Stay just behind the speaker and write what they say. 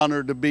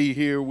Honored to be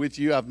here with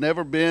you. I've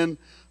never been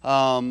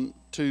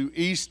to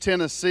East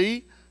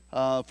Tennessee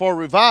for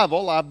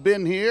revival. I've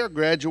been here,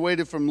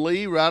 graduated from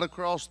Lee, right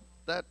across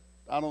that.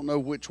 I don't know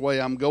which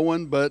way I'm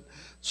going, but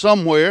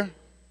somewhere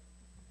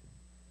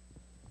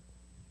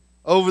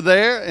over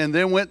there, and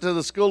then went to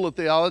the School of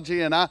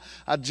Theology. And I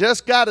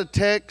just got a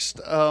text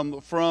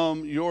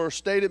from your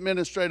state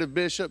administrative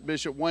bishop,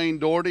 Bishop Wayne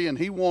Doherty, and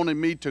he wanted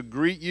me to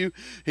greet you.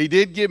 He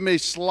did give me a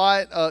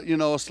slight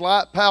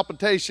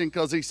palpitation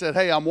because he said,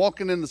 "Hey, I'm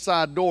walking in the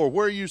side door.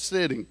 Where are you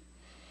sitting?"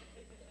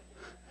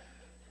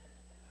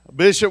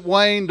 Bishop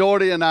Wayne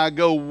Doherty and I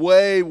go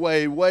way,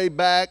 way, way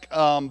back.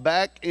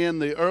 Back in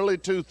the early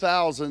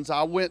 2000s,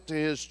 I went to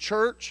his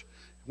church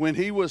when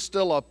he was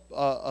still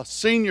a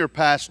senior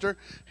pastor.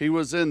 He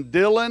was in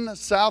Dillon,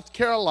 South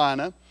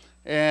Carolina,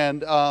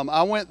 and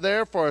I went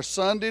there for a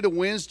Sunday to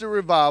Wednesday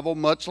revival,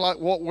 much like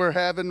what we're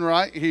having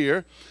right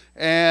here.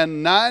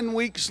 And 9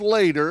 weeks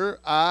later,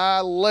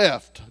 I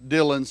left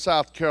Dillon,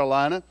 South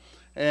Carolina.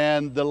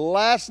 And the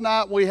last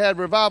night we had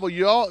revival,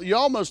 you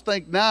almost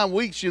think 9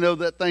 weeks,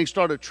 that thing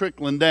started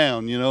trickling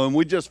down, and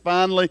we just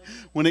finally,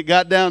 when it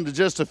got down to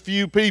just a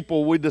few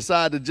people, we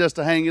decided just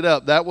to hang it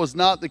up. That was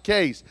not the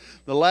case.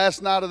 The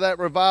last night of that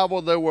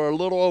revival, there were a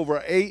little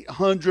over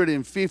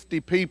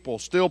 850 people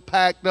still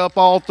packed up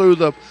all through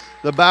the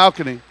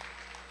balcony.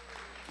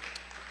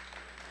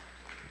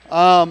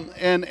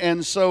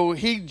 And so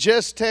he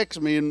just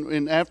texted me,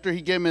 and after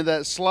he gave me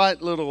that slight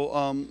little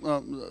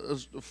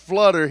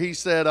flutter, he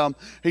said, "I'm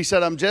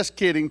just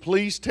kidding.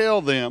 Please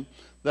tell them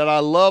that I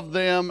love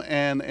them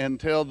and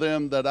tell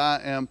them that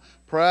I am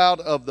proud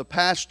of the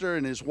pastor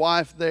and his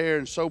wife there,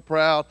 and so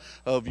proud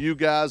of you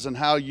guys and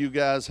how you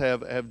guys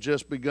have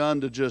just begun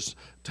to just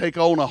take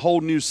on a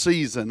whole new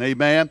season."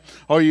 Amen.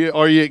 Are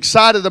you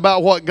excited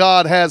about what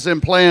God has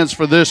in plans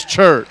for this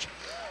church?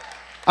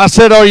 I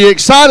said, are you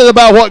excited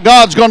about what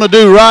God's going to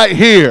do right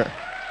here?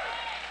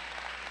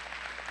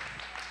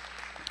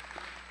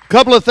 A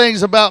couple of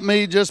things about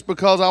me, just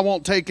because I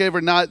won't take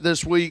every night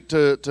this week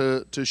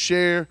to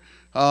share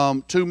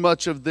too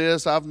much of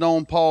this. I've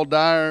known Paul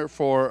Dyer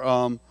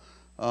for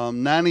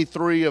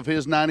 93 of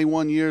his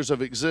 91 years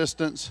of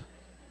existence.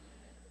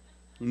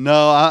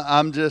 No,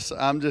 I'm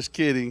just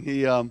kidding.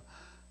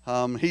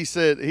 He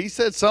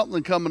said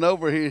something coming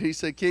over here. He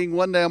said, "King,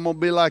 one day I'm going to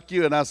be like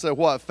you." And I said,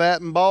 "What,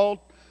 fat and bald?"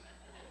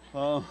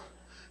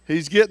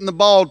 He's getting the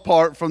bald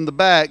part from the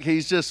back.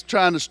 He's just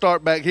trying to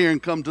start back here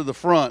and come to the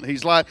front.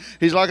 He's like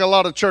a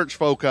lot of church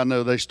folk I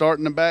know. They start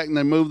in the back and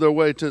they move their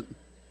way to.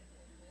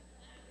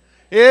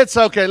 It's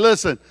okay.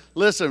 Listen.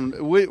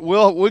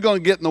 We're going to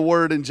get in the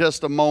Word in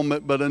just a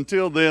moment, but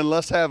until then,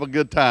 let's have a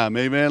good time.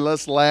 Amen.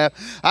 Let's laugh.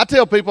 I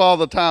tell people all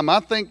the time, I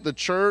think the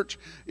church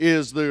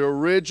is the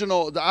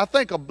original.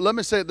 Let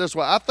me say it this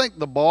way. I think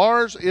the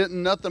bars isn't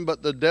nothing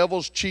but the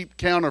devil's cheap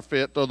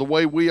counterfeit of the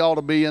way we ought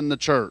to be in the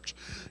church.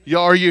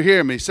 Are you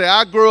hearing me? Say,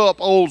 I grew up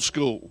old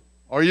school.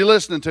 Are you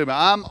listening to me?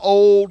 I'm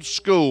old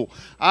school.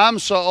 I'm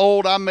so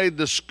old I made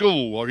the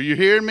school. Are you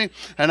hearing me?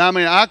 And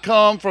I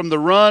come from the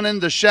running,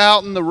 the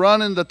shouting, the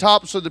running, the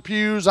tops of the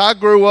pews. I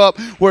grew up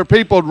where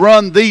people would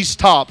run these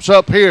tops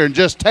up here and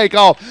just take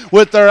off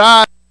with their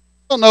eyes.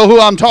 I don't know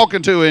who I'm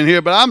talking to in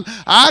here, but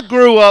I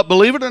grew up,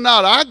 believe it or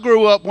not, I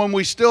grew up when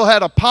we still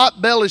had a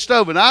pot-belly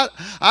stove. And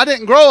I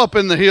didn't grow up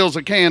in the hills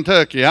of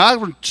Kentucky. I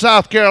was in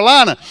South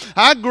Carolina.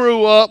 I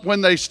grew up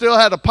when they still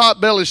had a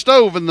pot-belly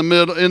stove in the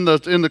middle, in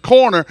the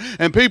corner,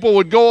 and people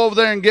would go over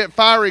there and get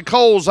fiery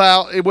coals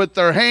out with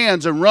their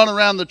hands and run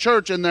around the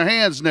church, and their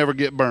hands never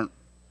get burnt.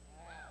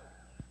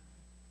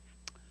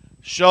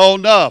 Sure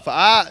enough.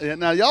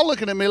 Now, y'all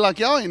looking at me like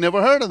y'all ain't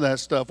never heard of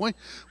that stuff.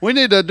 We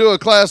need to do a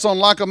class on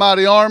Like a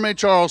Mighty Army,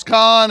 Charles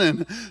Kahn,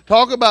 and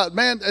talk about,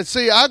 man,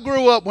 see, I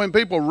grew up when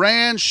people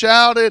ran,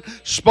 shouted,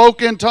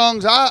 spoke in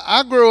tongues.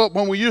 I grew up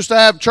when we used to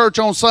have church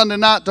on Sunday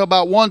night till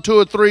about 1, 2,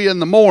 or 3 in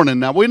the morning.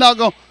 Now, we're not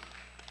going to...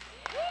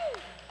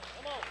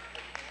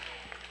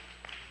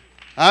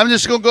 I'm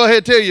just going to go ahead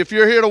and tell you, if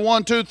you're here to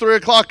 1, 2, 3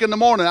 o'clock in the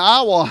morning,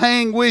 I will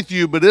hang with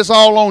you, but it's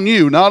all on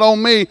you, not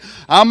on me.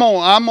 I'm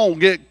gonna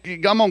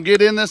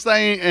get in this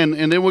thing, and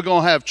then we're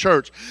going to have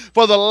church.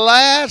 For the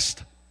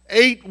last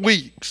 8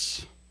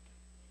 weeks,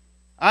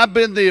 I've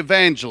been the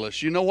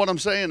evangelist. You know what I'm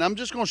saying? I'm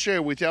just going to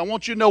share with you. I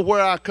want you to know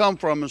where I come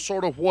from and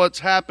sort of what's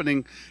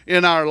happening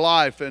in our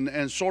life,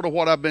 and sort of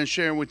what I've been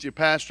sharing with you,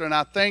 Pastor. And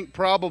I think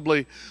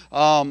probably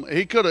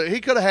he could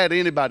have had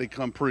anybody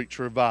come preach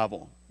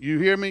revival. You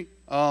hear me?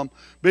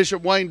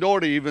 Bishop Wayne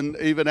Doherty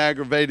even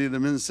aggravated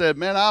him and said,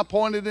 "Man, I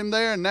appointed him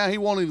there, and now he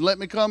won't even let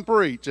me come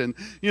preach." And,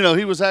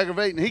 he was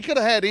aggravating. He could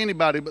have had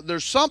anybody, but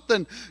there's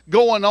something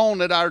going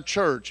on at our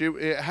church.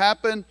 It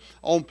happened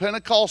on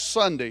Pentecost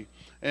Sunday.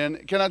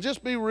 And can I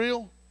just be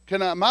real?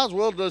 Might as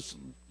well just,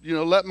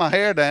 let my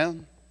hair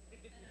down.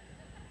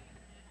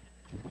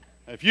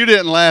 If you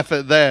didn't laugh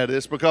at that,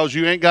 it's because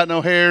you ain't got no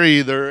hair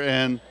either.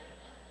 And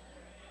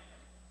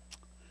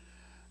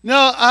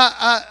no,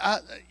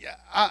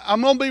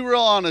 I'm going to be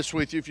real honest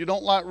with you. If you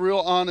don't like real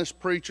honest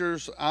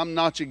preachers, I'm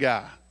not your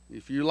guy.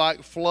 If you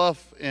like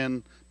fluff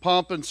and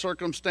pomp and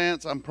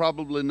circumstance, I'm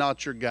probably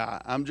not your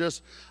guy.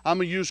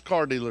 I'm a used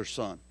car dealer's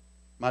son.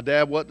 My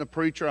dad wasn't a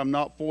preacher. I'm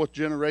not fourth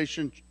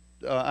generation.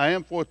 I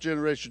am fourth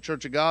generation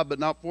Church of God, but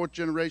not fourth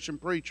generation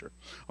preacher.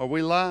 Are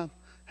we live?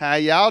 How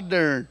y'all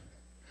doing?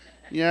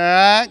 You all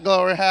right?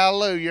 Glory,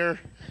 hallelujah.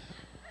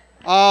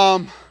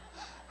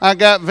 I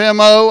got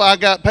Venmo. I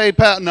got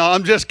PayPal. No,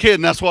 I'm just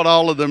kidding. That's what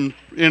all of them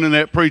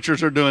internet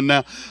preachers are doing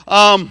now.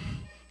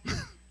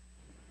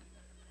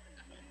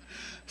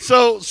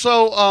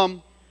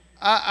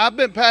 I've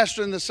been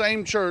pastoring the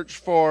same church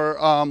for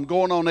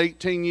going on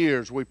 18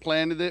 years. We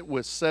planted it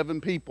with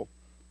 7 people.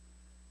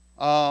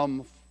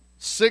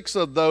 6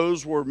 of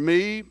those were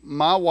me,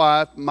 my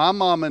wife, my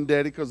mom and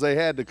daddy, because they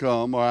had to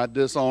come or I'd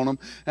disown them,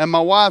 and my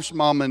wife's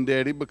mom and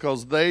daddy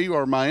because they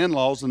are my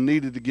in-laws and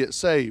needed to get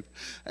saved.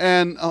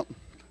 And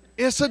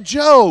it's a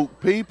joke,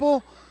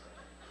 people.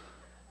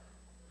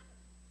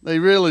 They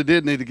really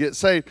did need to get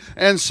saved.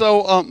 And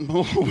so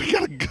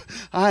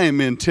I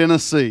am in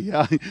Tennessee.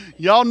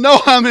 Y'all know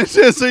I'm in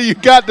Tennessee. You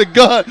got the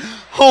gun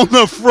on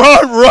the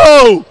front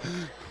row.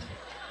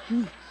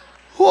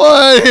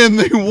 What in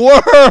the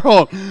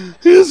world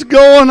is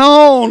going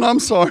on? I'm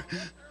sorry.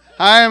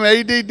 I am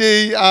ADD.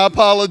 I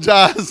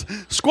apologize.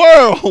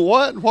 Squirrel.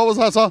 What? What was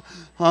I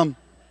saying?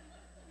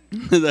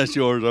 That's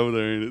yours over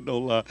there, ain't it?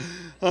 Don't lie.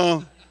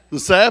 The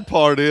sad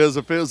part is,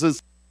 if it was in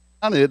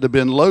China, it'd have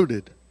been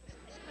loaded.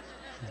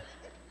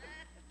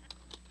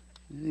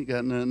 Ain't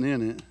got nothing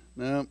in it.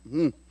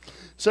 No.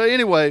 So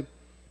anyway,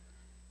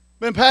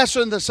 been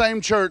pastoring the same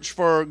church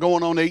for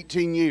going on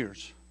 18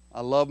 years. I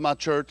love my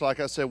church.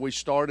 Like I said, we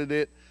started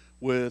it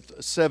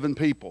with 7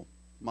 people.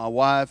 My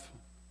wife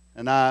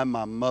and I,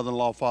 my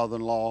mother-in-law,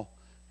 father-in-law,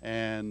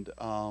 and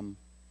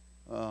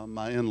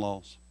my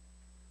in-laws.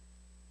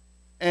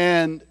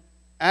 And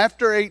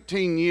after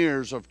 18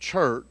 years of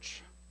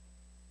church,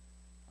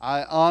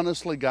 I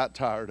honestly got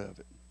tired of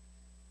it.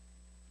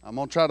 I'm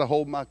going to try to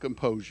hold my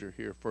composure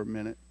here for a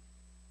minute.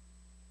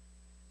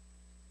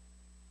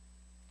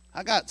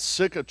 I got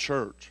sick of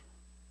church.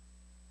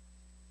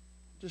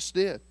 Just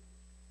did.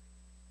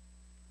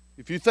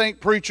 If you think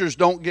preachers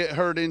don't get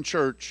hurt in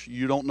church,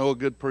 you don't know a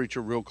good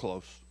preacher real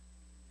close.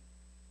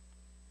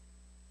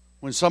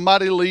 When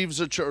somebody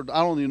leaves a church, I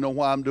don't even know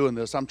why I'm doing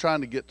this. I'm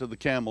trying to get to the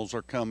camels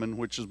are coming,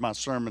 which is my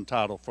sermon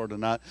title for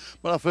tonight.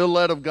 But I feel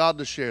led of God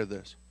to share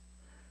this.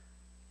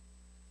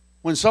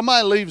 When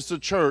somebody leaves the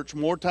church,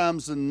 more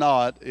times than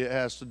not, it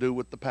has to do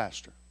with the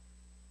pastor.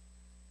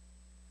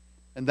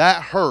 And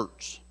that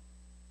hurts.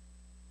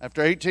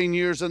 After 18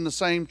 years in the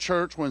same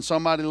church, when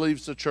somebody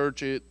leaves the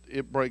church,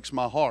 it breaks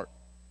my heart.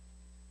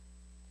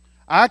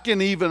 I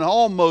can even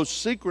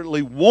almost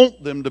secretly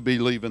want them to be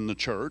leaving the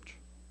church,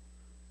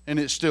 and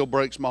it still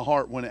breaks my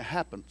heart when it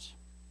happens.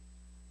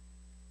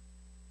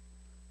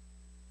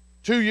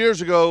 2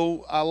 years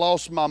ago, I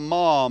lost my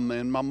mom,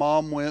 and my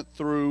mom went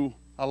through...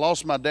 I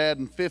lost my dad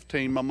in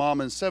 15, my mom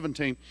in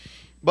 17,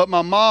 but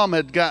my mom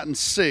had gotten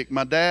sick.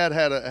 My dad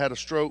had a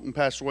stroke and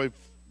passed away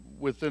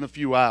within a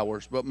few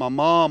hours, but my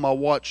mom, I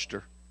watched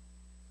her.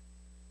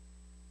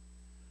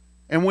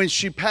 And when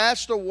she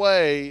passed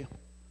away,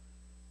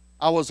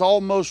 I was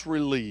almost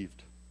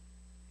relieved.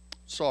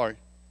 Sorry.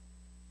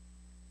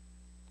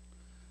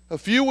 A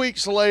few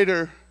weeks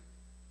later,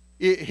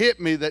 it hit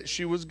me that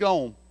she was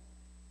gone.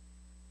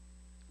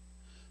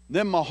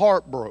 Then my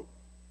heart broke.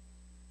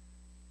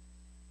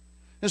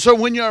 And so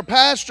when you're a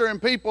pastor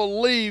and people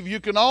leave,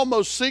 you can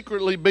almost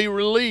secretly be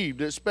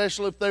relieved,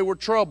 especially if they were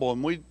trouble.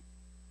 And we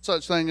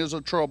such thing as a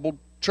troubled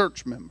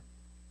church member.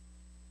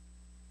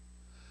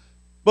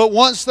 But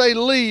once they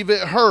leave,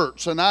 it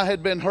hurts. And I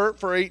had been hurt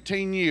for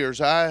 18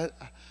 years.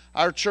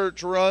 Our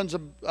church runs,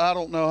 I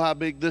don't know how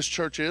big this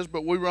church is,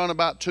 but we run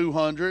about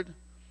 200.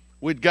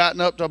 We'd gotten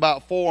up to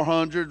about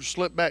 400,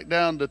 slipped back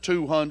down to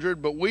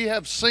 200. But we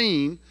have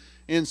seen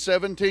in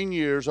 17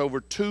 years over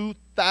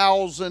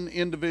 2,000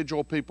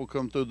 individual people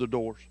come through the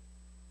doors.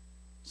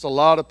 It's a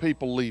lot of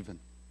people leaving.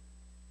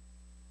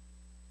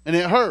 And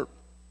it hurt.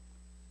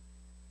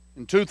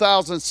 In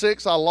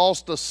 2006, I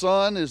lost a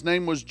son. His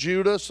name was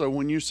Judah. So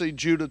when you see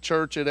Judah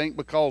Church, it ain't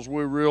because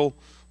we're real,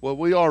 well,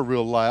 we are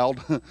real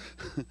loud.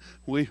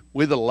 We're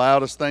the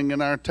loudest thing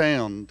in our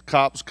town.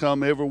 Cops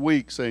come every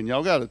week saying,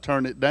 y'all got to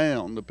turn it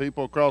down. The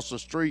people across the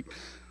street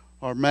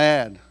are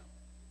mad.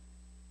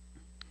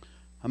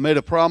 I made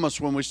a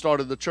promise when we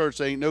started the church,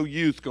 there ain't no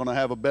youth going to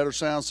have a better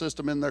sound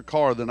system in their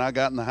car than I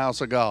got in the house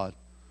of God.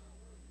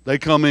 They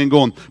come in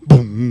going,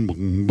 boom,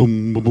 boom,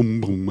 boom, boom,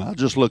 boom, boom. I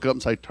just look up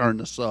and say, turn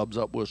the subs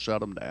up, we'll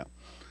shut them down.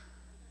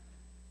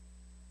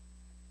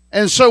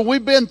 And so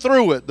we've been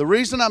through it. The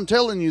reason I'm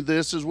telling you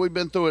this is we've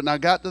been through it, and I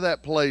got to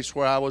that place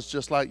where I was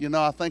just like,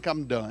 I think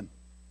I'm done.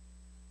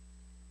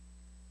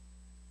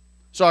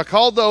 So I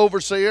called the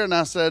overseer, and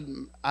I said,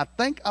 I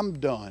think I'm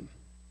done.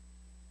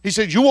 He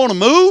said, you want to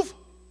move?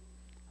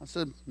 I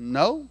said,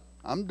 no,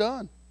 I'm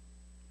done.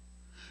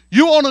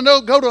 You want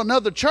to go to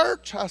another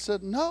church? I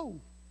said, no,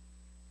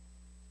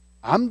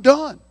 I'm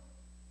done.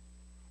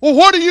 Well,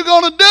 what are you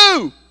going to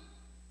do?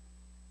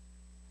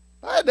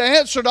 I had to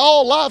answer to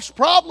all life's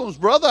problems,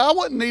 brother. I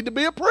wouldn't need to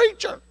be a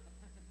preacher.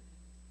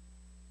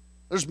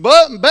 There's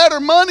better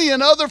money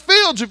in other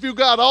fields if you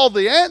got all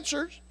the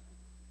answers.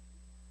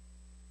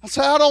 I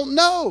say, I don't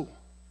know.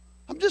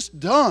 I'm just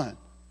done.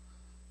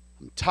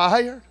 I'm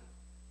tired.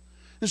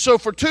 And so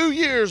for 2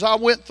 years, I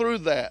went through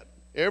that.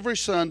 Every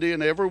Sunday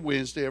and every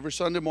Wednesday, every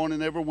Sunday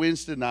morning, every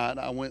Wednesday night,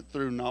 I went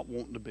through not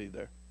wanting to be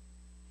there.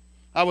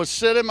 I would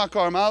sit in my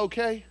car. Am I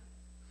okay?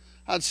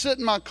 I'd sit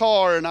in my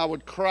car and I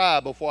would cry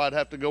before I'd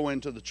have to go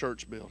into the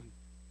church building.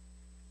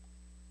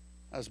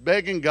 I was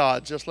begging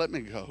God, just let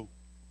me go.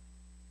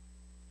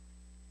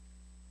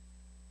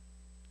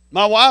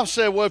 My wife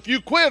said, well, if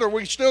you quit, are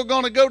we still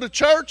going to go to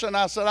church? And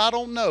I said, I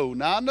don't know.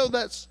 Now,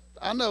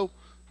 I know.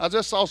 I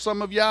just saw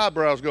some of your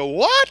eyebrows go,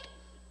 what?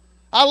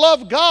 I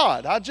love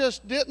God. I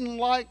just didn't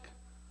like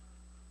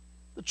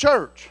the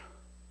church.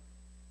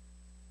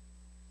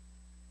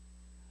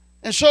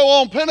 And so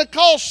on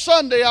Pentecost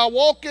Sunday, I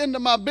walk into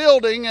my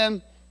building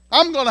and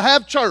I'm going to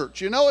have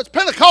church. You know, it's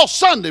Pentecost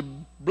Sunday.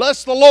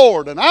 Bless the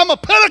Lord. And I'm a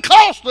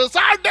Pentecostal. It's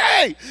our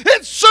day.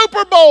 It's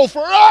Super Bowl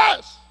for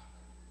us.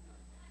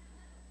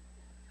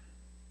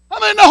 I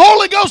mean, the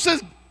Holy Ghost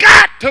has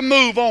got to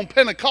move on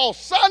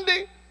Pentecost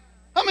Sunday.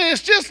 I mean,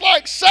 it's just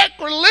like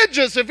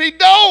sacrilegious if he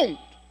don't.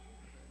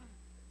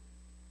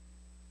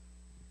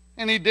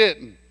 And he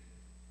didn't.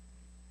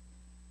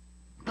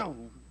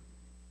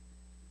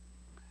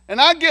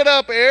 And I get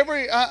up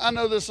I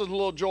know this is a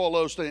little Joel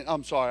Osteen.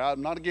 I'm sorry,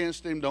 I'm not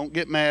against him. Don't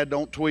get mad.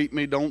 Don't tweet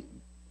me. Don't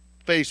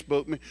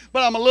Facebook me.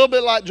 But I'm a little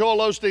bit like Joel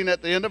Osteen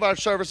at the end of our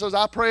services.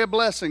 I pray a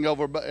blessing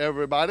over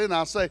everybody. And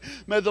I say,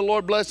 may the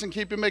Lord bless and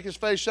keep you, make his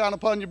face shine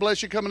upon you,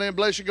 bless you coming in,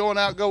 bless you going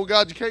out, go with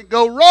God. You can't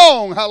go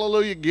wrong.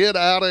 Hallelujah. Get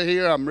out of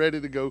here. I'm ready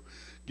to go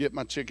get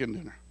my chicken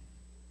dinner.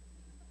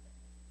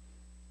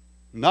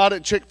 Not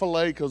at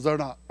Chick-fil-A because they're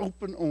not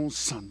open on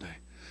Sunday.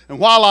 And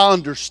while I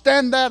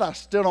understand that, I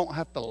still don't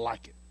have to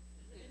like it.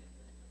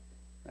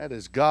 That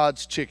is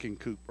God's chicken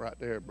coop right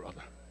there,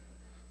 brother.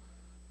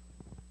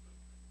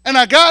 And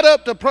I got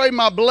up to pray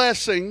my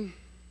blessing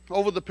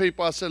over the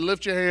people. I said,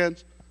 lift your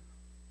hands.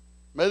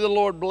 May the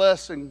Lord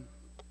bless and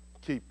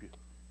keep you.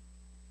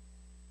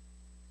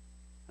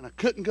 And I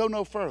couldn't go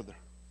no further.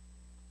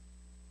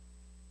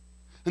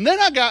 And then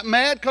I got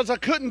mad because I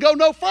couldn't go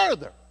no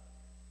further.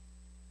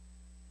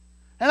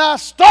 And I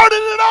started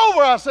it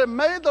over. I said,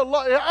 may the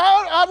Lord,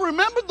 I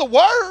remembered the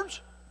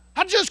words.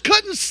 I just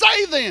couldn't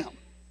say them.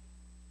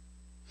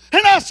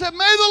 And I said,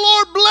 may the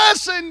Lord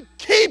bless and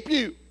keep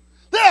you.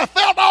 Then I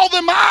felt all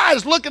them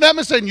eyes looking at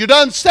me saying, you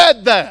done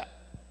said that.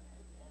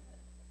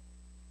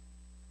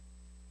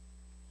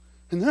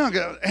 And then I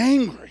got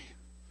angry.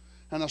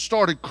 And I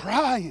started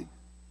crying.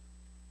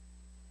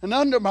 And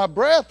under my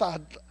breath, I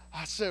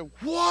said,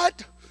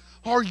 what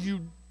are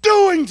you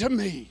doing to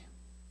me?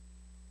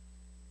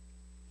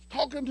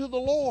 Talking to the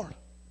Lord.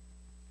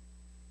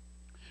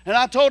 And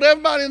I told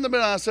everybody in the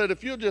building, I said,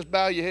 if you'll just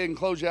bow your head and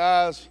close your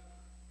eyes,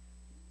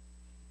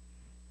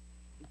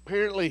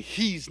 apparently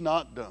he's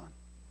not done.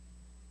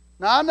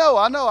 Now I know,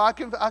 I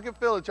can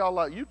feel it. Y'all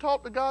like, you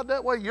talk to God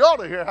that way? You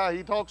ought to hear how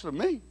he talks to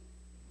me.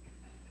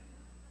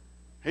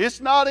 It's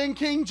not in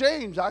King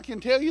James, I can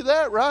tell you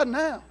that right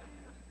now.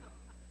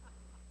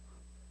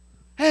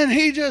 And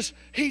I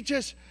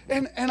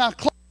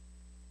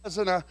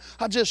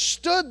just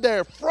stood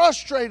there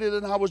frustrated,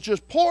 and I was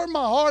just pouring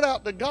my heart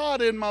out to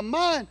God in my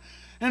mind.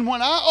 And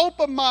when I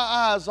opened my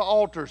eyes, the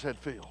altars had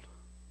filled.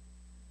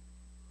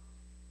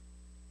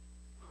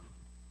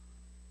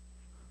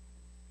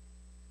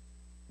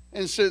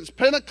 And since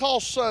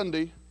Pentecost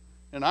Sunday,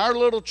 in our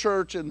little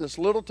church in this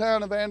little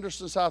town of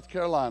Anderson, South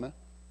Carolina,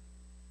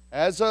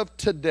 as of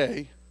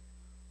today,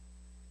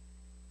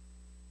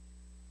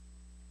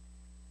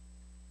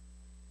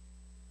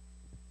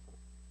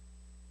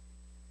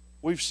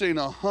 we've seen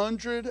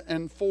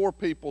 104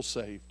 people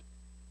saved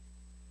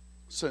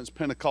since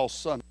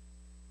Pentecost Sunday.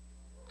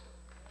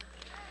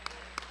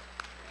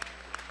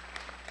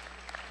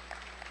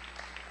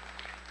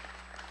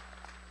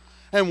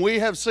 And we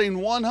have seen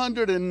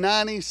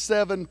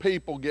 197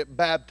 people get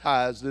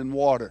baptized in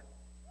water.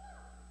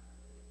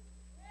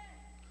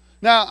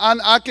 Now,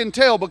 I can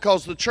tell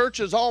because the church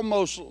has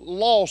almost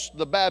lost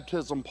the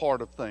baptism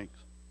part of things.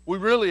 We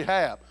really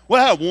have.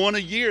 We'll have one a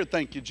year,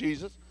 thank you,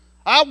 Jesus.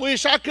 I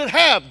wish I could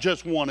have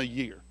just one a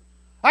year.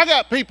 I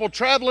got people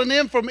traveling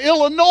in from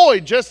Illinois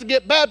just to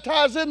get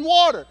baptized in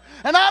water.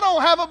 And I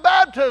don't have a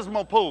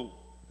baptismal pool.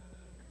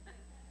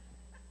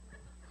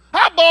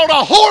 I bought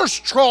a horse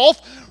trough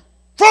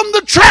from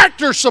the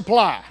Tractor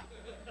Supply.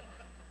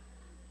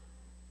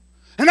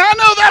 And I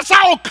know that's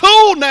all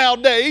cool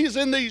nowadays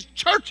in these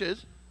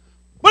churches,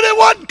 but it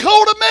wasn't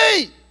cool to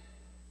me.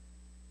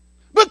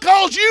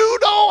 Because you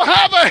don't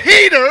have a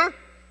heater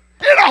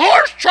in a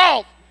horse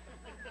trough.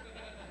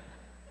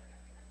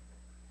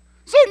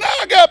 So now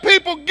I got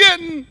people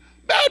getting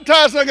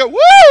baptized and I go, woo,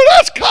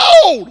 that's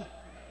cold.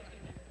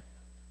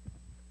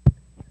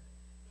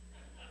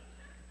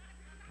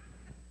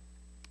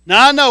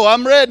 Now I know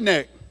I'm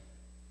redneck.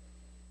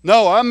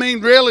 No, I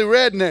mean really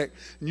redneck.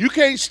 You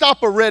can't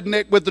stop a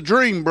redneck with a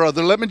dream,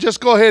 brother. Let me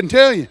just go ahead and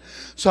tell you.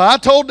 So I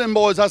told them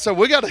boys, I said,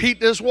 we got to heat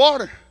this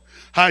water.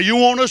 How you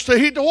want us to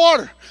heat the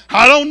water?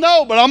 I don't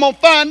know, but I'm going to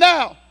find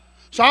out.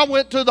 So I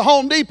went to the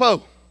Home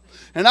Depot,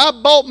 and I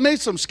bought me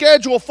some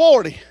Schedule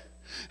 40.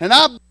 And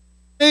I bought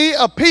me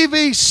a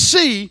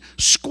PVC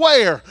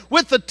square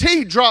with the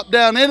T drop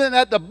down in it. And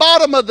at the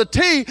bottom of the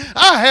T,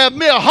 I have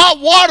me a hot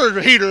water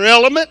heater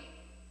element.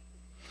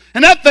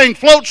 And that thing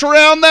floats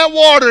around that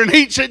water and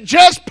heats it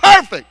just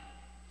perfect.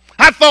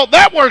 I thought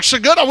that works so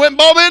good, I went and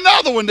bought me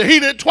another one to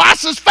heat it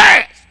twice as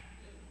fast.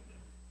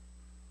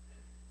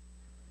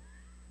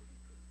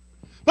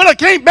 But I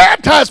can't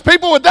baptize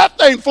people with that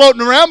thing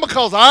floating around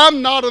because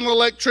I'm not an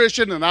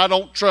electrician and I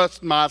don't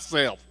trust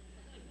myself.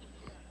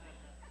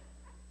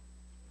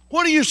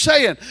 What are you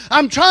saying?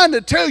 I'm trying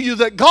to tell you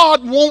that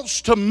God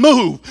wants to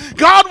move.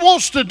 God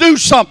wants to do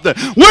something.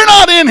 We're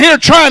not in here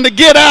trying to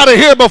get out of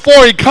here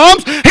before He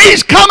comes.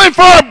 He's coming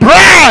for a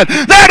bride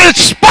that is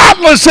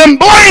spotless and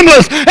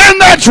blameless and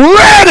that's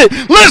ready.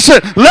 Listen,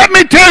 let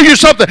me tell you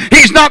something.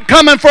 He's not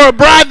coming for a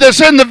bride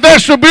that's in the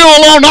vestibule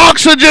on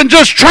oxygen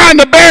just trying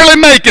to barely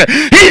make it.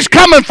 He's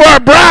coming for a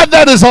bride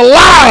that is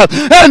alive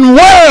and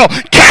well,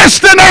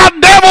 casting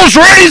out devils,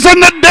 raising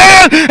the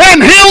dead,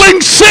 and healing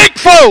sick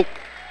folk.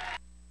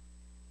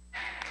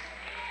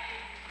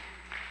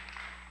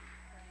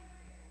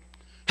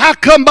 I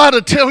come by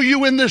to tell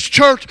you in this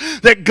church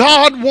that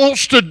God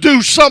wants to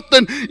do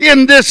something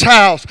in this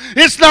house.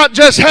 It's not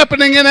just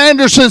happening in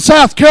Anderson,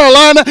 South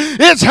Carolina.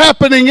 It's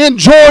happening in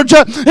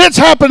Georgia. It's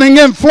happening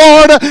in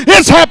Florida.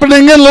 It's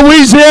happening in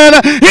Louisiana.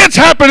 It's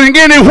happening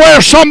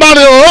anywhere somebody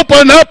will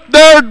open up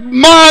their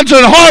minds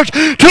and hearts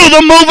to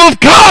the move of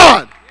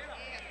God.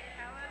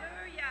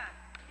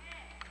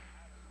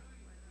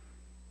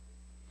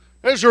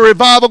 There's a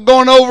revival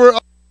going over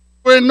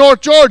in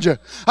North Georgia.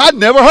 I'd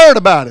never heard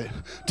about it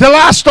till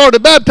I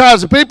started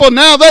baptizing people.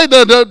 Now we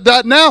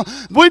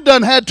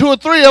done had 2 or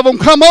 3 of them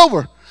come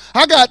over.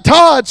 I got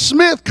Todd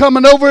Smith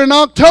coming over in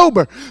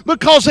October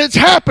because it's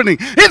happening.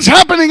 It's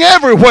happening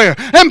everywhere.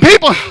 And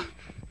people,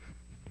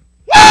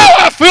 wow,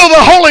 I feel the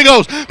Holy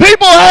Ghost.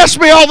 People ask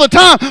me all the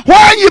time,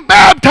 why are you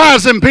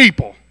baptizing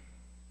people?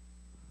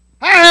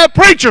 I have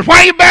preachers, why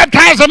are you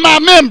baptizing my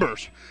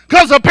members?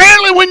 Because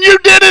apparently when you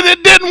did it,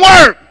 it didn't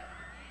work.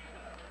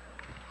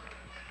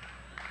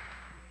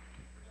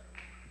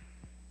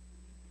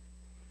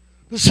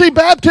 See,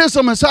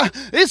 baptism,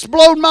 it's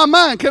blown my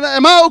mind.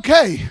 Am I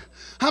okay?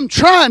 I'm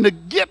trying to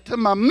get to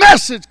my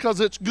message because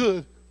it's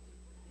good.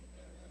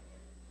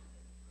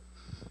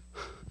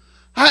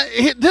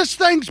 This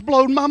thing's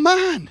blown my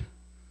mind.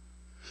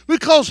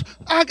 Because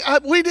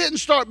we didn't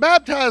start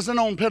baptizing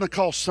on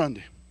Pentecost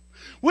Sunday.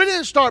 We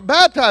didn't start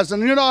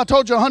baptizing. You know, I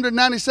told you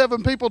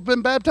 197 people have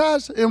been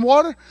baptized in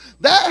water.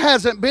 That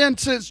hasn't been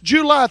since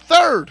July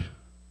 3rd.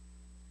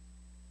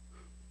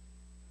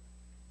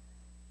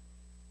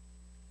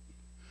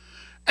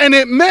 And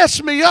it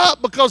messed me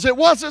up because it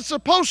wasn't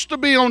supposed to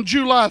be on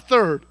July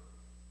 3rd.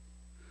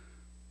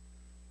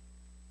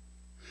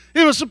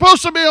 It was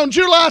supposed to be on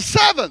July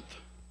 7th,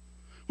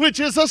 which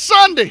is a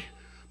Sunday,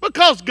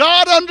 because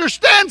God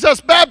understands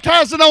us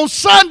baptizing on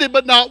Sunday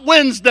but not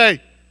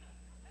Wednesday.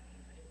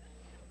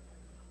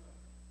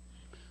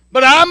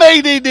 But I'm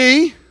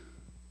ADD,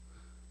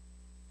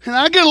 and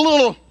I get a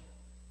little...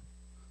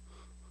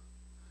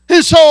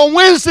 And so on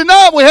Wednesday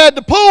night we had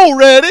the pool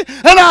ready,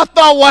 and I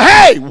thought, well,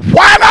 hey,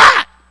 why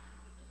not?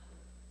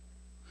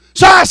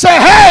 So I said,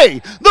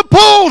 hey, the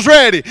pool's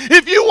ready.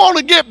 If you want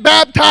to get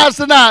baptized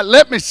tonight,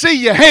 let me see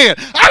your hand.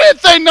 I didn't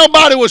think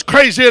nobody was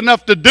crazy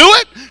enough to do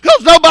it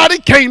because nobody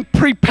came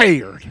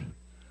prepared.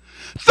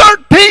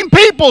 13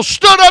 people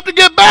stood up to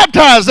get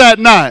baptized that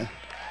night.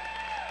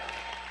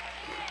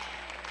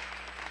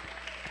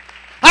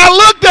 I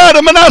looked at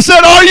them and I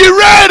said, are you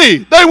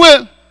ready? They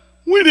went,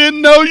 we didn't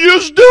know you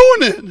was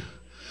doing it.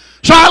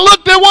 So I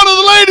looked at one of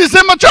the ladies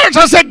in my church.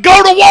 I said,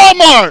 go to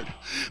Walmart.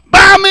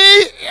 Buy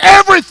me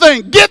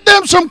everything. Get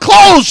them some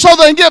clothes so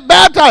they can get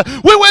baptized.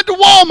 We went to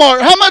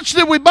Walmart. How much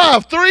did we buy?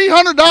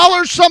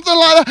 $300, something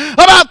like that.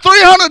 About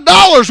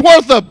 $300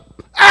 worth of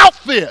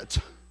outfits.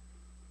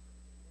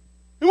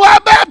 Well, I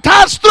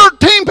baptized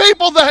 13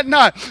 people that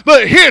night.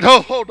 But here's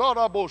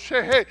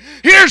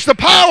the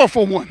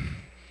powerful one.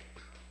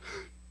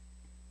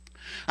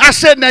 I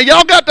said, now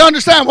y'all got to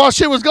understand while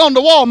she was going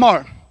to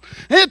Walmart.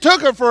 It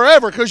took her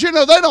forever because, you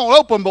know, they don't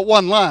open but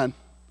one line.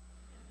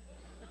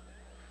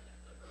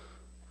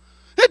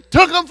 It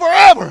took them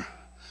forever.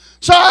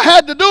 So I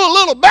had to do a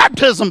little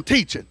baptism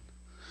teaching.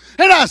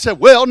 And I said,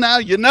 well, now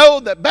you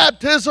know that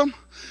baptism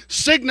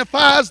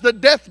signifies the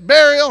death,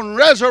 burial, and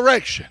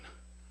resurrection.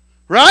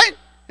 Right?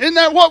 Isn't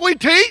that what we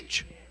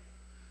teach?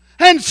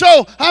 And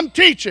so I'm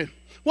teaching.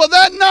 Well,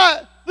 that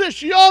night,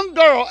 this young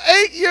girl,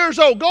 8 years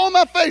old, go on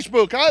my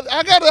Facebook.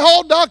 I got it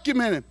all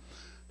documented.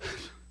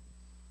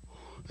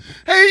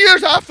 8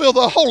 years, I feel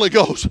the Holy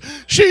Ghost.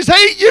 She's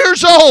 8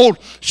 years old.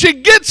 She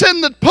gets in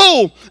the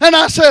pool, and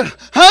I said,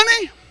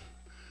 honey,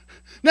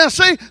 Now,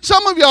 see,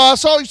 some of y'all, I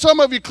saw some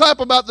of you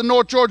clap about the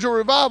North Georgia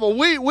revival.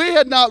 We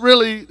had not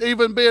really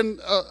even been,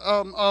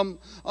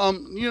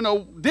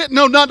 didn't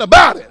know nothing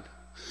about it.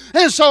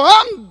 And so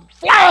I'm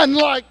flying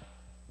like,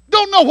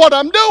 don't know what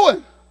I'm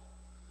doing.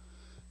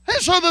 And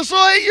so this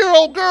little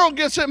 8-year-old girl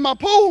gets in my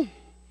pool.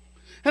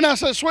 And I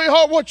said,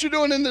 sweetheart, what you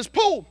doing in this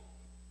pool?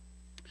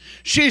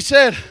 She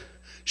said,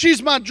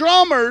 she's my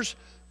drummer's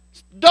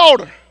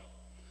daughter.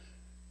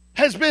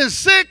 Has been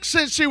sick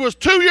since she was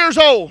 2 years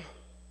old.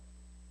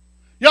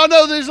 Y'all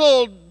know these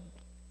little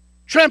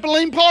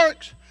trampoline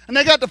parks? And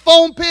they got the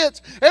foam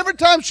pits. Every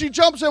time she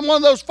jumps in one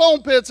of those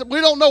foam pits,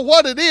 we don't know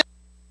what it is,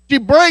 she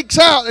breaks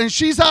out and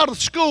she's out of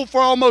school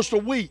for almost a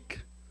week.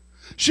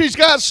 She's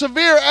got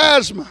severe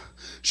asthma.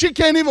 She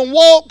can't even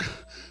walk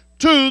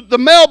to the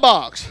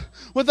mailbox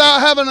without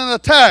having an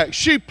attack.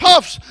 She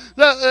puffs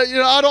that,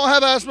 I don't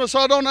have asthma, so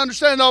I don't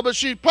understand it all, but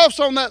she puffs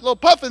on that little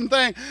puffing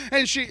thing,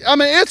 and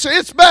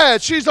it's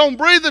bad. She's on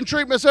breathing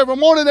treatments every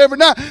morning, every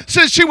night,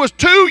 since she was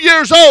 2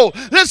 years old.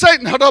 This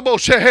ain't no double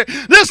shit.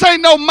 This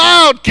ain't no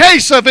mild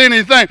case of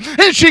anything.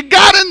 And she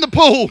got in the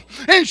pool,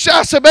 and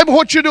I said, baby,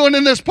 what you doing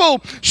in this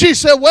pool? She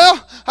said,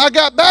 well, I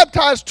got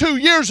baptized 2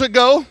 years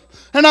ago.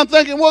 And I'm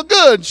thinking, well,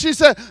 good. She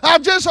said, I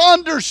just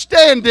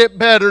understand it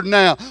better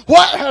now.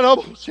 What? I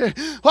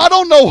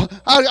don't know.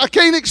 I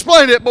can't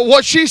explain it. But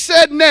what she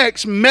said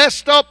next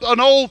messed up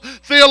an old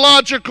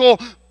theological,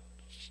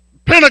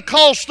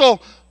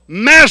 Pentecostal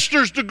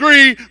master's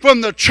degree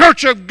from the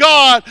Church of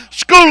God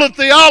School of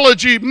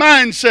Theology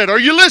mindset. Are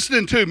you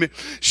listening to me?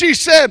 She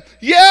said,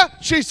 yeah.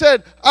 She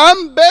said,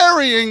 I'm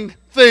burying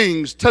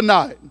things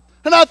tonight.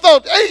 And I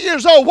thought, 8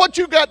 years old, what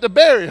you got to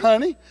bury,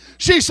 honey?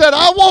 She said,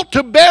 I want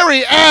to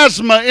bury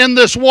asthma in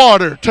this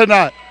water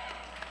tonight.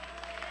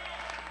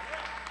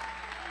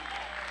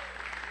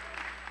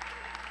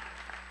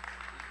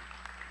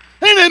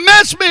 And it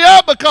messed me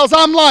up because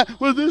I'm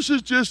like, well, this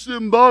is just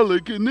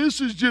symbolic, and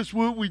this is just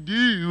what we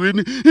do,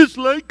 and it's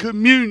like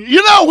communion.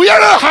 You know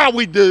how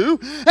we do.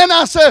 And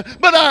I said,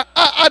 but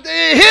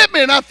it hit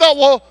me, and I thought,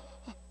 well,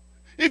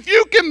 if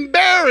you can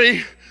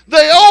bury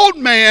the old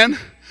man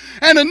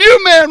and a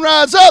new man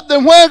rise up,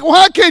 then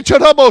why can't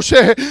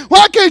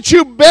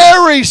you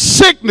bury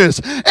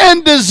sickness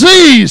and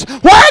disease?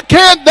 Why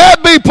can't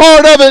that be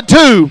part of it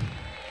too?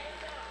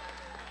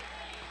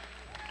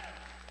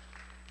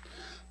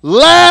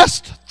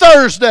 Last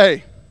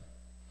Thursday,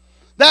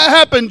 that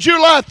happened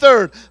July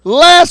 3rd.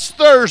 Last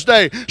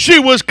Thursday, she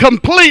was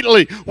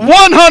completely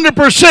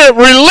 100%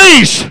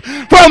 released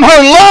from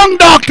her lung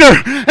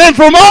doctor and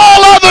from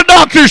all other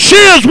doctors. She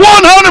is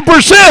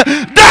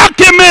 100%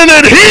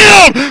 documented,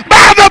 healed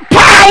by the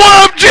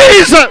power of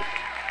Jesus.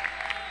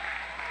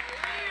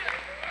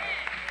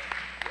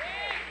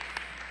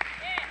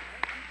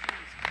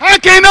 I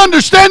can't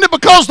understand it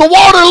because the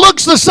water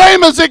looks the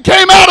same as it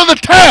came out of the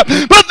tap.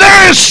 But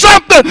there is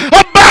something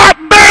about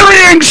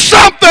burying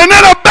something in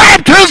a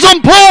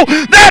baptism pool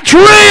that's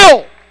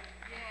real.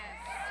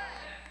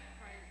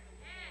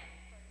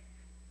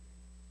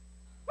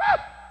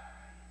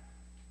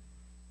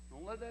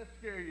 Don't let that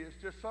scare you. It's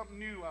just something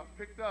new I've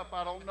picked up.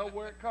 I don't know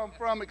where it come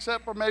from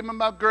except for maybe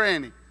my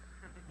granny.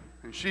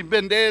 And she's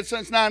been dead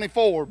since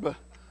 94. But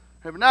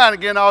every now and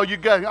again, all you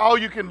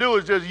can do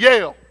is just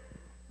yell.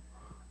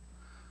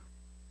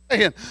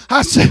 And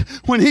I said,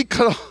 when he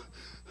called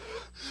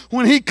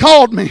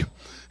me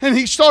and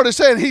he started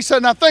saying, he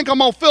said, I think I'm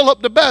going to fill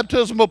up the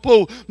baptismal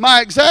pool. My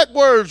exact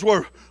words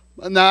were,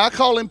 now I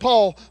call him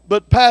Paul,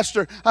 but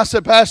Pastor, I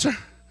said, Pastor,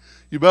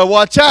 you better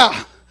watch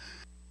out.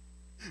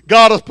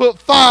 God has put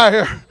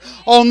fire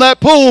on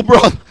that pool,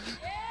 brother.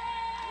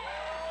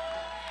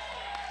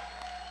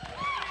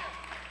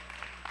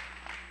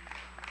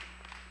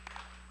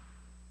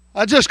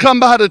 I just come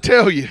by to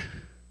tell you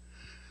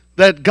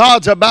that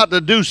God's about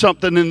to do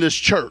something in this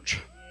church.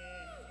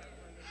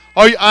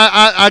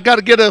 I got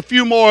to get a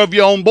few more of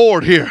you on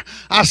board here.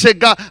 I said,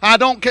 God, I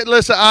don't care.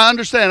 Listen, I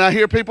understand. I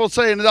hear people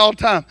saying it all the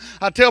time.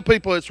 I tell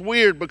people it's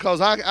weird because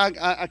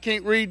I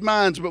can't read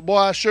minds, but boy,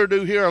 I sure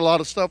do hear a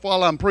lot of stuff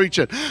while I'm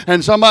preaching.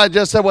 And somebody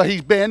just said, well,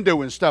 he's been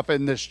doing stuff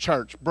in this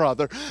church,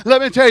 brother.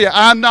 Let me tell you,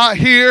 I'm not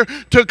here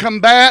to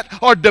combat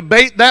or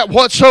debate that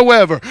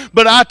whatsoever.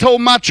 But I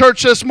told my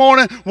church this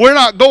morning, we're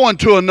not going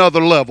to another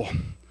level.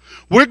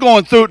 We're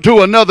going through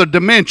to another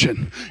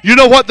dimension. You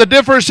know what the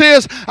difference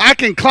is? I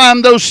can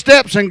climb those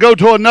steps and go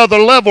to another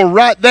level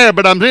right there,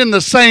 but I'm in the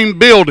same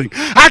building.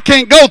 I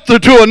can't go through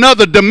to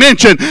another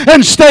dimension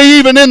and stay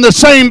even in the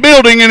same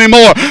building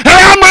anymore. And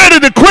I'm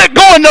ready to quit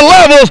going to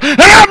levels, and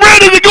I'm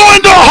ready to go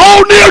into a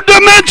whole new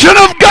dimension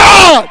of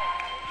God.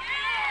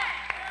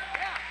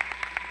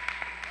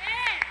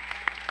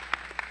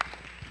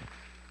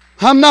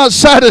 I'm not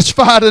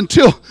satisfied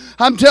until,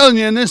 I'm telling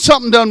you, and then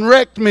something done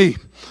wrecked me.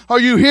 Are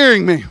you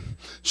hearing me?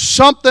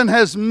 Something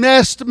has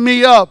messed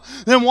me up.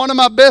 Then one of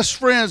my best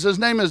friends, his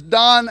name is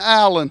Don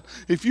Allen.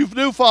 If you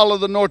do follow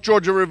the North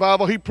Georgia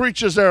Revival, he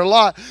preaches there a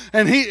lot.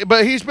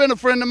 But he's been a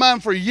friend of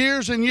mine for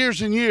years and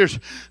years and years.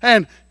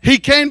 And He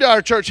came to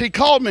our church. He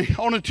called me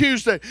on a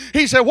Tuesday.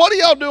 He said, what do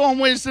y'all do on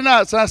Wednesday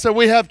nights? And I said,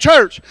 we have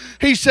church.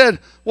 He said,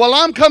 well,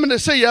 I'm coming to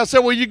see you. I said,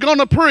 well, you going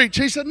to preach?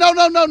 He said,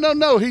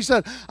 no. He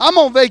said, I'm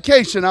on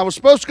vacation. I was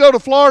supposed to go to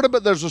Florida,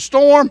 but there's a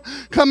storm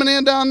coming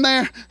in down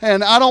there,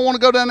 and I don't want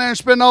to go down there and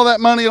spend all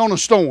that money on a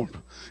storm.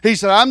 He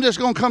said, I'm just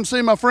going to come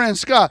see my friend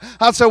Scott.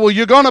 I said, well,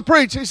 you're going to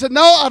preach? He said,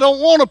 no, I don't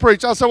want to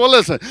preach. I said, well,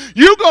 listen,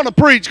 you're going to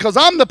preach because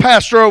I'm the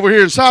pastor over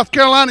here in South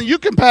Carolina. You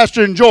can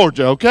pastor in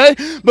Georgia, okay?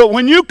 But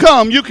when you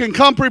can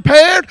come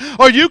prepared,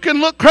 or you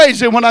can look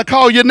crazy when I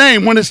call your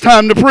name when it's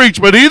time to preach.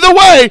 But either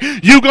way,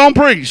 you're going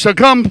to preach, so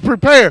come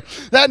prepared.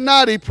 That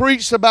night he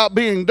preached about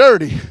being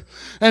dirty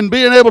and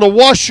being able to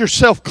wash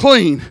yourself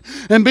clean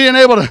and being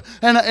able to,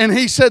 and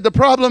he said the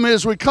problem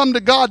is we come to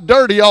God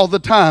dirty all the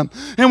time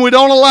and we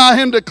don't allow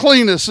him to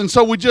clean us, and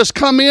so we just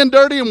come in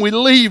dirty and we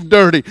leave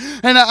dirty.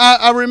 And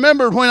I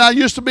remember when I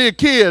used to be a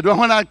kid,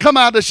 when I'd come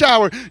out of the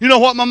shower, you know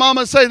what my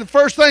mama would say? The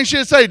first thing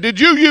she'd say, did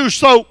you use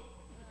soap?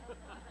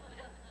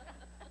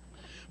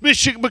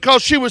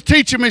 Because she was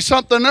teaching me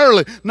something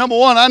early. Number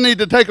one, I need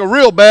to take a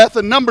real bath.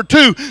 And number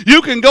two,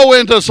 you can go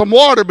into some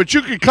water, but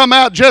you can come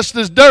out just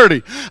as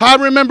dirty. I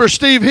remember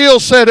Steve Hill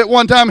said at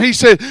one time, he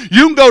said,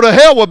 you can go to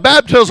hell with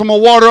baptism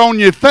of water on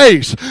your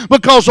face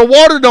because the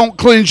water don't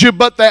cleanse you,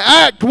 but the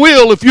act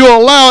will if you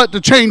allow it to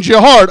change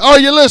your heart.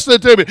 Are you listening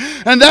to me?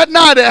 And that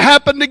night it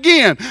happened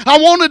again. I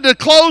wanted to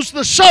close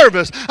the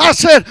service. I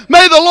said,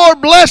 may the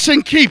Lord bless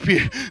and keep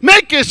you.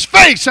 Make his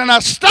face. And I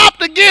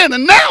stopped again,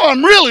 and now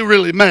I'm really,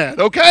 really mad,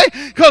 okay?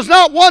 Because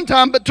not one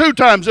time but two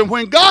times. And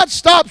when God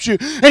stops you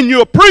and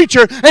you're a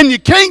preacher and you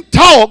can't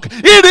talk,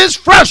 it is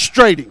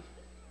frustrating.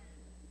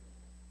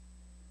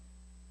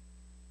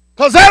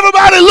 Because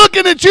everybody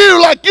looking at you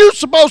like you're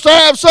supposed to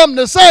have something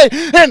to say,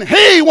 and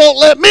he won't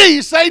let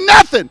me say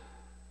nothing.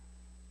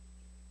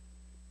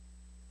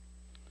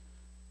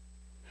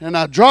 And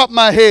I dropped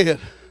my head.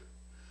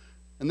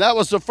 And that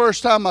was the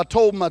first time I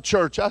told my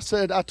church. I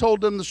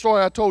told them the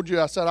story I told you.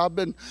 I said,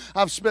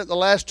 I've spent the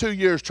last 2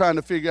 years trying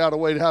to figure out a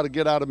way how to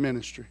get out of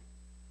ministry.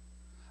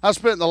 I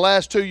spent the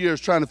last 2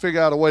 years trying to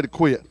figure out a way to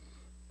quit,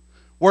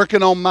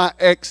 working on my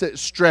exit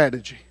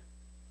strategy.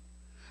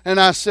 And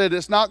I said,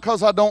 it's not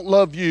because I don't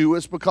love you.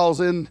 It's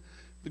because in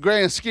the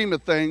grand scheme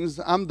of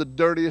things, I'm the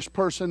dirtiest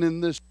person in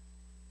this.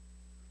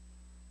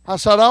 I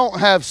said, I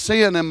don't have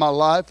sin in my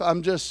life.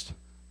 I'm just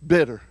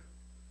bitter.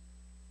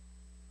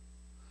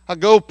 I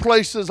go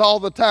places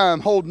all the time,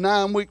 hold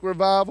 9-week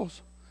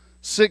revivals,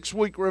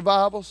 6-week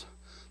revivals.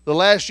 The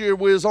last year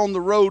we was on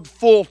the road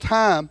full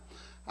time.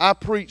 I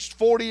preached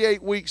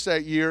 48 weeks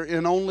that year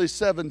in only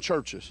 7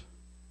 churches.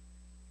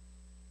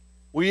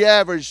 We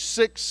averaged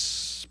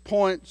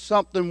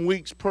 6-point-something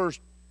weeks per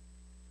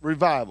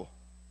revival.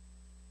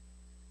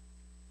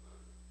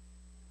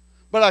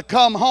 But I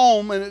come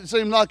home and it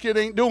seems like it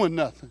ain't doing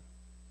nothing.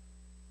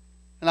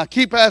 And I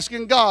keep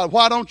asking God,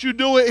 why don't you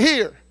do it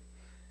here?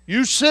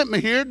 You sent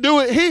me here, do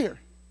it here.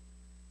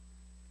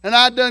 And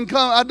I done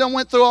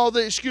went through all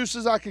the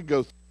excuses I could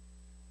go through.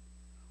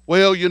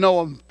 Well, you know,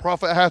 a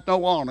prophet hath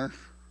no honor.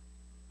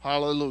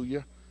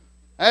 Hallelujah.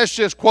 That's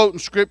just quoting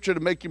scripture to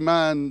make your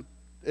mind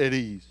at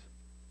ease.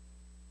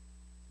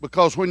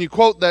 Because when you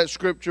quote that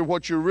scripture,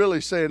 what you're really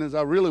saying is,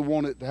 I really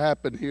want it to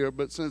happen here,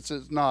 but since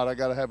it's not, I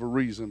got to have a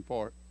reason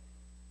for it.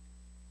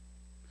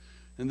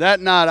 And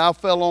that night, I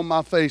fell on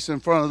my face in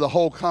front of the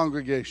whole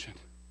congregation.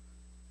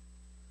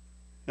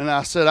 And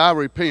I said, I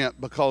repent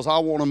because I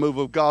want to move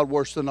of God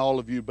worse than all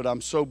of you, but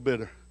I'm so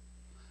bitter.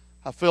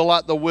 I feel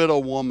like the widow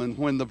woman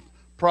when the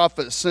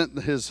prophet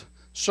sent his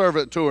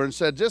servant to her and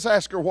said, just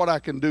ask her what I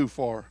can do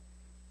for her.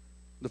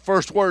 The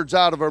first words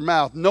out of her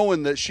mouth,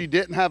 knowing that she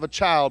didn't have a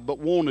child but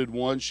wanted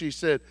one, she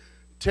said,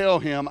 tell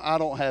him I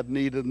don't have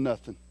need of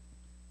nothing.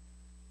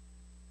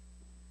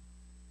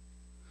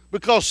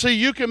 Because, see,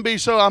 you can be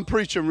so, I'm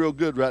preaching real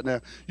good right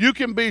now. You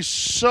can be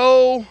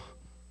so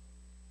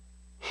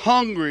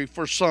hungry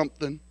for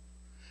something,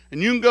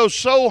 and you can go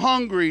so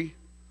hungry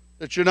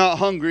that you're not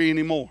hungry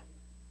anymore.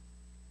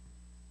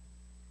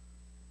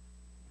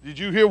 Did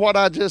you hear what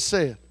I just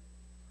said?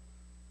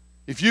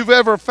 If you've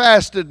ever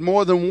fasted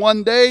more than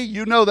one day,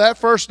 you know that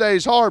first day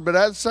is hard, but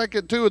that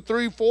second 2 or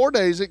 3, 4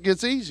 days, it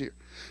gets easier.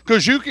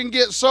 Because you can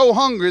get so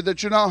hungry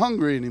that you're not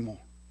hungry anymore,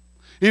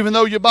 even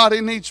though your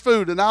body needs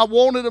food. And I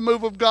wanted a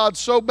move of God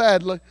so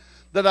badly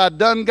that I'd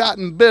done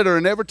gotten bitter.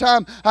 And every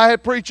time I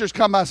had preachers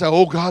come, I say,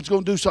 oh, God's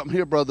going to do something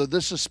here, brother.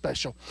 This is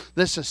special.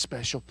 This is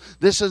special.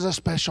 This is a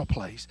special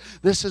place.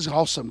 This is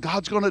awesome.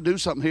 God's going to do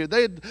something here.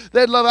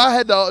 They'd love it. I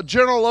had the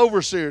general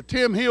overseer,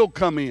 Tim Hill,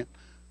 come in.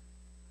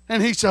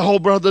 And he said, oh,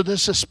 brother,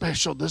 this is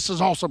special. This is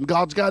awesome.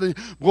 God's got it.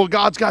 Well,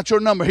 God's got your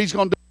number. He's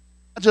going to do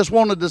it. I just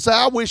wanted to say,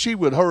 I wish he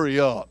would hurry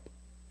up.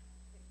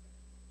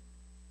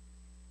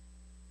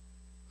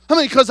 I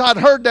mean, because I'd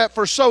heard that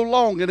for so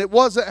long, and it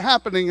wasn't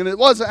happening, and it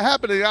wasn't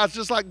happening. I was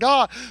just like,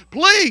 God,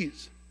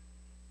 please.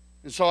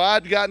 And so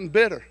I'd gotten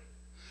bitter.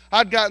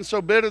 I'd gotten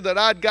so bitter that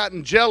I'd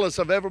gotten jealous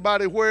of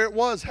everybody where it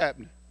was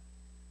happening.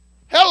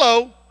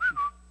 Hello.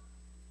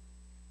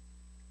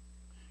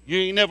 You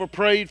ain't never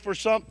prayed for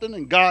something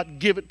and God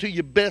give it to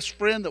your best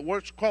friend that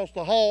works across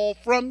the hall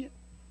from you.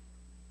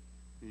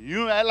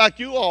 You act like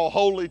you all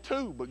holy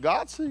too, but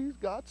God sees,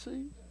 God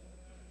sees.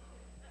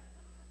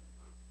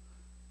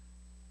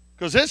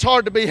 Because it's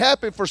hard to be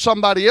happy for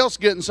somebody else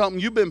getting something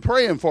you've been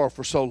praying for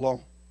so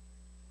long.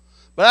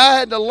 But I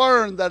had to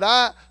learn that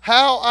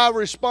how I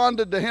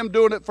responded to him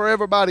doing it for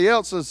everybody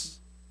else is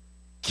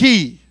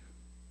key.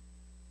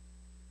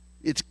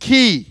 It's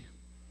key.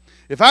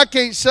 If I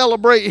can't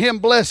celebrate him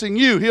blessing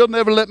you, he'll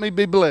never let me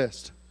be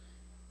blessed.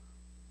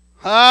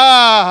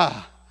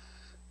 And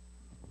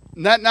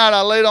that night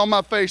I laid on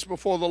my face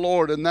before the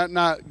Lord, and that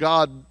night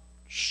God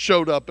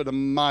showed up in a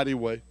mighty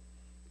way.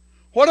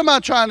 What am I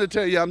trying to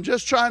tell you? I'm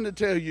just trying to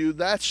tell you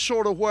that's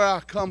sort of where I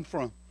come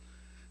from.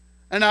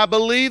 And I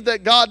believe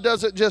that God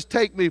doesn't just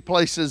take me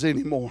places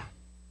anymore.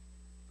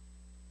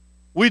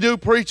 We do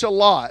preach a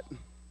lot.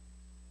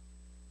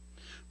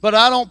 But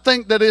I don't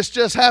think that it's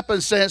just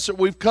happenstance that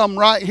we've come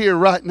right here,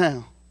 right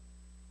now.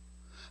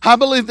 I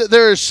believe that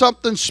there is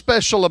something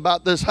special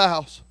about this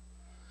house.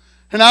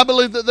 And I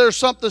believe that there's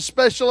something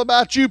special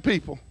about you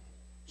people.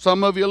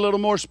 Some of you a little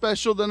more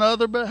special than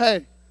others, but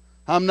hey,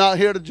 I'm not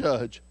here to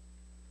judge.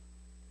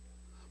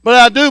 But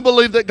I do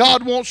believe that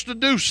God wants to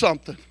do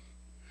something.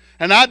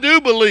 And I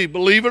do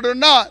believe it or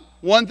not,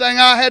 one thing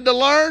I had to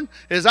learn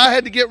is I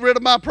had to get rid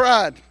of my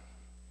pride.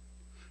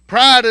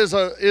 Pride is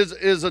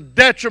a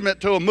detriment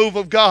to a move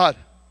of God.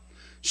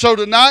 So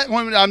tonight,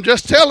 I'm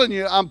just telling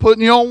you, I'm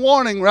putting you on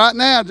warning right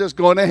now, just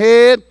going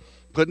ahead,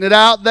 putting it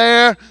out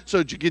there so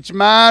that you get your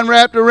mind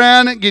wrapped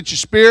around it, get your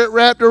spirit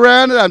wrapped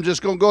around it. I'm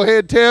just going to go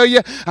ahead and tell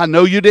you, I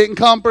know you didn't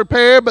come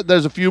prepared, but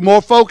there's a few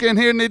more folk in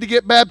here need to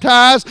get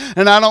baptized,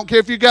 and I don't care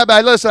if you got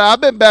baptized. Listen,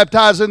 I've been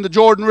baptized in the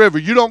Jordan River.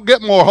 You don't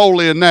get more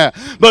holy than that.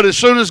 But as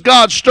soon as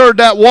God stirred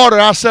that water,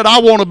 I said, I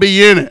want to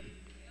be in it.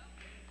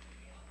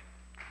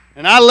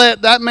 And I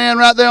let that man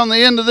right there on the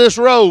end of this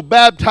road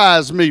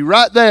baptize me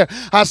right there.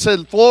 I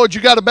said, Lord,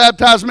 you got to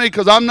baptize me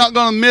because I'm not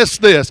going to miss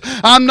this.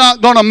 I'm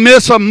not going to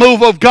miss a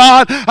move of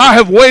God. I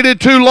have waited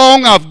too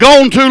long. I've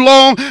gone too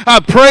long.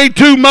 I've prayed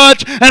too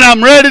much. And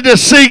I'm ready to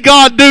see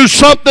God do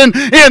something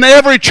in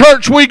every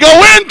church we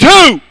go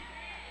into.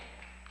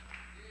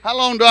 How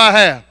long do I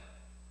have?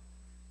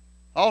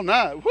 All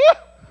night. Woo!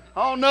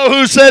 I don't know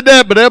who said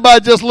that, but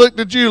everybody just looked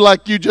at you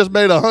like you just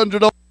made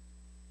 100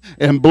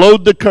 and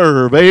blowed the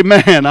curve.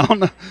 Amen. I don't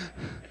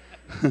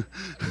know.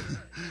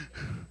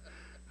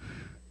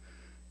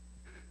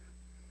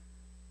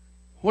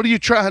 What are you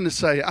trying to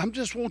say? I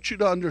just want you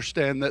to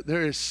understand that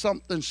there is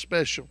something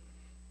special.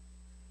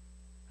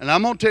 And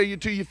I'm going to tell you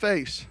to your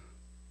face.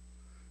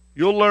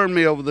 You'll learn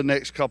me over the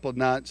next couple of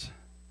nights.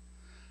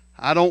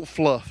 I don't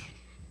fluff.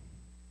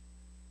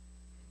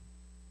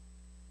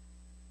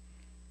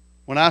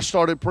 When I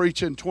started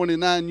preaching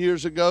 29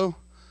 years ago,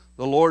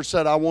 the Lord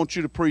said, I want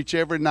you to preach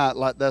every night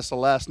like that's the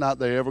last night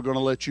they're ever going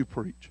to let you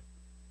preach.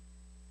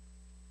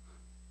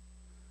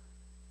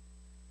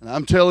 And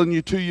I'm telling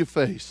you to your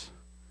face,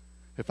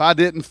 if I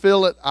didn't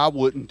feel it, I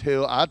wouldn't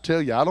tell. I'd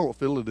tell you, I don't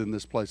feel it in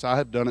this place. I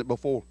have done it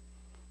before.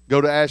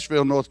 Go to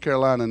Asheville, North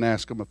Carolina and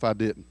ask them if I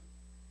didn't.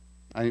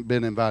 I ain't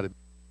been invited.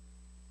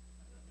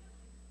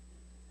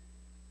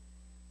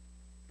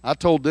 I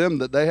told them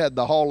that they had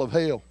the hall of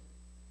hell.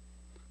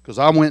 Because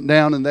I went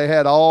down and they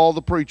had all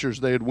the preachers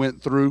they had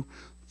went through.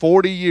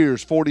 40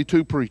 years,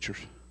 42 preachers.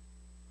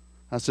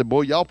 I said,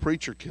 boy, y'all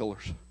preacher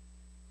killers.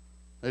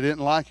 They didn't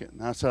like it.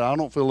 And I said, I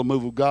don't feel the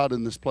move of God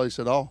in this place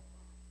at all.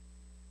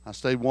 I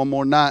stayed one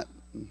more night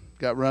and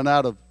got run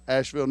out of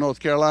Asheville,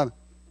 North Carolina.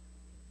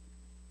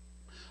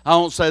 I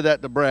don't say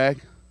that to brag.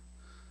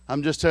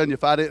 I'm just telling you,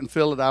 if I didn't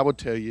feel it, I would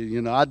tell you.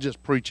 You know, I'd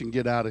just preach and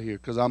get out of here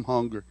because I'm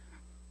hungry.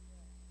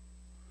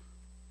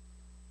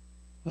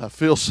 But I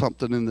feel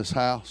something in this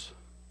house.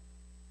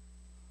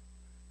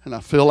 And I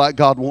feel like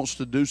God wants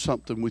to do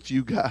something with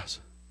you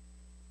guys.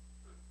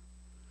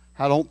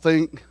 I don't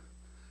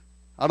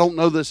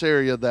know this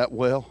area that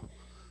well,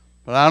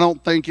 but I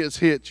don't think it's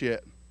hit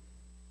yet.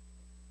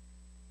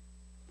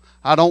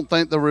 I don't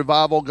think the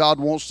revival God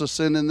wants to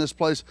send in this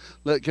place.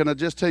 Can I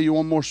just tell you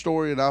one more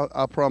story? And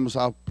I promise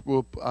I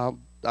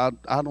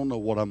don't know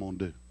what I'm going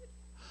to do.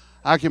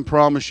 I can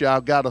promise you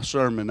I've got a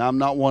sermon. I'm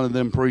not one of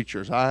them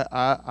preachers.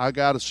 I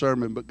got a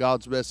sermon, but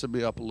God's messing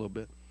me up a little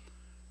bit.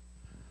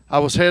 I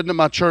was heading to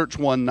my church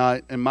one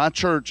night, and my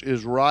church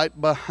is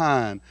right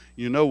behind,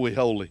 you know we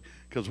holy,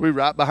 because we're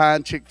right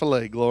behind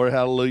Chick-fil-A, glory,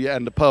 hallelujah,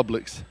 and the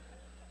Publix.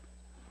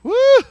 Woo!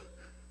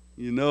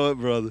 You know it,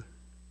 brother.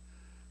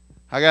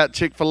 I got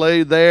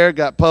Chick-fil-A there,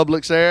 got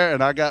Publix there,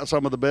 and I got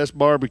some of the best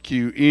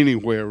barbecue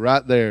anywhere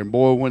right there. And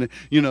boy, when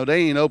they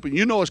ain't open.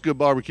 You know it's good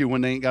barbecue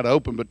when they ain't got to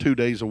open but 2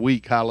 days a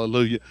week,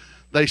 hallelujah.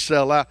 They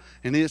sell out,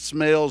 and it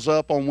smells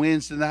up on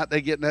Wednesday night. They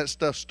getting that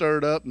stuff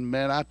stirred up, and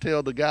man, I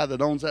tell the guy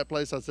that owns that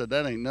place, I said,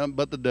 that ain't nothing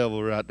but the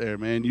devil right there,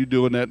 man. You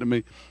doing that to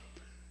me.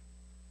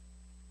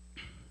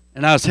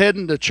 And I was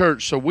heading to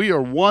church, so we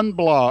are one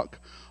block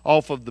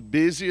off of the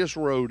busiest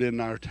road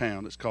in our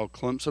town. It's called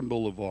Clemson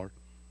Boulevard.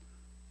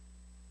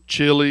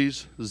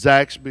 Chili's,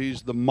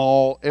 Zaxby's, the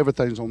mall,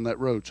 everything's on that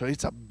road. So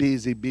it's a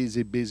busy,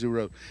 busy, busy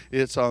road.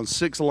 It's on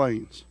 6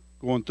 lanes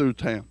going through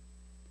town.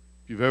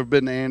 If you've ever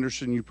been to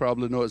Anderson, you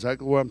probably know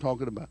exactly what I'm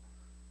talking about.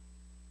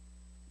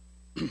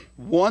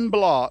 1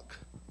 block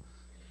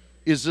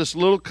is this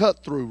little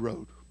cut-through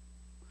road.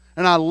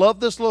 And I love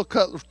this little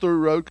cut-through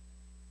road.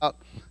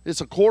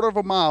 It's a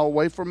 1/4 mile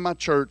away from my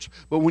church,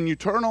 but when you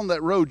turn on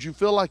that road, you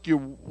feel like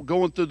you're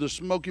going through the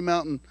Smoky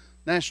Mountain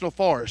National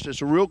Forest.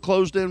 It's a real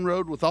closed-in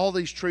road with all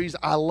these trees.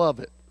 I love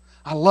it.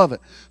 I love it.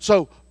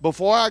 So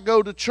before I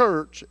go to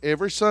church,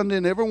 every Sunday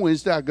and every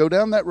Wednesday, I go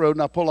down that road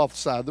and I pull off the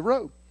side of the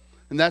road.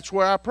 And that's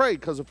where I pray,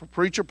 because if a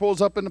preacher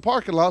pulls up in the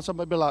parking lot,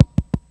 somebody be like,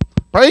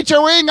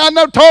 "Preacher, we ain't got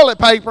no toilet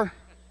paper."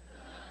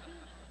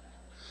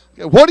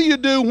 Okay, what do you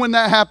do when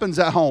that happens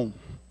at home?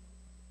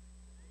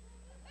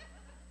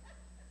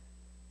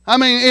 I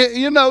mean,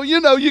 you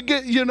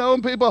get,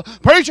 and people,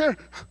 "Preacher,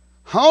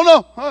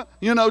 I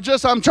don't know,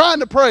 just I'm trying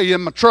to pray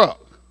in my truck."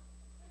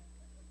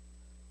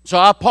 So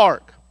I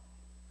park.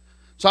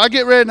 So I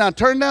get ready and I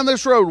turn down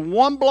this road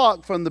 1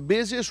 block from the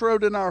busiest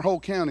road in our whole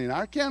county. And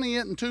our county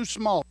isn't too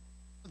small,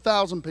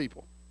 1,000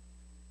 people.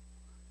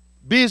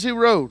 Busy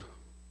road.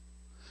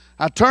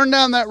 I turn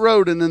down that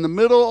road, and in the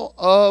middle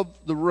of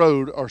the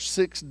road are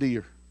 6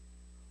 deer.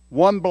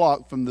 1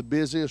 block from the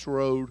busiest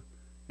road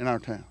in our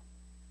town.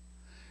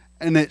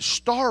 And it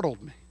startled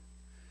me.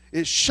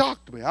 It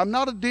shocked me. I'm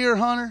not a deer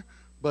hunter,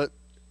 but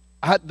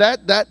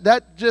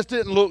that just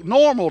didn't look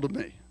normal to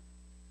me.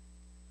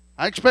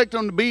 I expect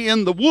them to be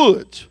in the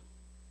woods,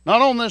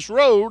 not on this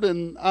road,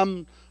 and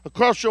I'm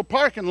across your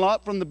parking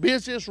lot from the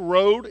busiest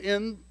road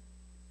in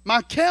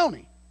my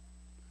county.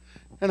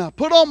 And I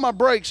put on my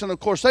brakes, and of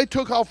course they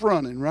took off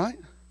running, right?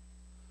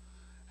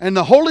 And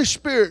the Holy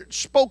Spirit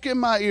spoke in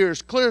my ear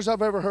as clear as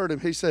I've ever heard him.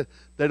 He said,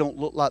 "They don't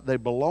look like they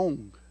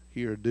belong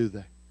here, do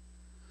they?"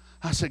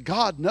 I said,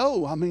 "God,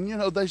 no. I mean,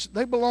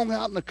 they belong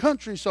out in the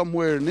country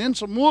somewhere and in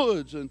some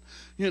woods and,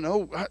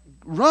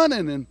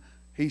 running." And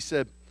he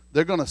said,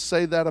 "They're going to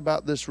say that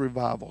about this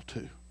revival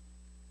too.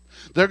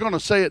 They're going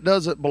to say it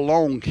doesn't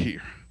belong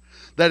here,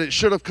 that it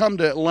should have come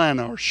to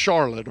Atlanta or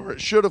Charlotte, or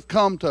it should have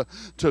come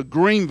to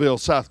Greenville,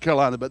 South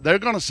Carolina, but they're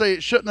going to say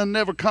it shouldn't have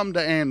never come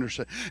to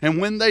Anderson.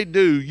 And when they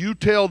do, you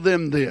tell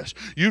them this.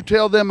 You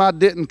tell them, I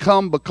didn't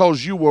come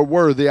because you were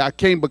worthy. I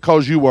came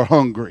because you were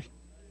hungry."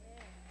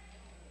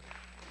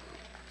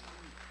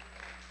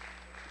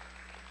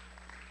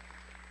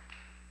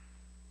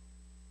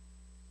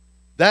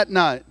 That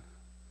night,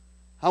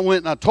 I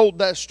went and I told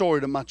that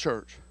story to my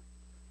church.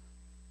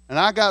 And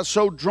I got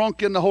so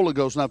drunk in the Holy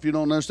Ghost. Now, if you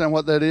don't understand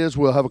what that is,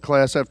 we'll have a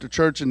class after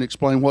church and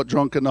explain what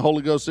drunk in the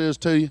Holy Ghost is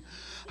to you.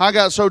 I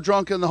got so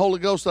drunk in the Holy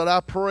Ghost that I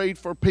prayed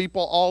for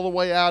people all the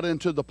way out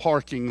into the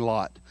parking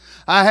lot.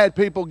 I had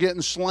people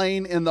getting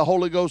slain in the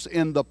Holy Ghost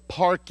in the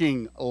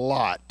parking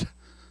lot.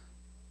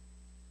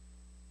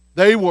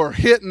 They were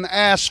hitting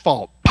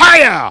asphalt.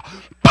 Pow!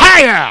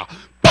 Pow!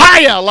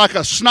 Pow! Like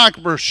a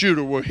sniper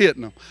shooter were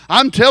hitting them.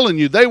 I'm telling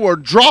you, they were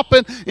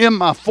dropping in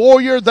my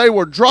foyer. They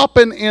were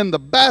dropping in the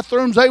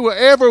bathrooms. They were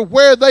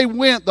everywhere they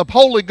went. The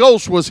Holy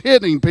Ghost was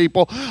hitting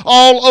people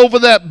all over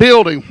that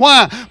building.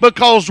 Why?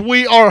 Because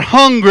we are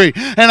hungry.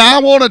 And I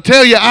want to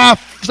tell you, I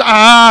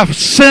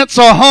sense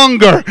a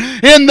hunger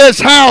in this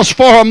house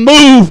for a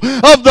move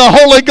of the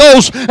Holy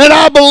Ghost. And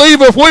I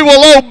believe if we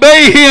will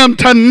obey Him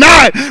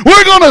tonight,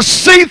 we're going to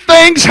see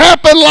things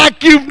happen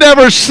like you've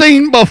never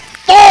seen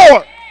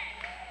before.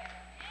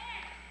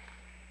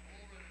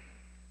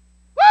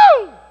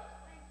 Woo!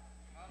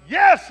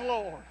 Yes,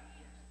 Lord.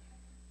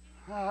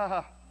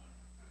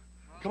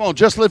 Come on,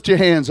 just lift your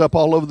hands up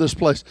all over this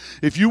place.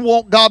 If you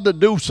want God to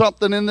do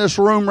something in this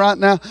room right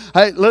now,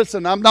 hey,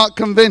 listen, I'm not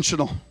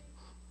conventional.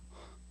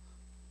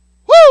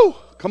 Woo!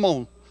 Come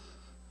on.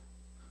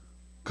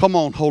 Come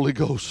on, Holy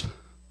Ghost.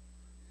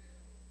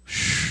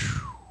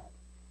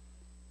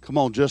 Come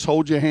on, just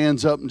hold your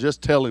hands up and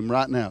just tell Him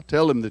right now.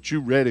 Tell Him that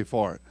you're ready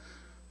for it.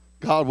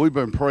 God, we've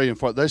been praying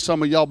for it. There's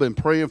some of y'all been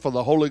praying for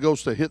the Holy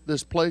Ghost to hit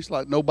this place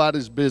like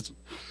nobody's business.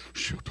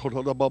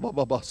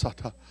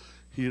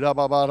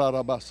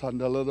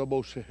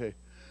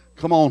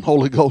 Come on,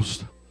 Holy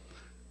Ghost.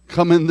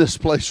 Come in this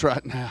place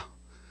right now.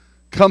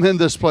 Come in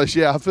this place.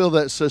 Yeah, I feel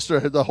that, sister.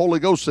 The Holy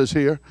Ghost is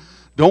here.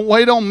 Don't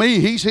wait on me.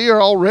 He's here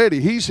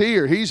already. He's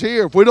here. He's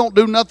here. If we don't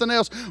do nothing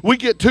else, we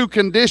get too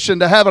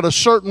conditioned to have it a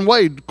certain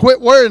way. Quit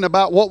worrying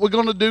about what we're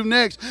going to do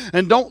next.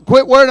 And don't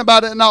quit worrying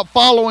about it not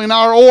following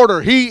our order.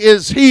 He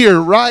is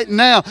here right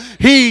now.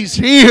 He's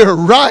here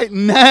right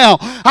now.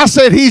 I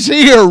said He's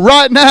here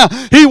right now.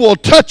 He will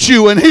touch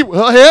you and He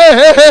will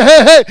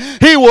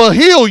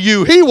heal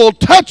you. He will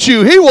touch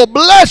you. He will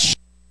bless you.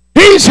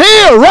 He's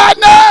here right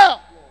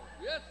now.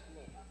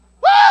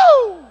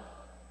 Woo!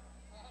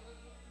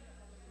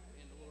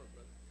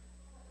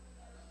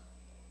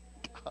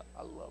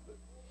 I love it.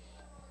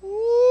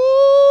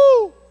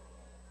 Woo!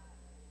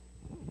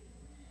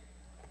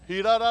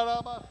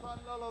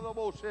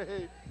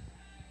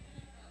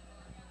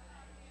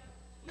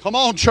 Come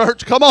on,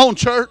 church. Come on,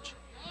 church.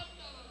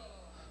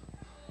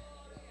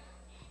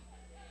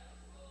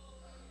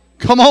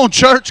 Come on,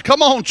 church.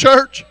 Come on,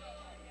 church.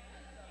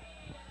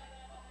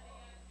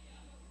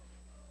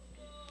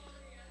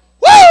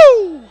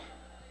 Woo!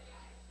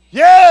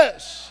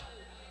 Yes.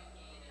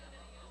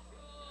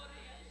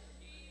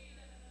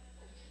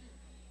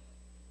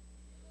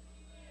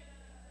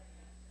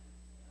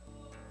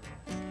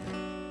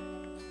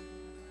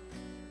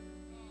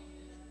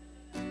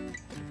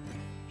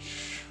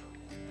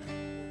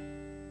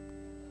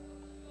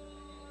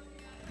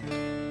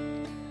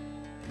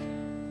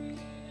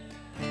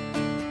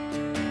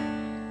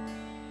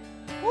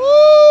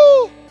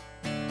 Woo!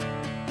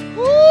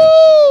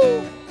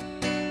 Woo!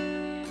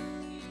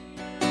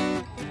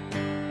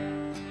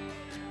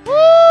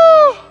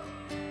 Woo!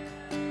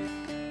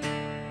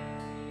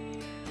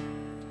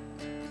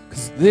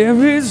 'Cause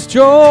there is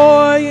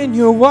joy in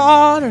your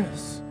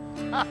waters,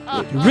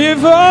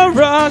 river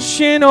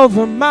rushing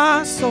over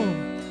my soul.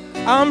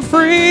 I'm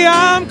free,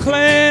 I'm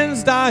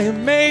cleansed, I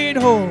am made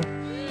whole.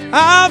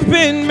 I've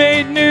been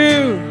made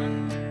new.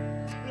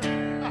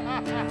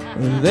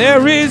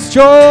 There is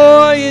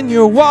joy in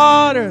your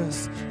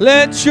waters.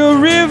 Let your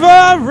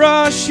river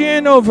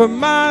rushing over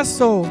my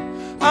soul.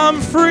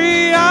 I'm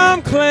free,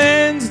 I'm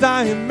cleansed,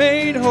 I am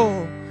made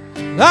whole.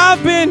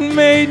 I've been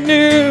made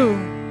new.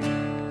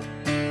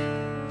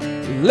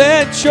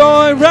 Let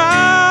joy rise.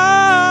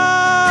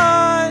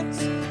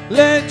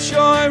 Let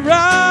joy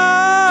rise.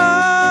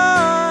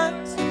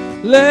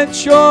 Let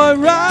joy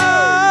rise.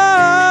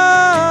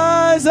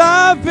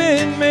 I've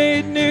been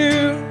made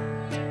new.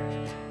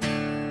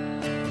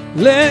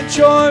 Let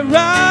joy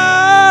rise.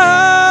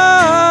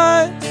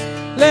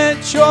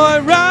 Let joy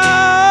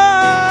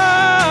rise.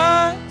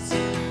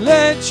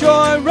 Let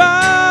joy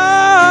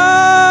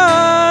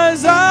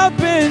rise. I've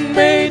been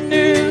made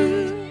new.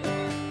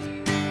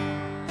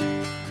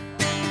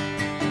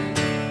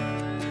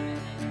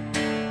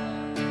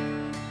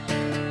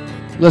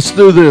 Let's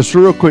do this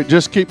real quick.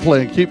 Just keep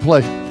playing. Keep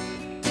playing.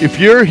 If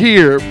you're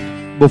here,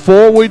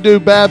 before we do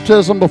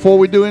baptism, before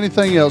we do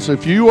anything else,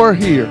 if you are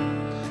here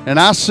and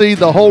I see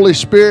the Holy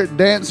Spirit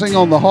dancing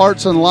on the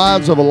hearts and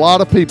lives of a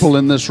lot of people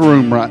in this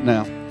room right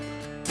now.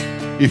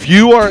 If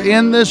you are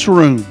in this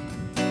room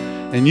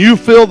and you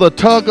feel the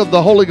tug of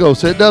the Holy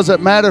Ghost, it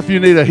doesn't matter if you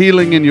need a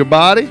healing in your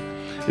body.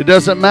 It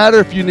doesn't matter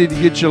if you need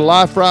to get your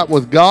life right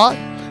with God.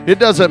 It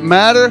doesn't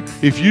matter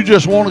if you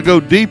just want to go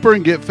deeper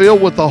and get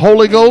filled with the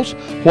Holy Ghost.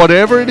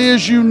 Whatever it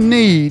is you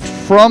need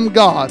from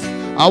God,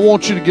 I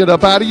want you to get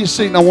up out of your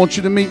seat and I want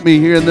you to meet me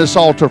here in this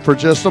altar for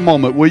just a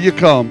moment. Will you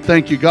come?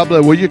 Thank you. God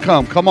bless. Will you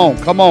come? Come on,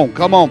 come on,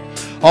 come on.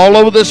 All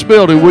over this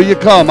building, will you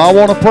come? I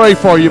want to pray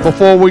for you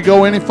before we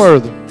go any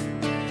further.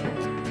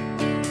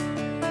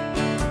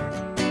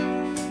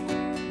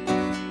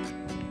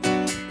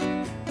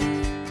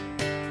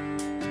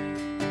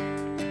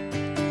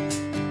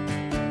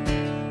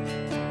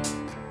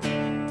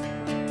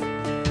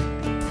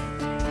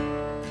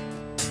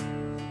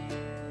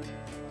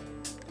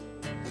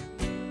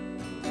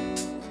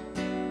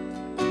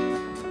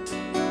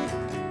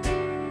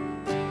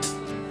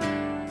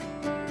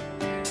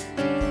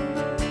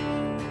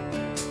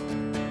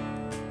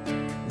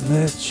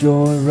 Let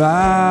joy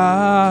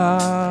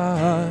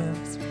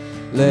rise,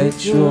 let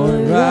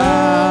joy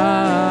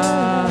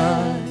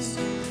rise,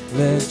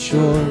 let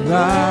joy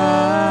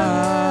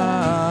rise.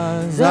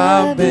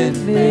 I've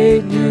been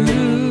made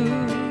new.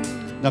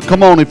 Now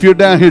come on, if you're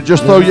down here,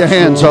 just throw your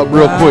hands up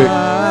real quick.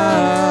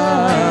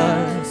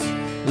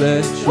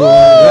 Let joy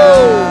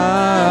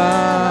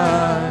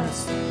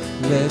rise,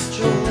 let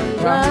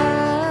joy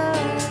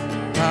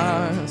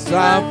rise.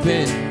 I've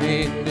been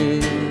made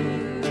new.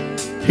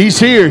 He's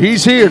here.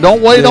 He's here.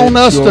 Don't wait on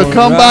us to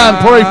come by and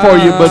pray for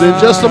you, but in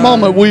just a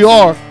moment we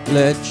are.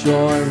 Let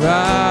joy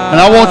rise.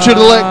 And I want you to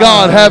let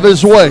God have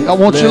His way. I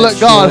want you to let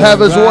God have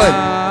His way.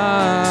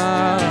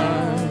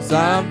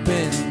 I've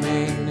been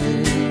made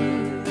new.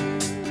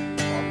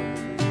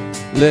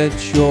 Let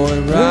joy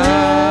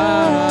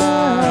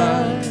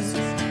rise.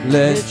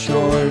 Let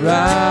joy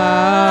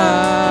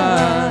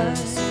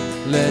rise.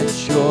 Let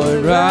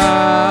joy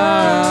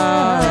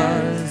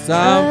rise.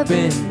 I've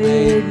been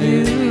made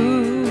new.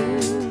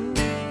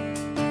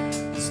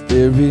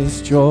 There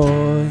is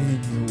joy in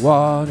your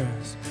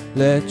waters.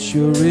 Let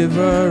your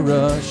river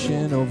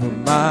rushing over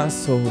my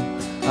soul.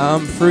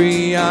 I'm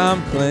free,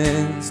 I'm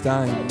cleansed,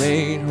 I am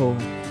made whole.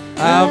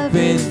 I've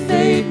been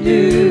made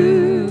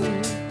new.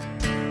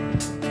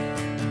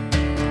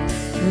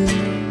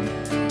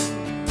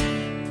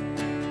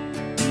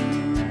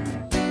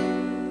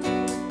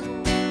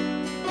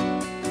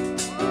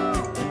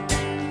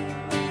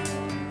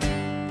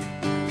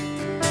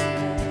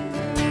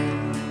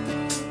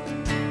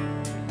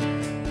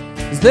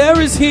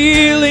 There is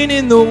healing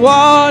in the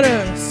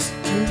waters.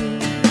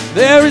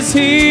 There is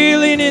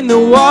healing in the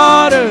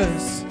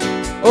waters.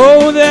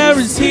 Oh, there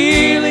is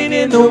healing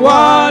in the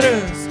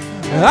waters.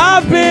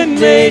 I've been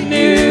made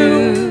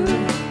new.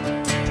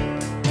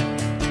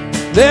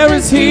 There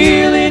is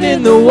healing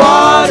in the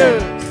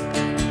waters.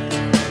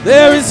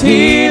 There is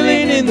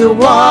healing in the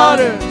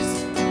waters.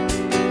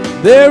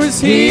 There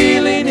is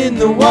healing in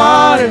the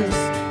waters.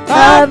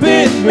 I've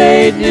been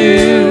made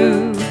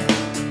new.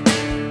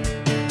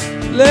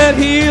 Let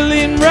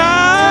healing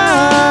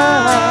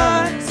rise,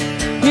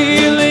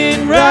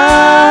 healing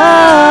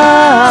rise,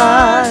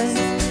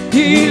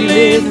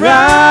 healing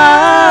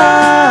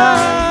rise.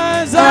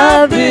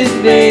 I've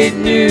been made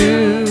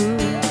new.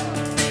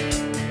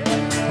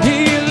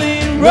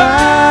 Healing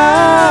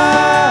rise,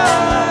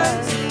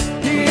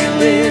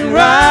 healing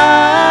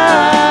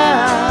rise,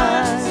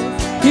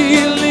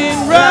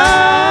 healing rise.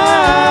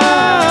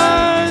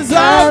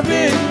 I've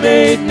been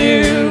made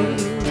new.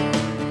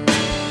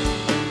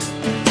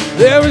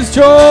 There is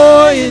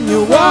joy in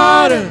your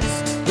waters.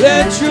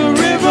 Let your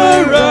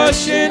river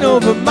rushing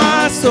over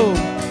my soul.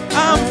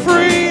 I'm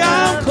free,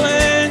 I'm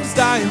cleansed,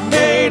 I am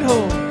made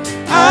whole.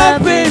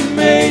 I've been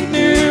made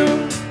new.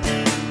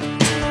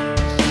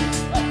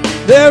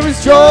 There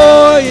is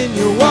joy in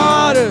your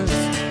waters.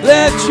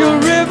 Let your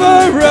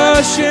river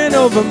rushing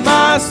over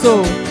my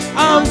soul.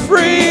 I'm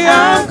free,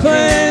 I'm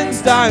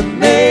cleansed, I'm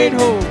made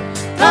whole.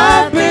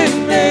 I've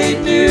been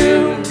made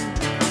new.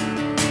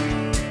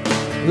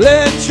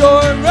 Let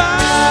joy rise,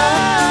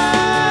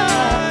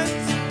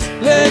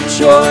 let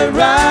joy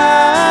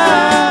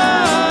rise,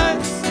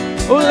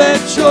 oh let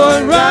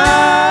joy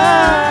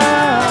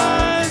rise.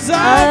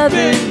 I've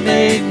been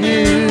made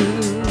new.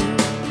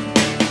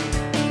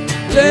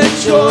 Let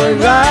joy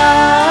rise,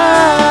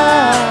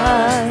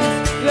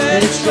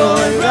 let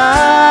joy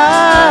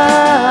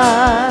rise,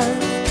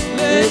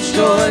 let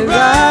joy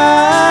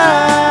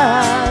rise.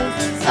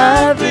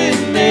 I've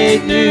been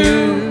made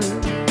new.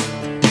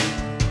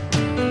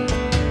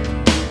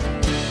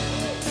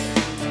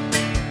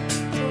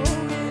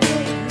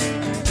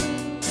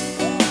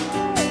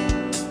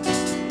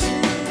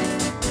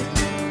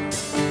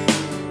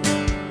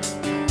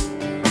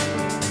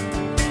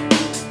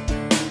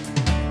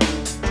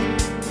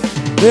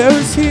 There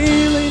is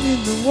healing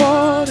in the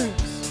waters.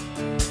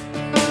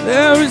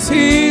 There is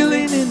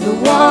healing in the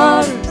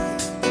waters.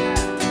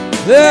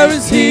 There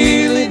is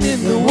healing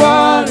in the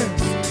waters.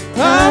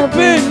 I've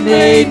been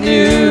made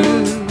new.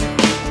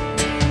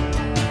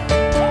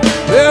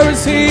 There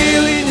is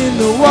healing in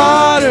the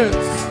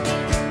waters.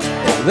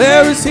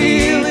 There is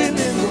healing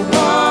in the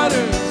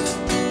waters.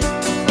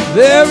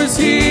 There is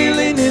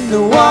healing in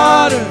the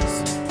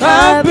waters.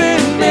 I've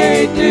been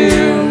made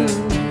new.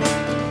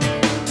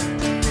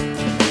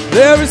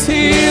 There is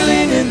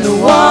healing in the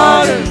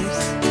waters.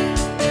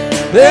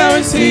 There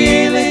is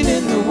healing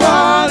in the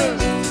waters.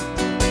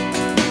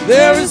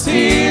 There is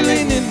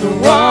healing in the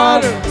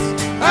waters.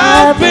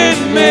 I've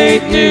been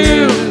made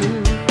new.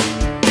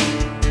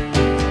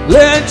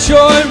 Let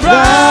joy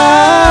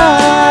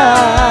rise.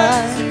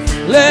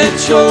 Let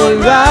joy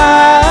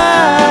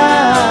rise.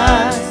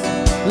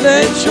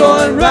 Let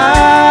joy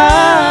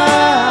rise.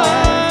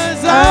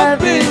 I've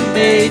been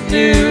made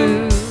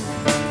new.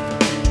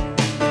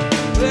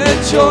 Let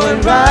joy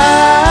rise,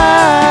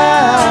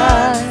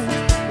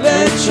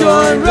 let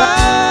joy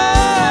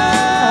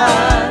rise,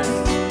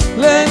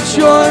 let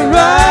joy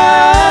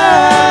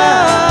rise.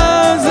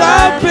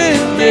 I've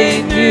been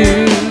made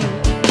new.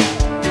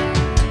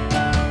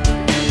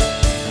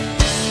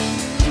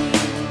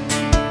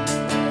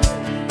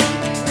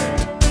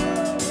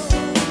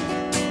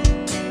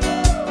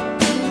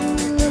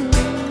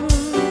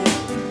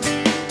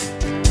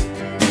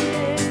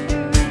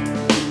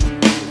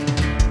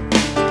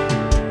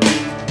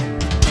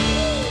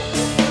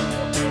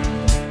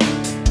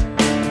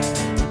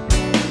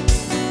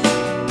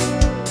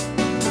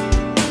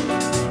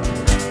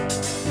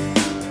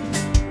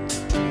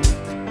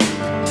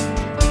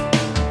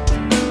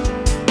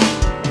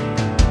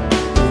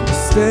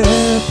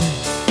 Step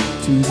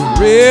to the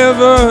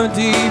river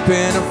deep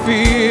and I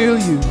feel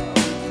you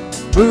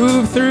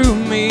move through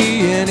me,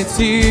 and it's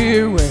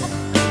here where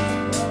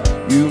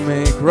you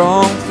make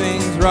wrong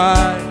things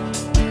right.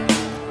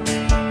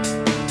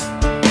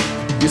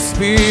 Your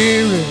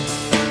spirit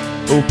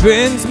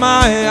opens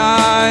my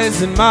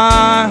eyes and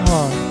my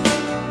heart,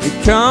 it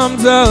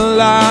comes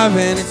alive,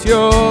 and it's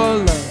your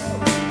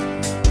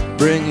love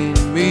bringing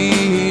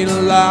me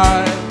to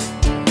life.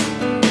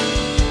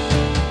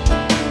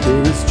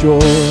 There is joy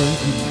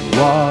in the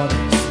waters.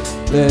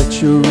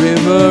 Let your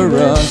river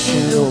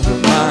rushing over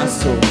my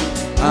soul.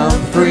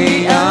 I'm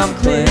free, I'm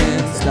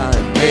cleansed,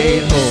 I'm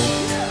made whole.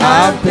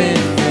 I've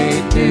been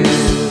made new.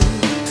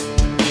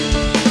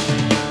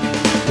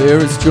 There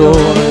is joy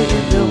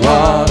in the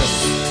waters.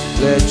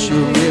 Let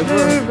your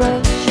river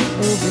rushing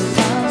over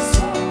my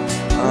soul.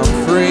 I'm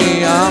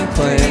free, I'm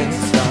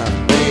cleansed,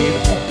 I'm made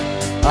whole.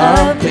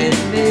 I've been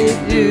made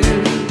new.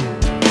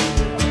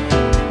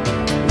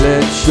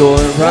 Let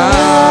joy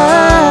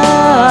rise,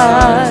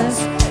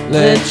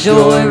 let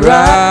joy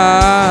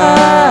rise,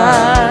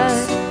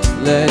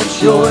 let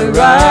joy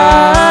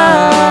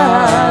rise.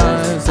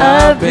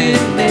 I've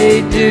been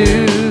made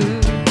new.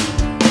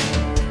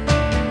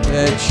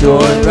 Let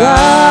joy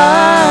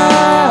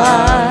rise,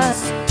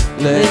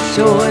 let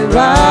joy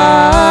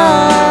rise,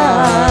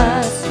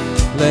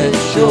 let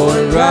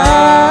joy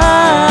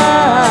rise.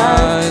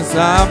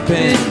 I've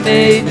been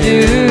made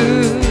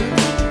new.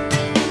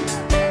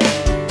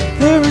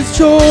 There is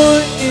joy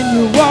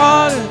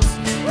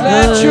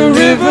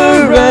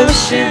river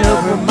rushing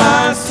over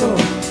my soul.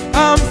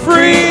 I'm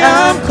free,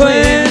 I'm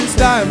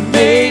cleansed, I'm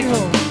made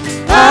whole.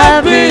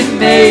 I've been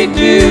made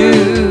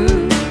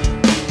new.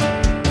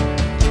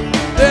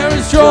 There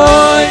is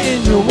joy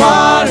in your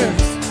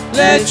waters.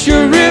 Let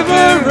your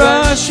river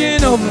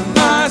rushing over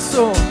my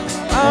soul.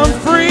 I'm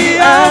free,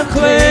 I'm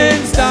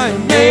cleansed,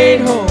 I'm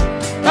made whole.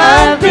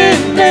 I've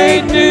been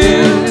made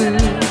new.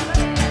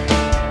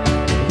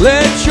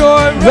 Let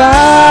your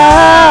rise,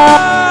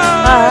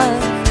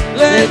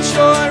 let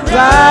your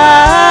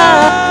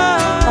rise,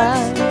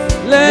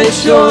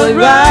 let your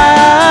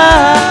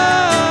rise.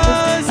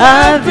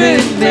 I've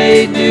been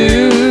made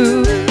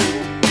new.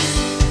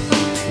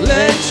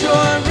 Let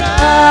your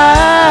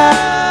rise,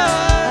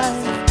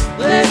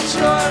 let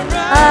your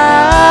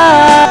rise,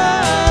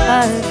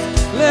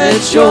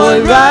 let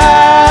your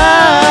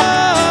rise.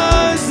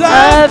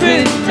 I've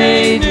been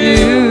made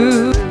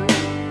new.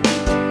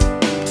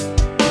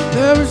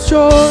 There is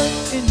joy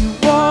in your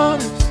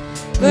waters.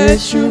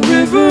 Let your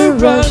river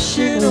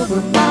rushing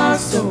over my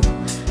soul.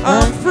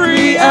 I'm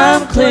free,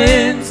 I'm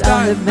cleansed,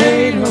 I'm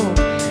made whole.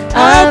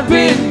 I've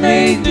been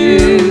made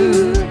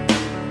new.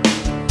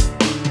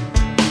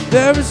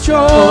 There is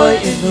joy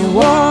in the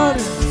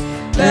waters.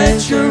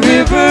 Let your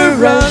river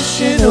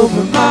rushing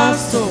over my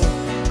soul.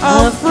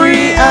 I'm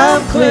free,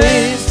 I'm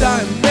cleansed,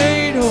 I'm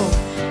made whole.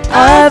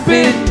 I've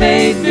been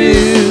made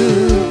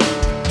new.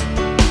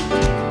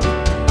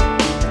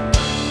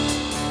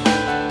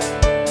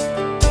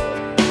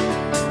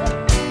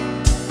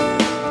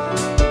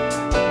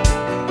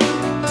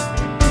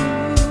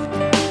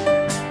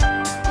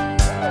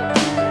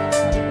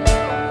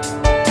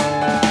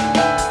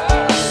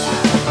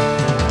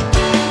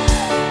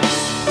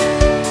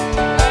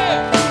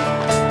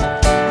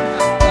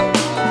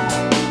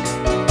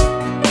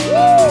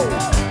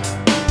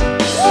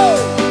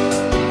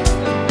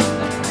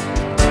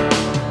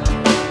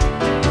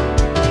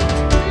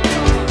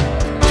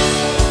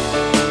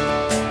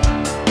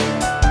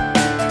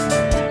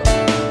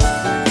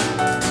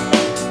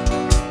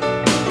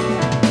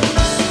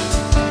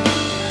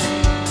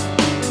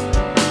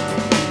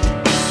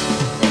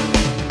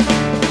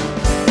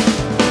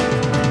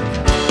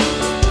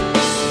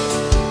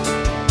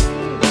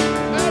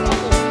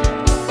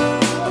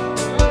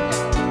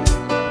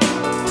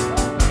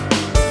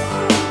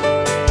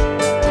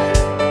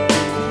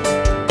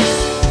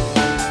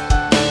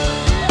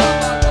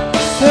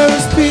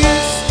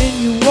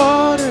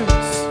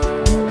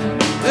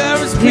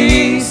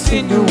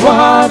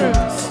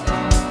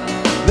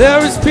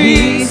 There is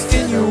peace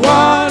in your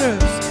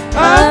waters.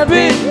 I've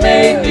been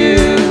made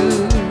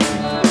new.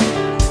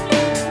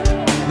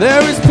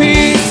 There is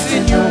peace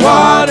in your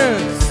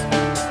waters.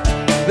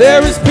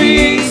 There is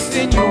peace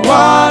in your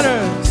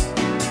waters.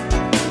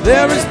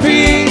 There is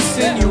peace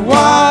in your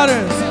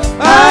waters.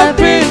 I've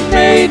been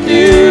made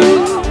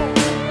new.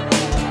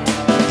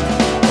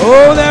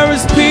 Oh, there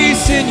is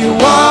peace in your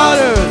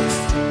waters.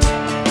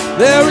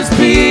 There is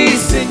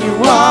peace in your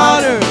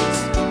waters.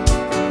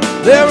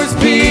 There is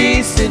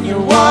peace in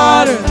your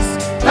waters.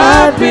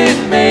 I've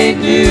been made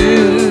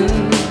new.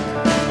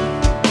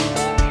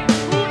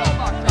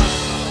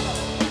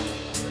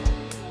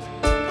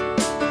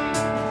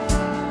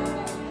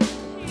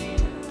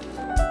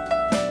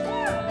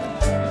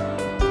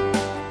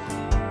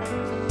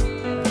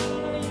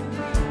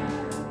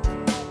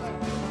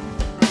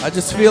 I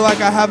just feel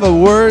like I have a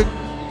word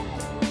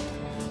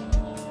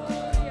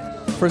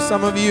for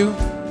some of you.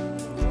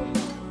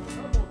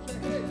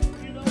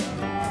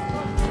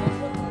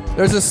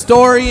 There's a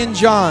story in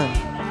John,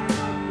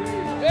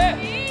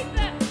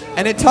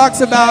 and it talks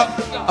about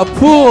a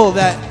pool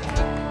that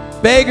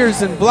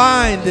beggars and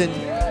blind and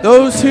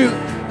those who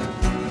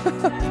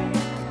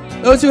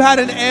had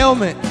an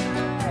ailment,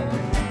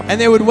 and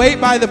they would wait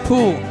by the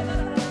pool.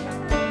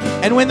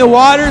 And when the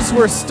waters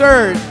were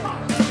stirred,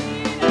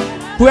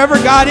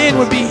 whoever got in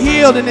would be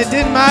healed, and it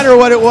didn't matter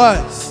what it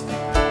was.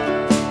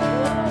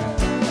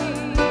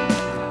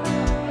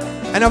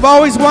 And I've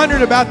always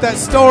wondered about that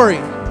story.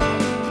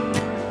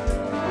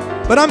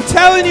 But I'm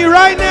telling you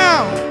right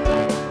now,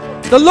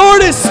 the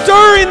Lord is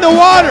stirring the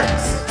waters.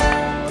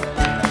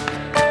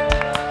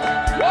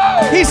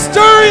 He's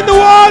stirring the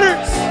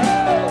waters.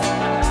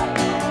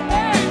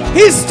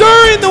 He's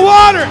stirring the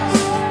waters.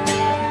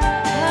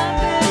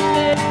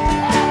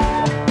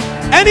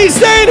 And He's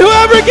saying,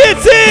 whoever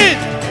gets in,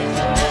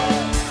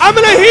 I'm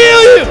going to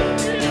heal you.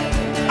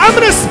 I'm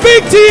going to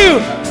speak to you.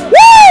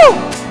 Woo!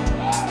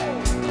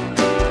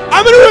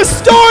 I'm going to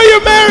restore your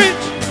marriage.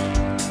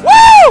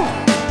 Woo!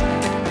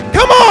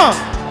 Come on.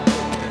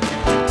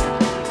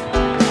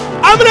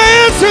 I'm going to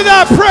answer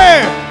that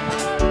prayer.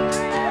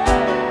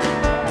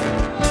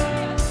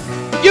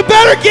 You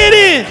better get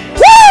in.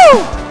 Woo!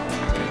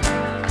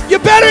 You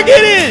better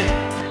get in.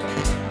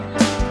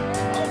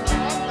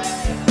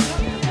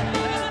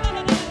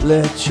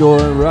 Let your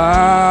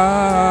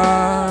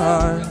rise.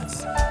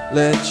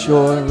 Let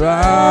your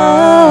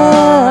rise.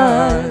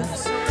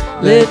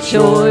 Let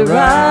your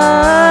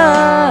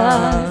rise.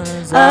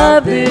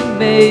 I've been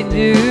made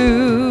new.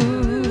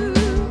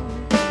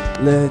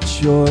 let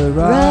joy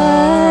rise,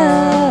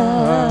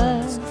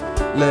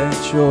 let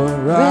joy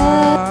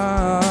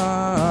rise,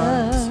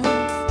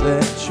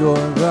 let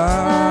joy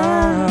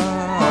rise.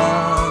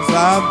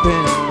 I've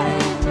been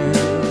made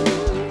new.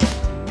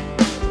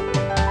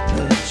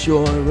 Let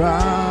joy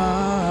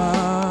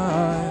rise,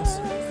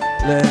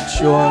 let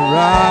joy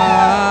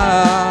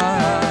rise,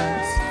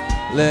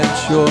 let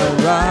joy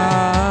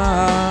rise.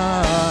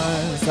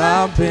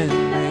 I've been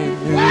made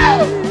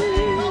new.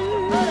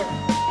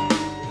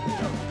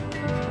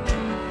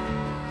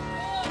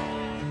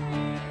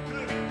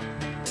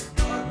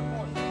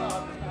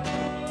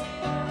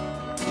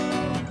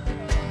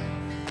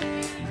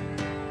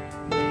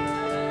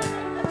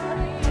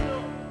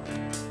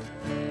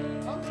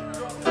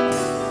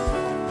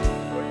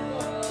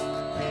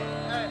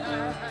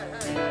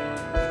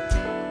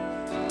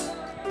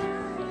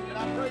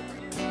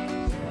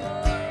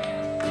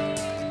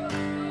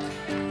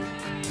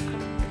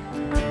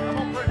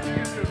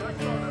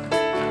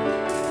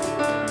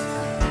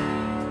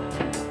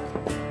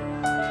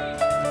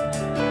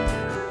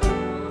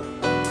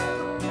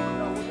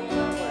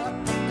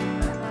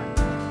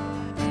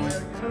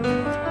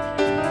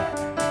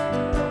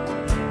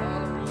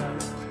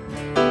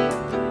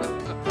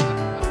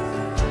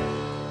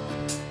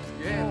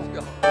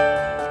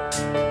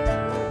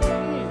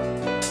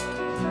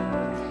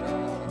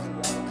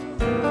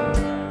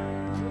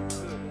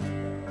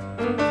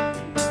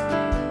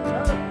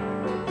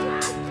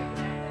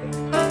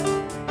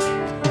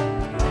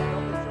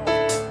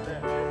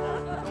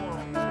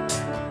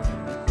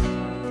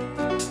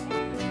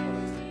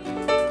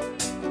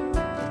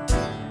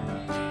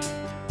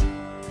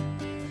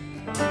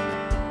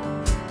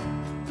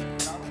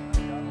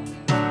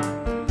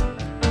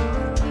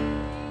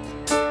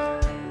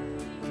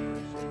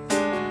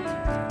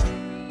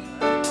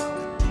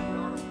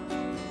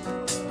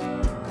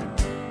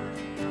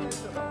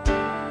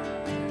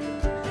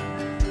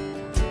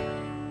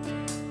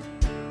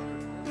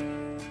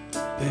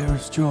 There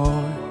is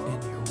joy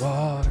in your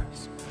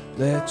waters.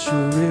 Let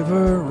your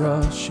river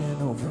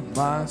rushing over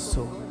my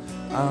soul.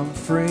 I'm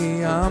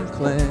free, I'm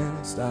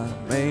cleansed, I'm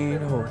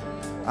made whole.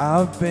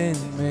 I've been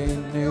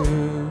made new.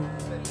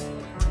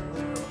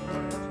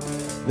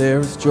 There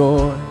is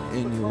joy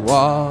in your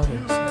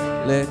waters.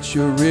 Let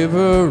your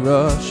river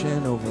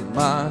rushing over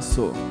my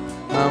soul.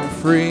 I'm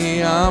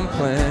free, I'm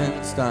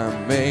cleansed,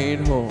 I'm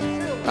made whole.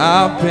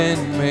 I've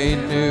been made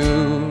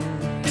new.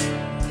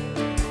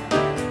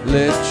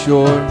 Let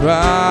joy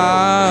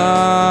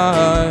rise,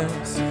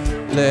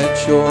 let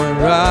joy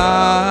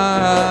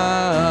rise,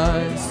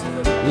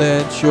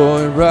 let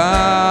joy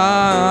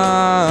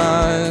rise.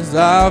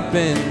 I've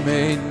been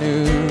made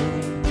new.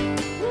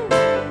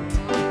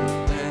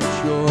 Let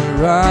joy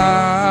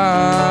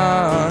rise,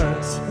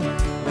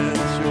 let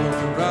joy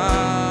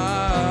rise.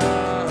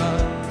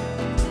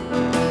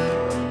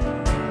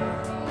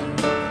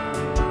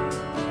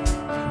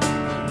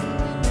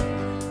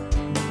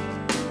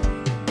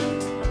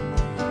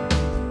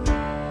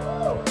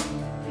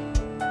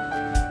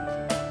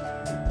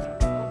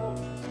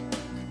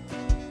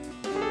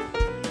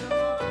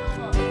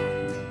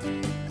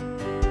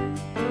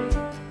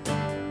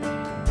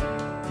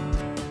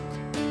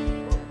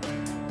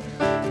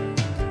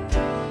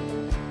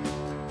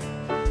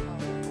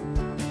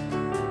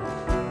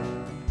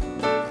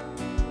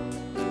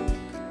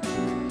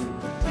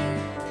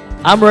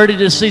 I'm ready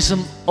to see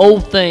some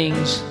old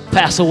things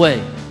pass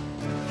away.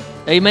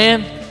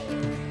 Amen?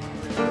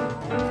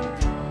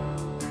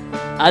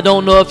 I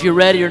don't know if you're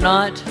ready or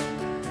not,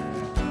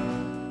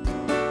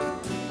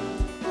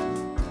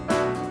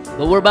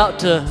 but we're about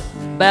to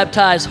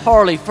baptize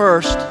Harley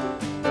first.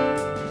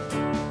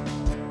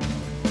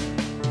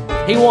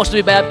 He wants to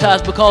be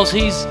baptized because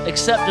he's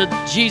accepted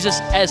Jesus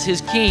as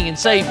his King and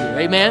Savior.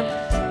 Amen?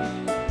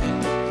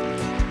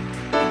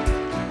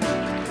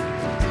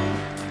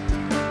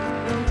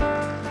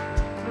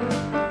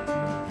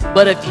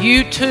 But if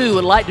you too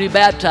would like to be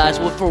baptized,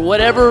 well, for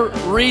whatever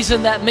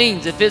reason that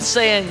means, if it's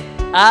saying,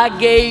 I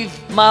gave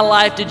my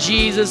life to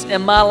Jesus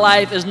and my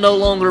life is no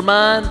longer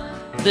mine,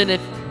 then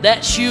if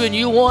that's you and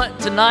you want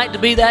tonight to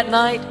be that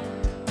night,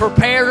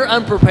 prepared or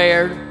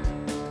unprepared,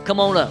 come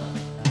on up.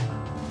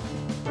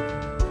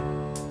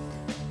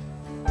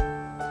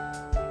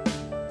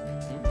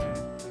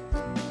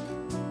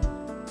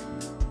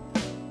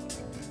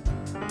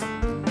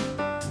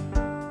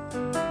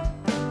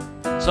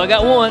 So I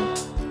got one.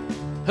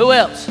 Who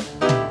else?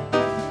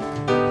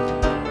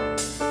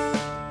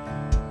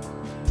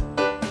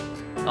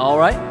 All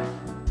right.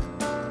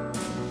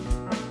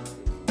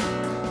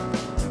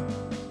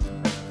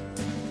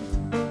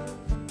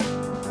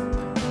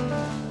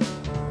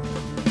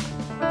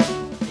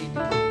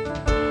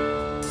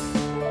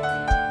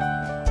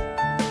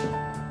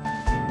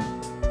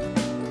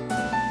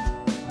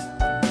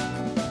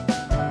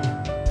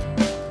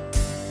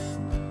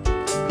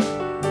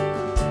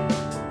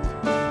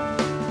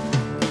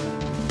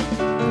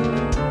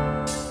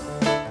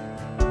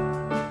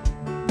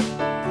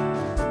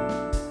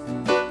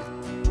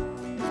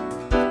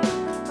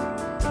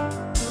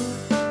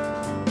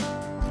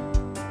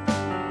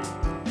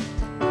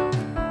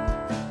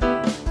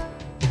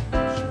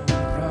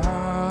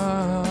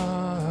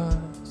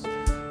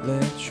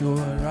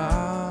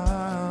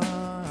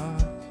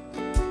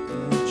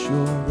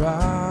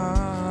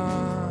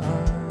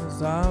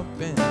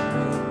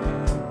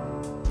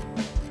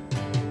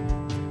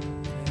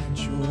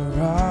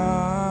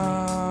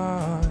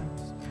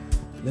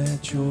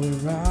 Let your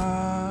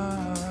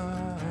rise,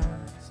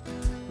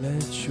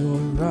 let your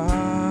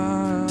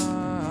rise.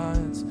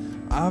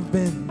 I've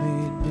been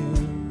made new.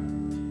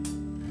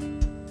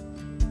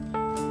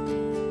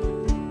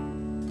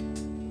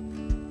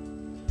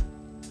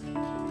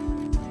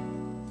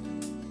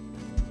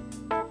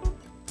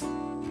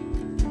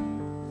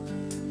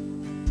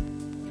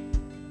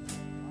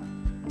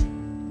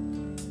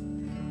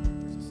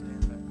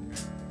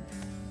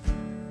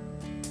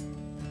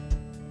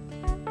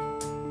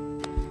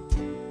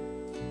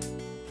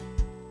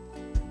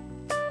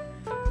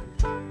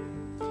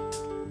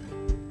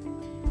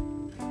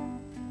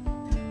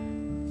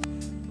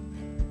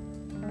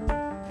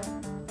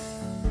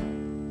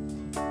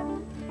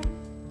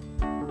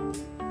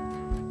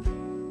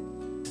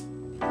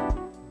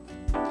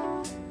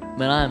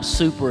 Man, I am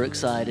super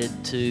excited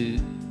to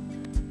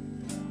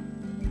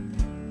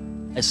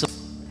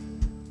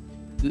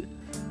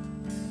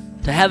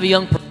have a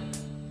young person.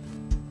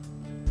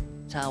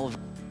 Towel,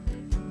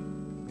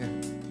 here,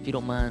 if you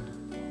don't mind.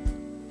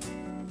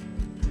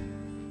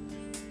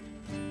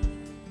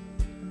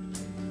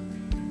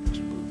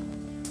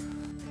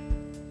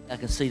 I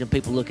can see them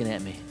people looking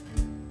at me.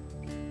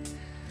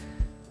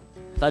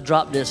 If I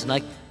drop this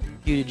and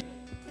you to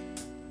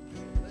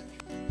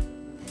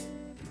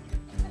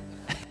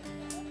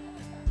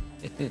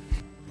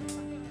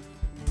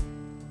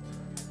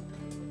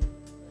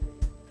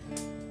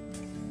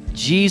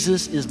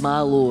Jesus is my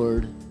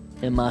Lord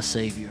and my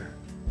Savior.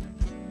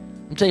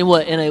 I'm telling you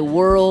what, in a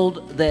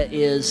world that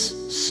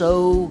is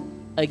so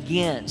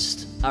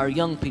against our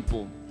young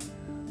people,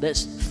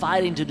 that's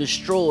fighting to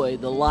destroy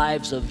the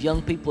lives of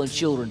young people and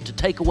children, to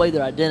take away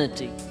their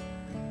identity,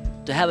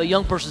 to have a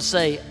young person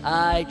say,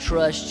 I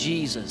trust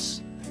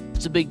Jesus,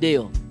 it's a big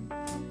deal.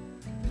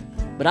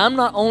 But I'm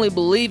not only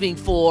believing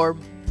for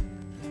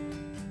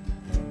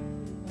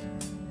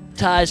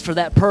ties for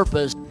that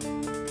purpose.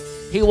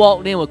 He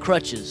walked in with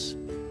crutches.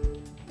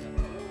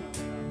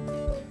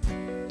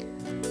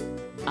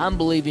 I'm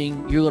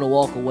believing you're going to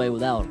walk away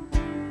without them.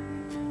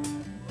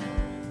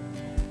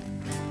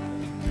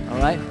 All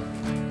right?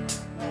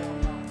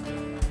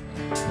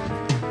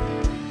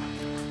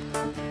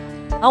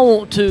 I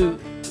want to,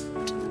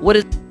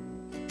 what's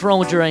wrong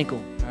with your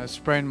ankle? I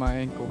sprained my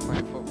ankle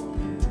playing football.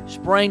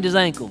 Sprained his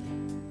ankle.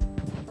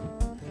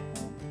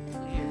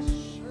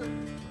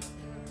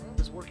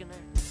 This working there?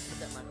 Put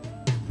that mic on.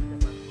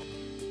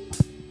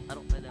 I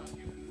don't play that one.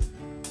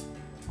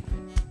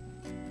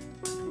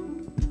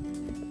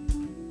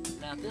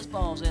 Now, if this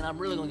falls in, I'm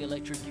really going to get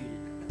electrocuted.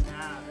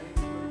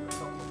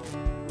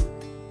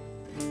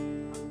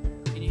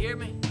 Can you hear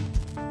me?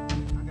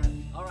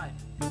 All right.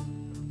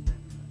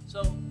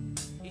 So,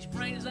 he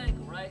sprained his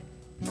ankle, right?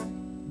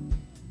 And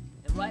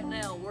right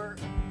now, we're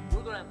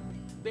going to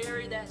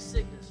bury that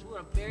sickness. We're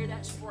going to bury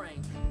that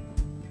sprain.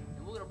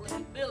 And we're going to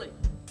bring Billy.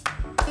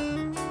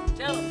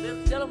 Tell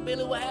him,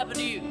 Billy, what happened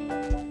to you.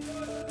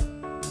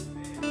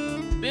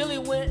 Billy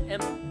went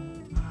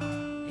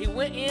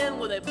in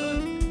with a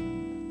boot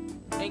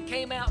and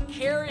came out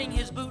carrying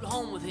his boot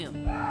home with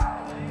him.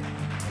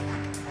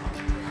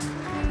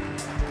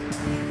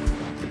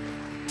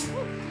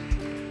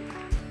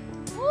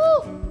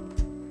 Woo!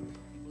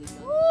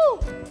 Woo!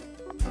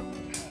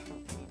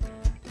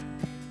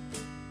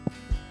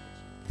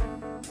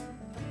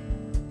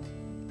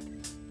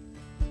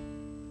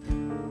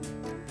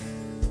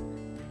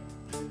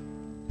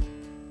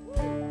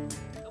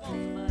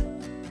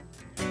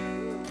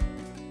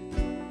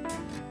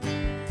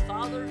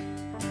 Father,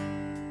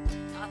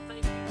 I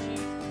thank you,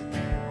 Jesus,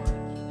 that you are the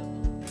King of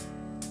glory.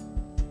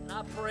 And I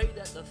pray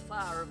that the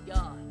fire of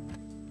God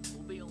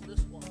will be on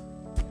this water.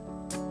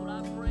 Lord,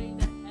 I pray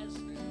that as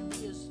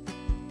He is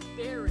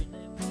buried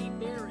them, He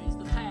buries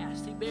the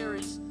past, He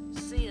buries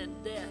sin,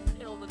 death,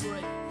 hell, and the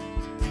grave.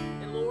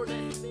 And Lord, that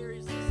He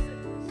buries the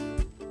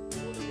sickness.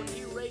 Lord, that when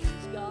He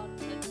raises, God,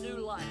 a new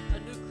life, a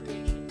new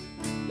creation,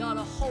 God,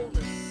 a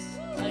wholeness,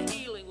 a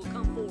healing will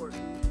come forth.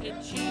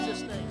 In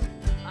Jesus' name,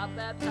 I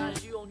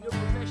baptize you on your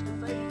profession of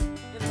faith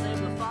in the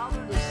name of the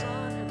Father, the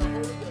Son, and the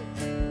Holy Ghost.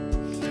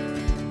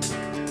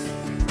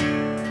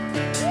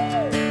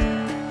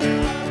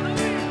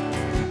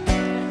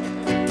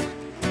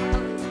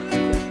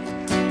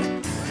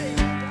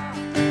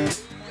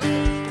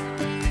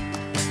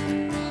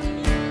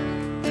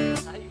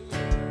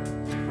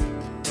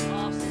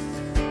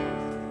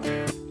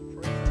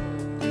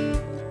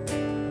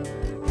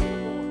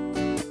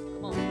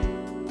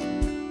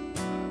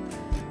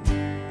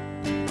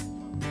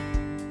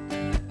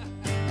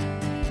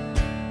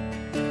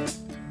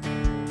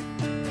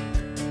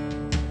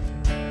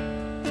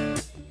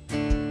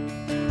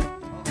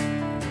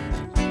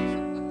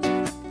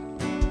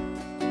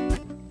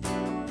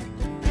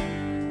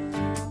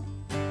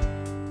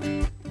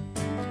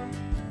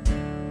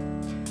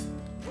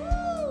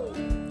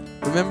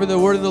 Remember the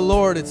word of the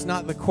Lord, it's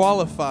not the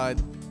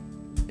qualified,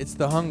 it's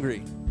the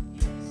hungry.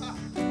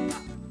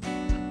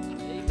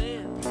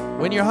 Amen.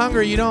 When you're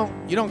hungry, you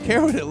don't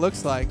care what it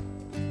looks like.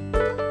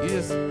 You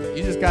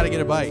just got to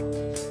get a bite.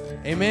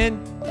 Amen.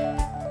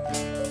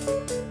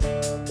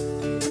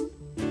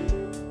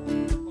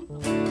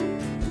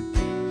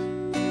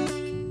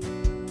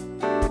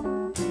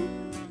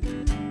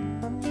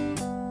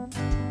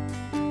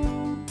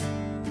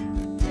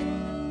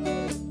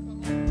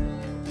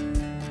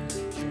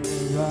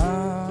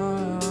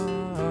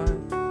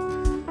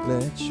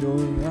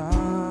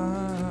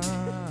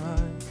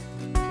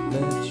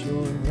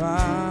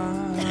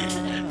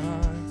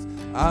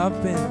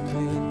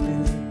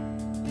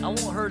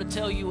 to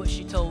tell you what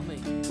she told me.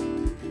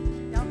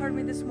 Y'all heard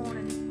me this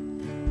morning.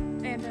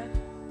 And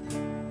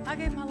I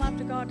gave my life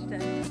to God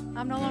today.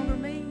 I'm no longer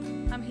me,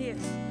 I'm His.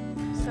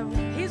 So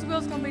His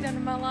will's going to be done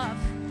in my life.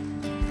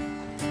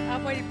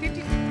 I've waited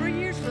 53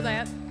 years for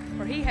that,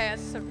 or He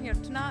has. So,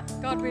 tonight,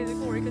 God be the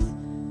glory, because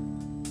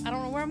I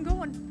don't know where I'm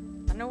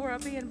going. I know where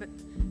I've been, but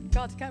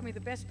God's got me the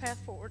best path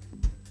forward.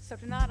 So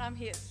tonight, I'm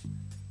His.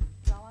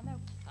 That's all I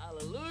know.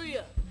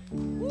 Hallelujah.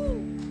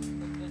 Woo.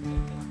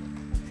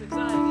 It's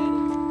exciting, ain't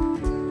it?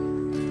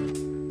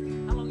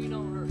 How long you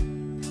known her?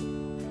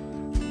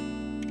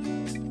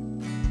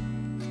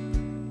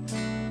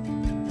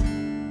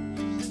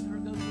 You've seen her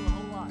go through a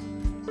whole lot.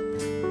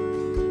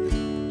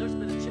 There's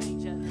been a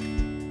change, hasn't there?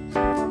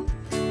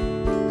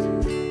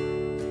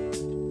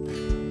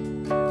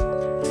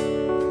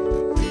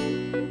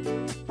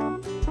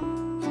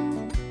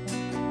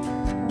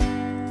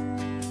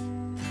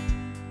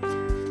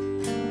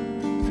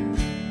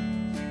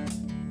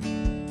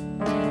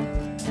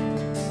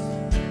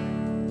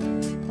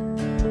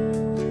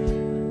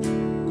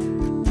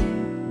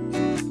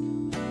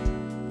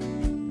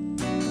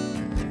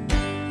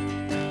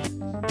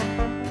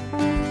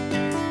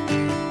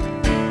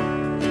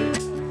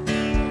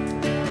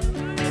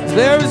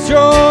 There is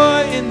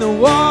joy in the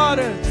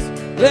waters.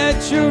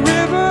 Let your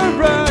river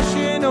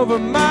rushing over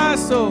my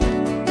soul.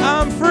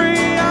 I'm free,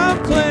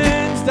 I'm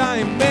cleansed, I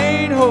am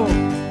made whole.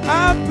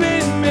 I've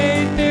been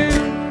made new.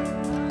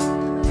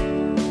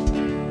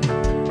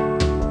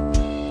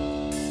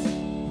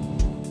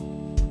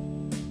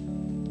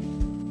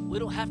 We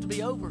don't have to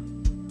be over.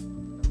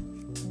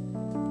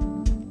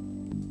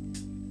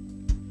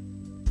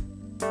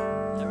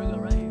 There we go,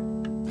 right here.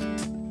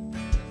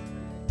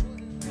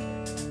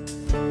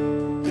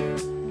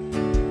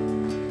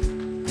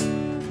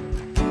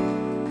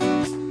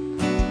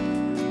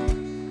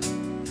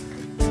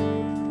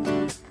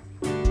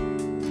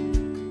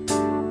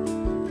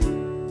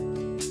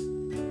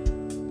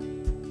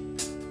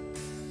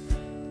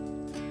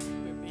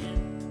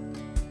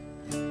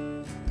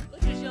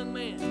 Look at this young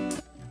man.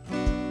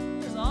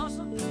 He's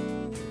awesome.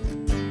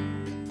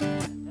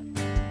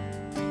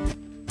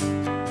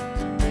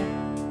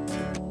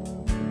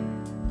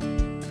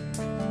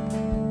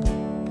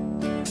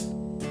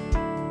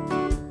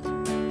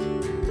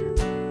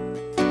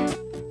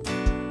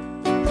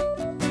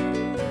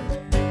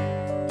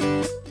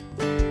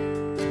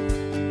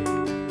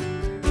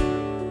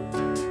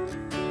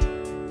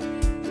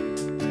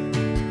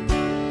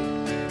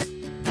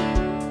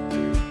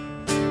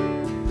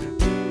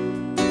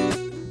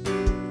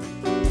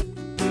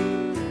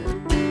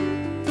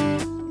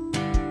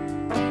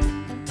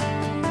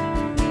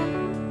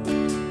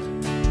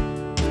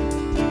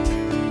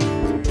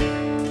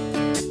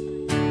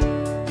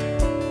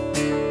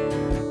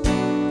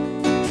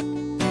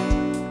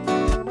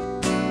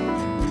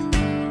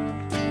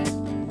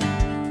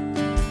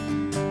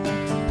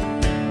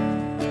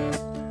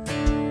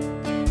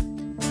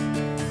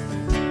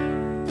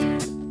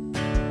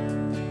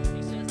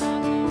 He says, I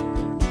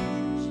know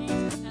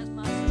Jesus as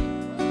my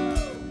Savior.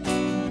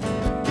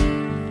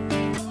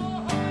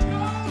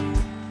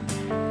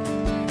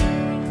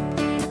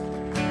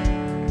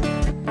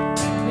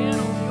 Man,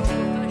 on your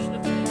profession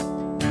of faith,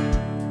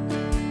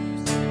 you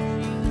say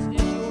Jesus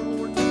is your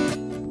Lord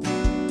today.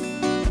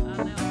 I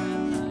now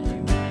baptize you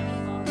in the name of the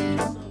Father, and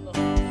the Son, and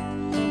the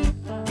Holy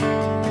Spirit.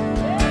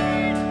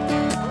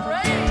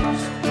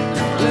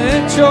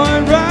 Let joy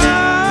rise.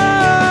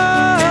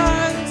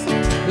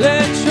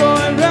 Let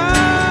joy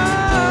rise.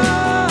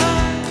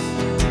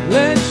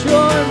 Let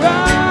joy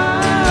rise.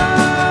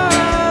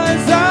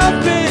 I've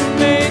been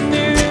made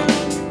new.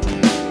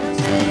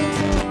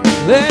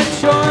 Let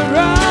joy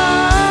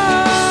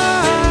rise.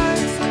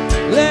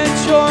 Let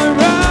joy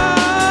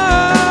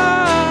rise.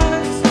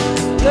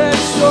 Let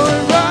joy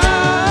rise.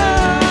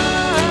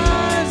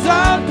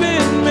 I've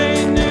been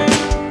made new.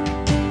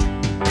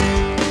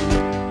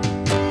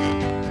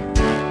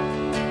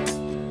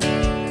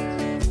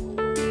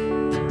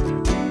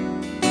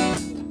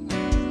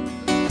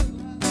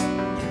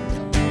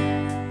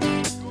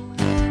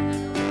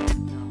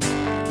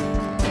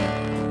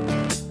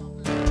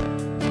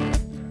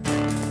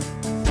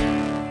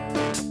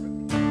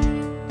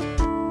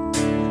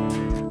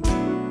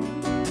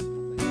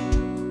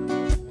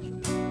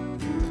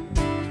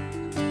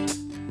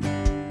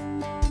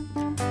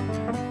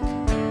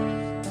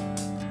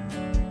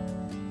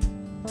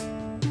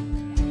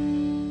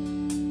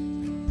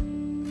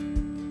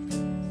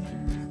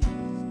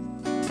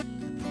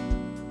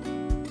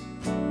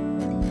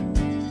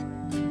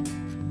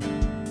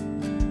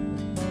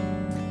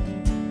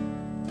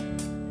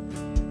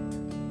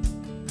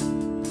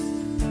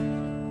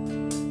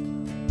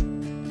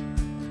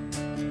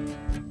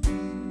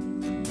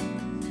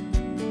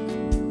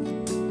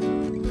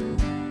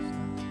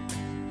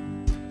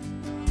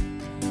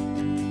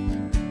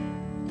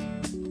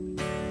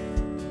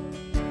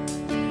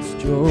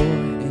 Joy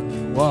in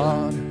the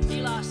water.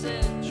 Eli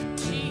said,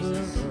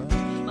 Jesus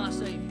is my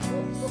Savior.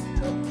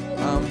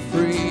 I'm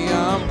free,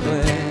 I'm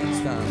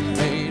cleansed, I'm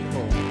made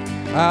whole.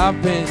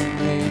 I've been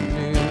made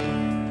new.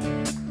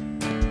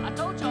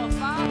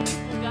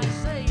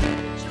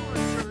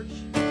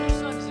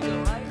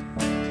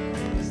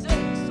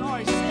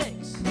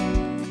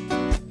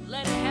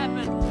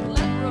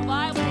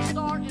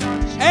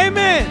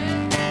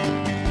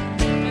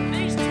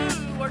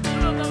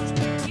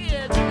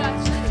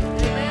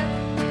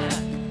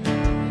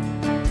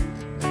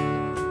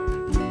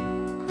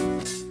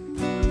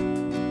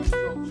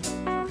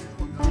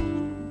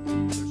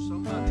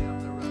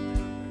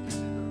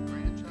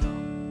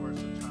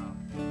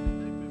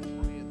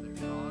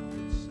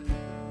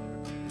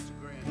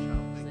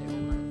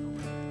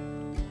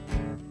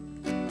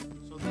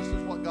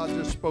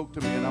 just spoke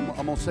to me, and I'm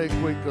going to say it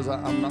quick because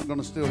I'm not going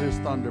to steal his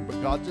thunder, but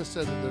God just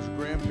said that there's a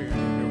grandparent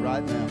in here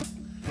right now,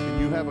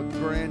 and you have a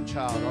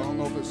grandchild. I don't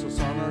know if it's a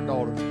son or a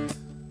daughter,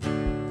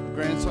 a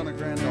grandson or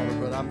granddaughter,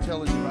 but I'm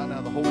telling you right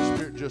now, the Holy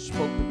Spirit just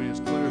spoke to me as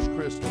clear as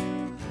crystal,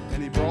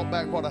 and he brought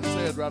back what I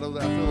said right over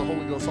there. I feel the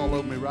Holy Ghost all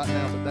over me right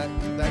now, but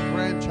that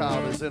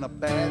grandchild is in a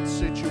bad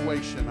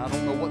situation. I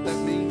don't know what that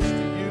means to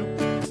you.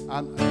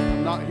 I'm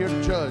not here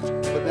to judge,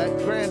 but that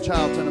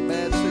grandchild's in a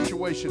bad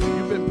situation, and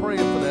you've been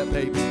praying for that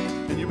baby,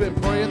 and you've been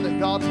praying that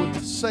God would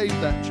save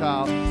that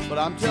child. But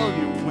I'm telling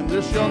you, when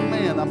this young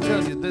man, I'm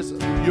telling you this,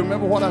 you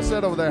remember what I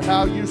said over there,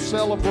 how you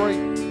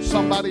celebrate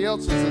somebody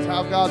else's is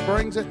how God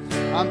brings it.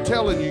 I'm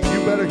telling you,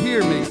 you better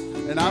hear me.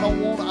 And I don't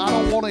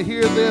want to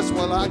hear this.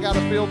 Well, I got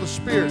to feel the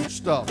Spirit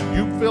stuff.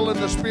 You feeling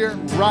the Spirit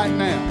right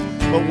now.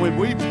 But when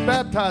we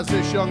baptize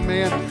this young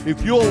man,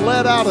 if you'll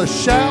let out a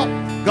shout,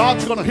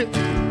 God's going to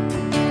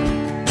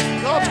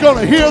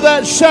hear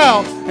that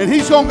shout, and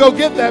he's going to go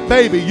get that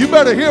baby. You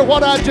better hear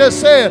what I just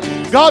said.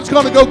 God's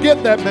going to go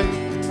get that baby.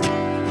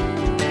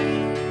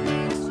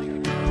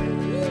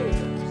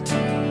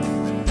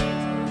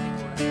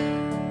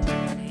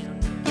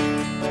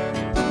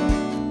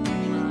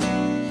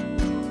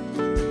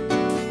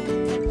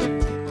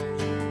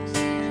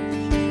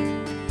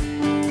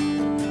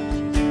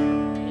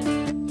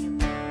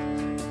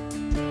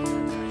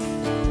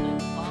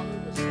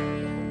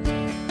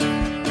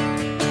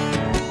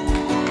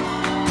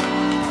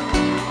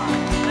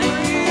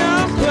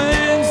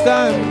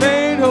 I'm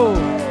made whole,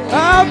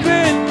 I've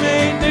been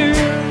made new.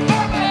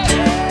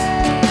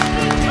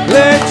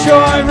 Let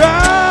joy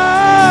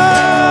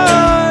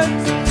rise,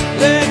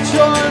 let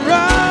joy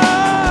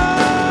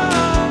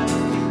rise,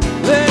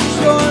 let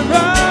joy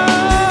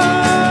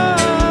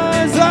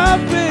rise.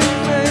 I've been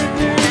made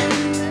new.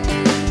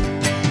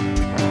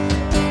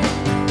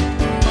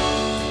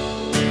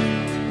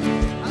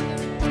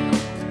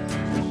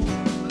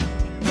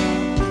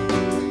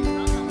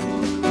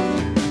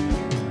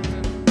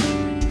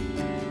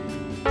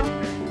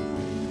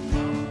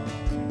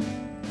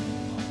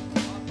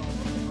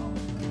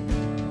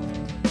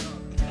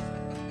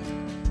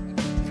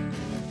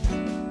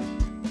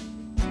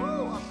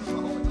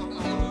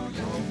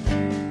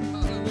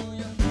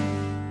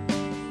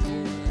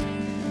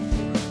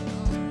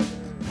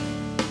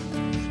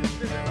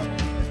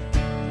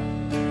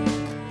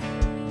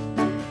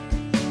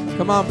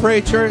 Come on,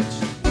 pray, church.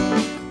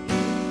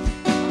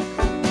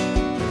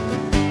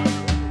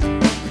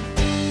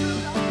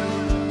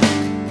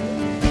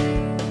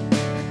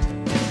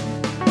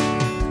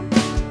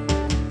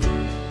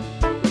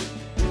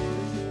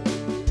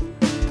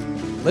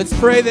 Let's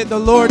pray that the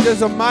Lord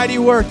does a mighty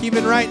work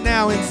even right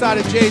now inside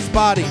of Jay's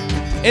body.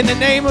 In the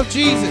name of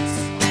Jesus.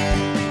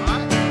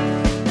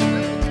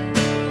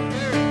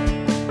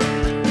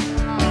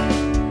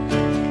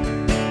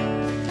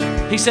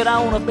 He said, I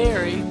want to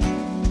bury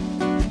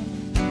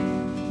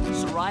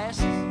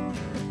psoriasis,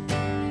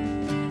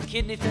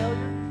 kidney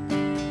failure,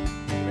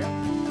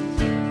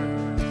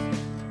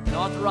 and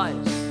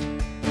arthritis. He's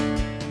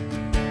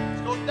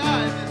going to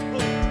die in this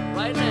book.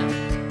 Right now.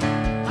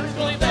 I just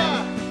believe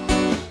that.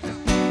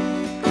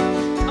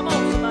 Come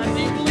on, somebody. Do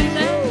you believe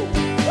that?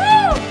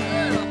 Woo!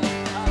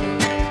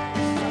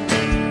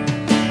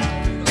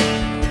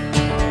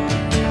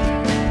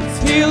 There's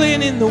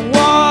healing in the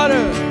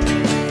water.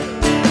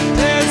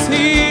 There's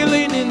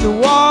healing in the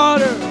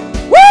water.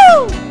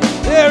 Woo!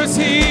 There's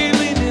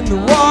healing in the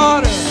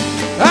water.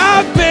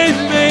 I've been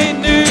made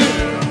new.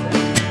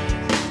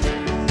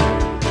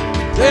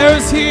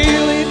 There's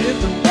healing in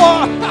the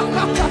water.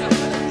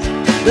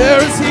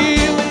 There's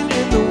healing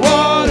in the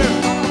water.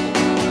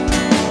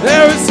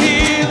 There's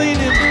healing in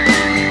the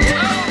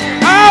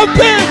I've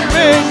been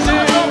made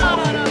new.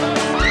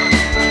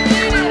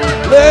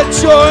 Let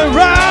joy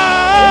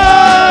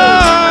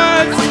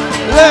rise.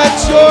 Let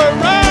joy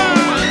rise.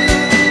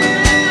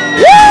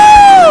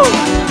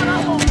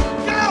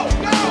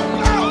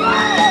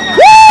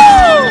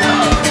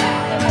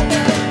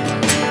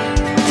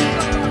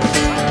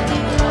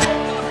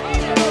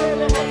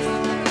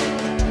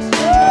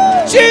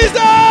 Jesus!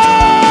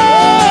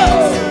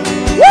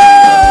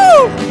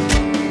 Woo!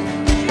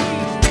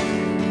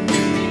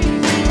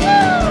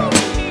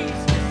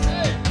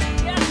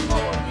 Yes,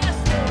 Lord. Yes,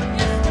 Lord.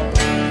 Yes, Lord.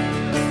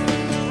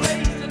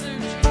 Praise the new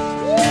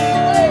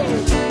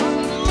Jesus.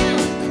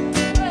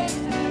 Praise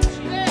the new Jesus.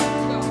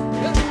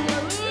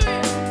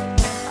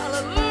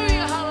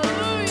 Hallelujah.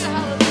 Hallelujah.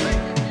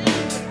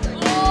 Hallelujah.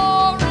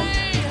 Glory.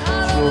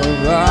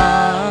 Hallelujah.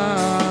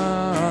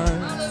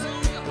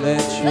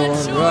 Let your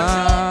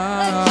rise.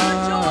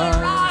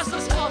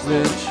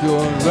 Let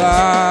your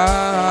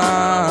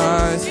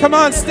rise. Come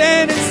on,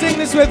 stand and sing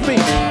this with me.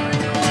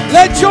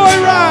 Let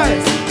joy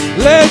rise.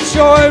 Let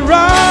joy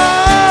rise.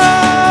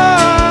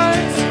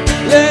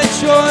 Let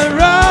joy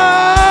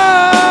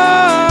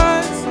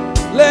rise.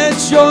 Let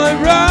joy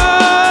rise.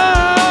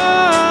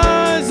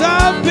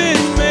 I've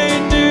been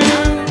made new.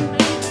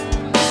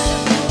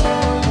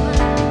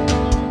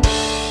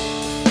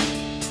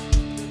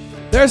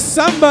 There's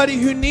somebody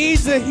who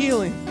needs a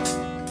healing.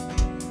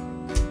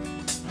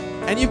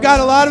 And you've got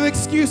a lot of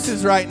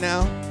excuses right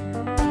now.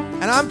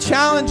 And I'm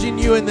challenging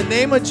you in the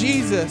name of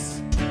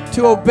Jesus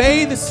to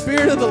obey the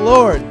Spirit of the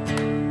Lord.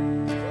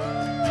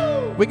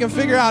 We can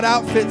figure out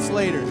outfits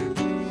later.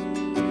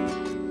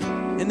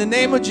 In the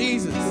name of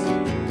Jesus.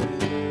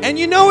 And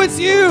you know it's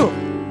you.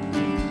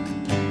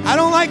 I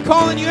don't like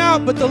calling you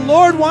out, but the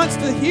Lord wants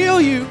to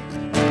heal you.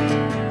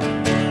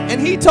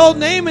 And He told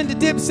Naaman to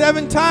dip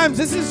 7 times.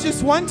 This is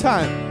just 1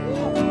 time.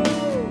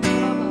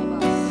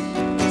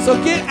 So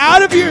get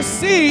out of your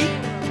seat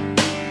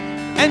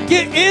and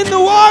get in the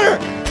water.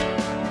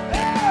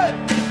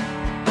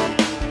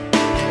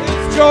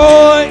 There's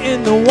joy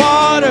in the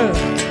water.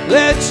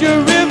 Let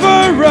your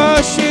river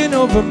rush in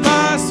over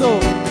my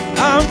soul.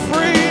 I'm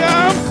free,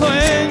 I'm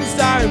cleansed,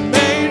 I'm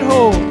made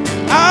whole.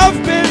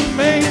 I've been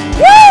made.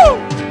 Woo!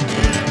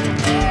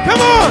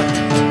 Come on!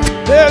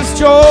 There's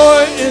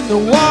joy in the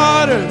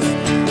waters.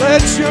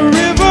 Let your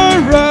river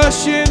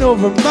rush in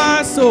over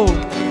my soul.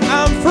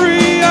 I'm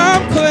free,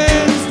 I'm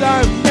cleansed,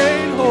 I'm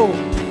made whole.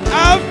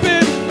 I've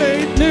been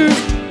made new.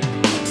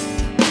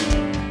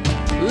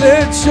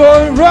 Let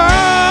your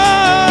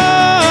rise,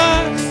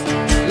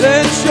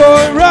 let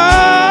your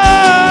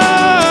rise,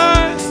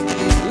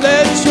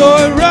 let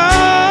your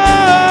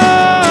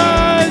rise.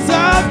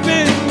 I've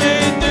been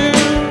made new.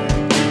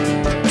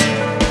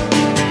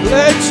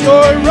 Let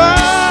your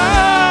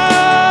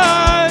rise,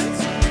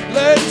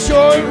 let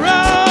your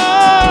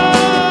rise,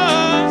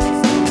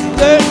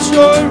 let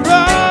your rise.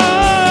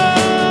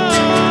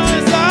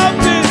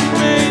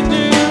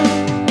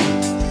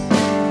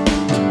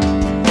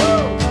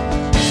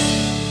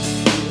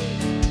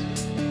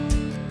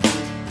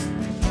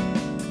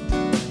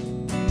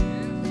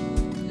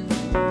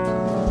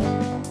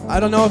 I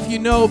don't know if you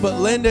know, but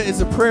Linda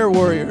is a prayer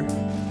warrior.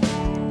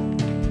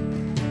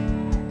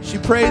 She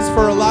prays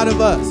for a lot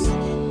of us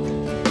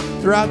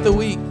throughout the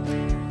week.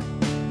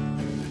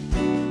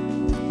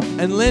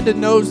 And Linda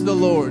knows the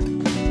Lord.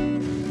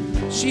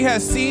 She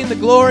has seen the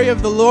glory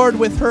of the Lord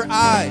with her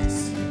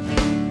eyes.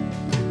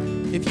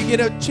 If you get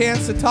a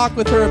chance to talk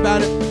with her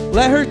about it,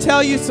 let her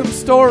tell you some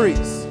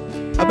stories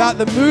about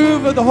the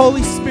move of the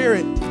Holy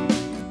Spirit,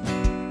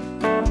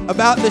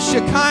 about the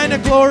Shekinah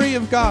glory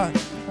of God.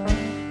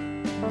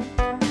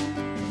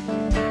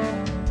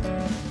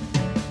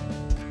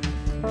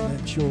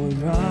 Let your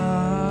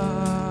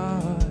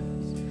rise,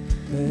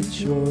 let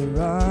your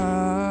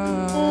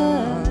rise,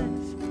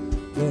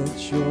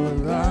 let your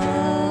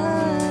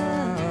rise.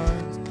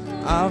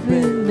 I've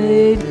been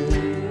made new.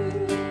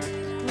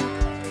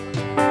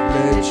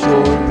 Let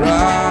your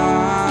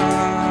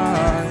rise,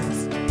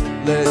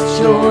 let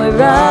your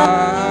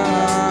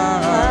rise,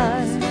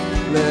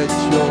 let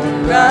your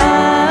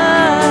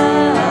rise.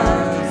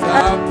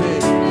 I've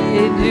been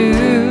made new.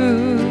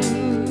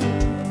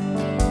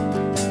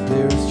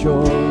 There's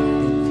joy.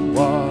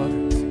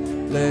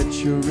 Let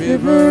your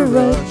river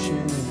rush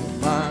into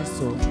my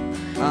soul.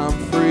 I'm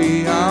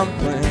free, I'm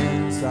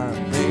cleansed, I'm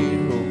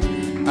made whole.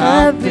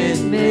 I've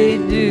been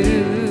made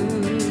new.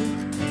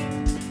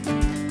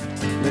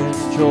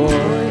 There's joy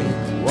in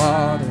the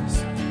waters.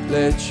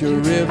 Let your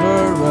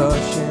river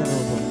rush in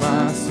over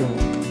my soul.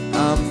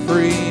 I'm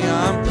free,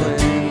 I'm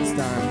cleansed,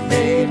 I'm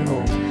made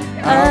whole.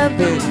 I've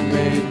been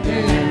made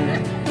new.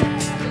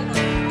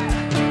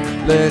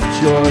 Let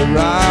your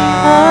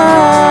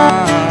rise.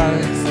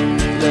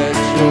 Let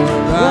your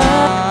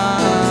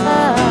rise,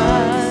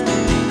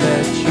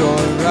 let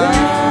your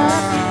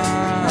rise.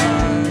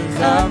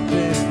 I've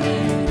been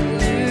made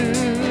new.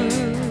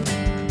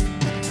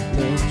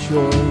 Let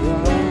your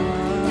rise,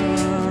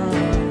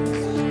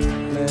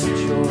 let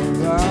your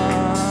rise,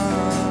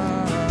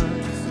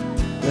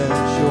 let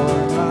your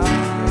rise.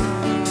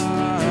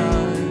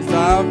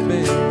 I've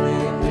been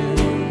made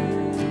new.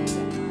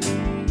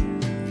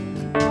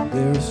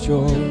 There's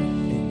joy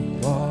in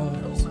the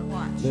waters.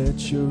 Let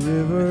your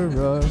river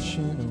rush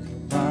in over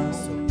my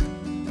soul.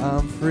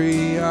 I'm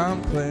free,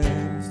 I'm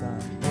cleansed, I'm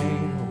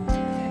made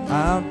whole.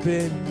 I've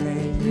been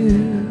made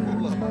new.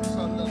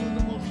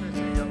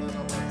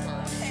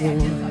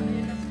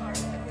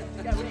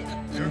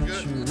 Let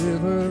your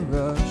river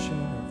rush in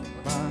over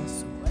my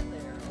soul.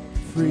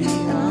 Free,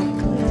 I'm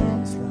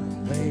cleansed,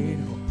 I'm made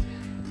whole.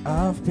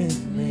 I've been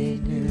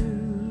made new.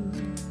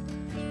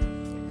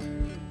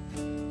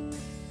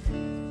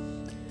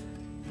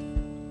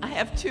 I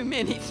have too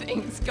many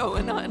things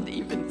going on to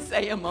even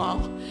say them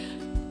all,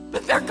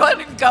 but they're going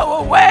to go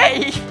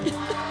away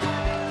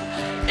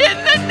in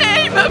the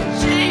name of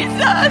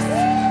Jesus.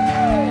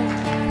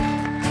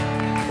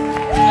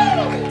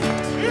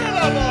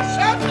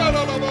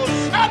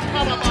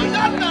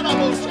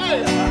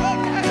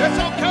 It's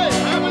okay.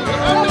 Have your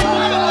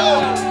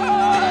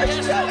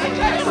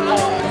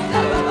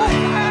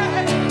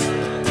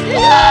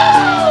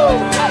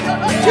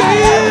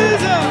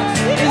Jesus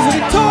is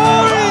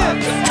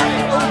victorious.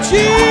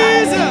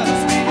 Jesus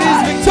is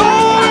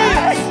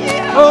victorious.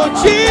 Oh,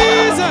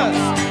 Jesus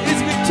is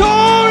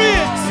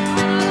victorious.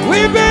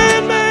 We've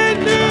been made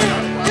new.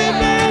 We've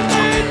been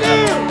made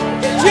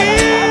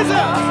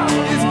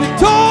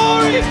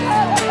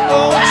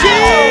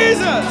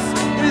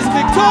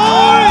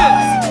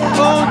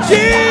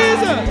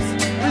Jesus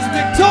is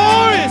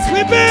victorious.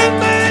 We've been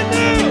made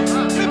new.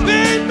 We've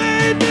been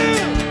made new.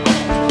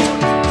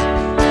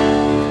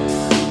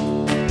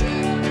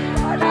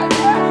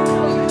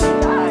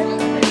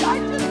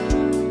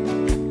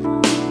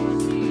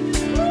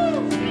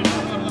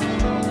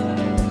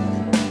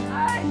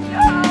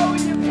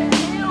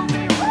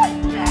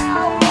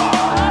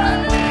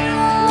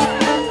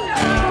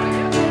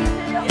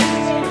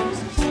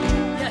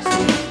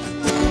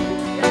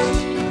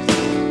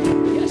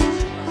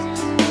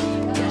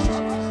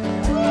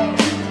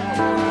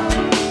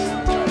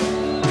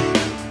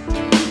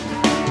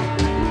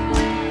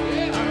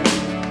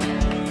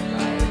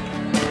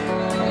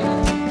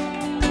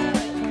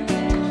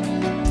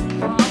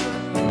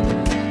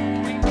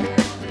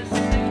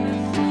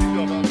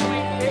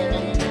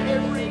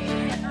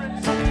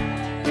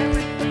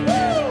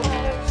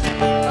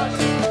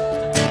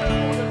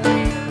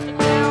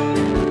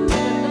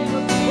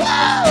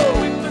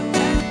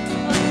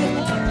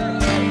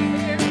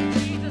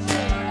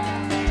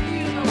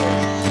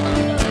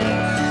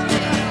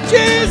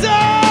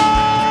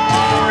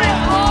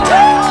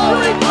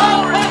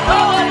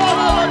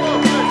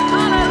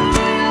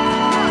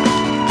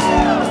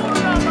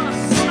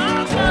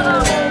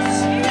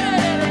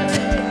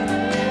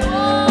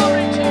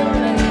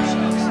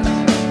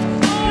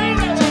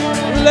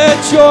 Let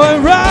joy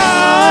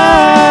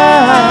rise.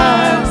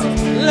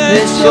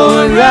 Let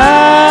joy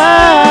rise.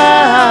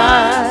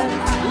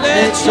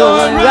 Let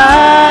joy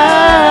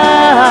rise.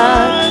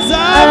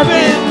 I've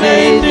been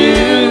made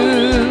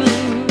new.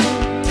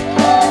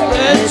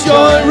 Let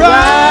joy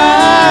rise.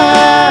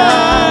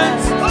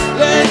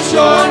 Let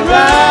joy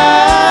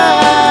rise.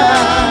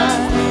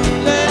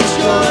 Let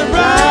joy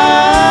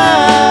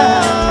rise.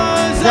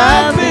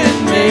 I've been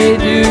made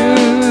new.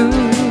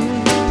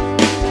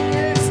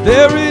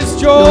 There is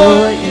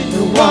joy in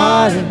the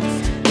waters.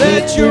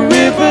 Let your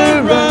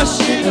river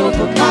rush in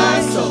over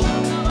my soul.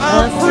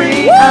 I'm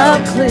free,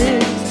 I'm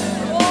cleansed.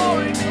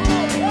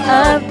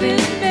 I've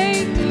been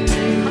made new.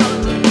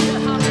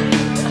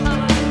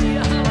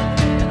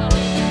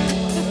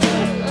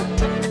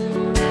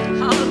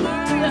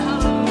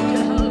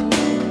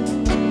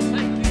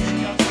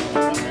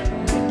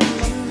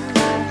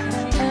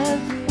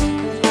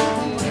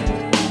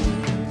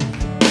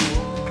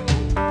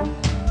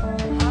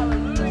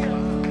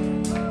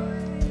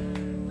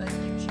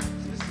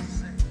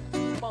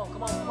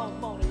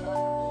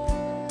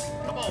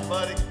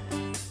 Buddy.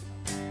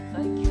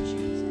 Thank you,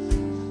 Jesus.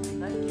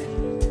 Thank you,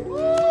 Jesus.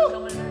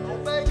 Come in there.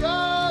 Obey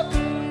God.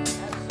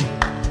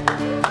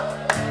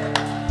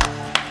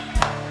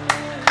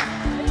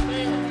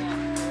 Amen.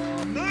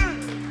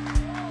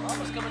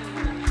 Mama's coming in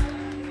here.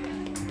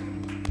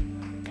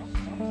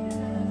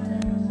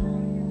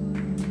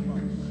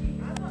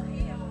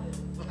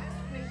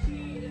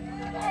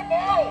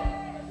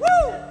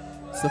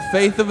 It's the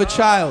faith of a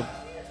child.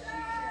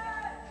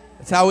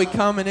 That's how we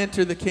come and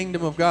enter the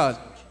kingdom of God.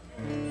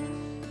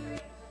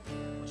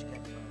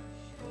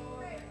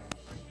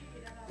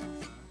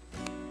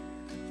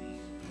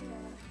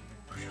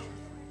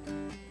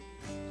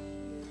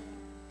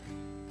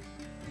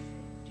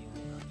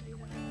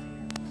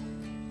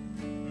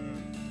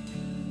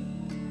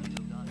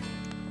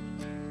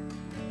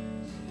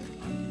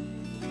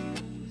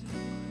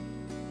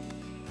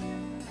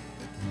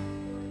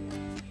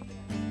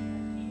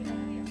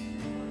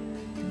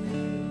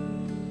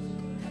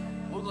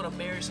 We're going to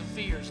bury some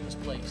fears in this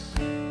place.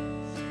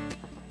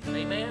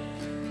 Amen.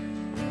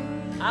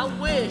 I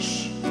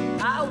wish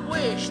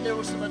there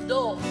were some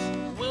adults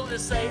willing to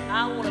say,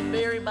 I want to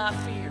bury my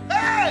fear.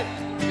 Hey!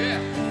 Yeah.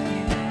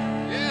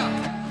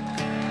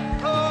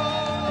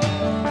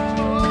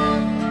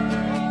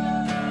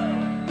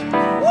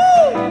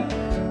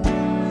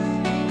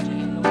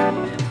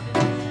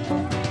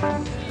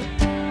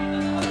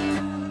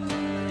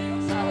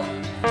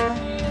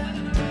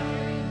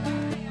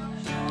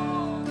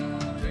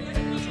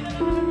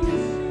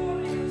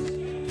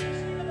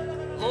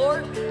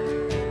 Lord,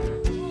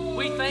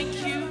 we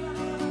thank you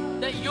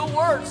that your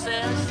word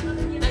says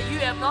that you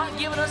have not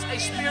given us a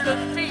spirit of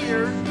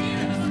fear,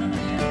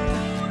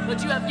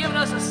 but you have given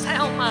us a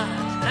sound mind.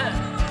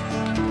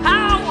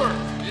 Power.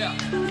 Yeah.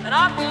 And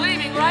I'm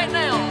believing right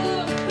now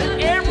that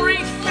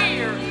every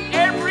fear,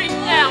 every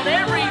doubt,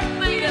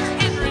 everything that's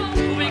hindering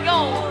will be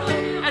gone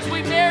as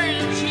we bury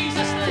it in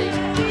Jesus' name.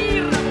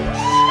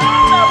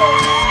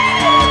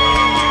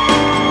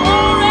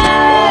 Glory!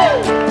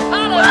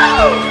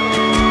 Hallelujah!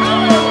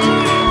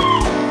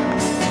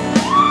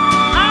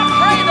 I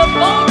pray the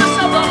boldness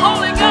of the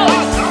Holy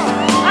Ghost.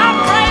 I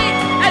pray,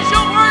 as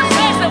your word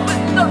says, that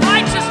the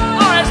righteous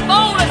are as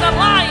bold as a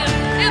lion.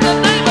 In the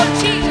name of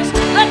Jesus,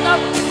 let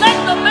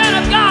the man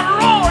of God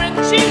roar in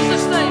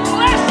Jesus' name.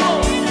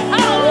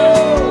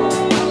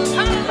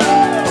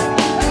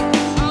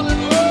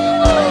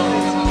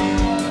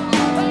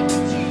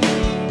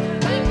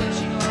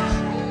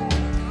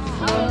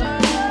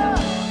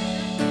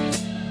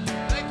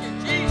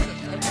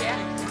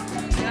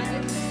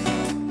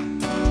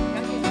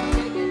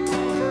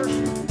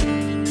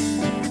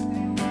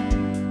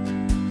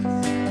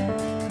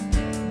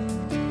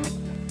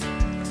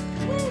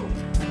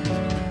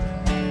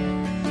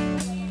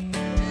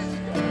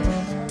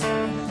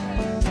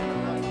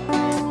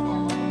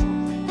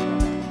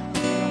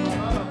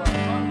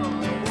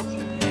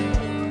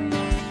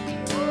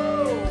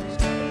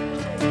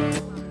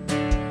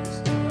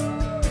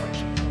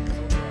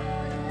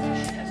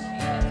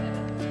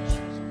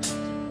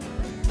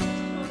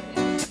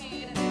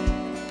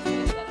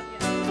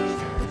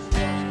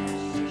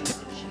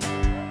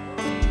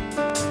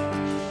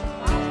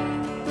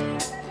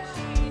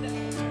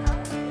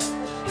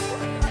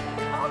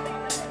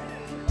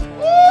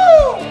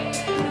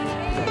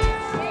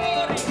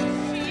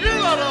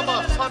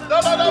 I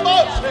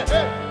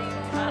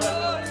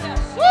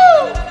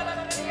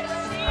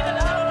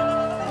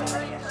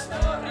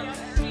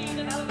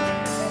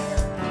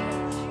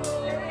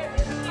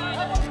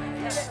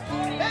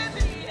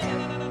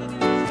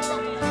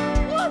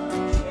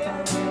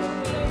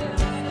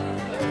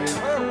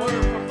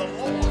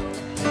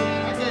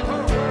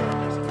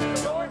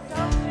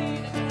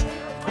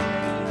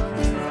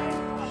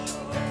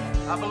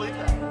believe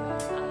that.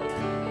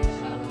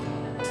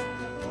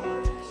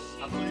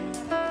 I believe it.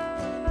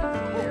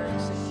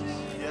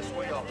 Yes,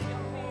 we are.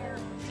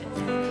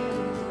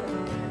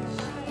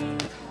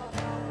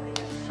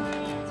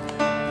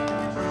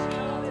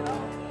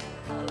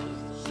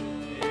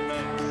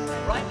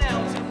 Right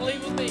now, if you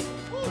believe with me,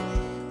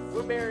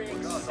 we're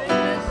burying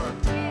sickness,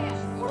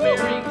 we're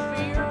burying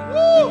fear.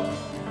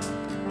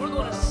 We're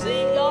going to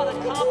see God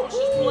accomplish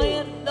His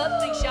plan.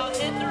 Nothing shall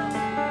hinder.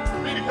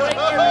 We break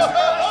every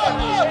curse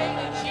and chain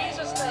in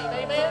Jesus' name.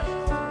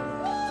 Amen.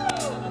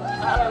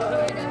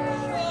 Hallelujah.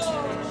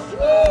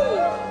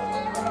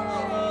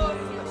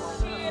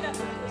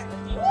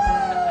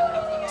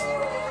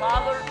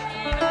 Father,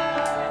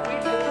 we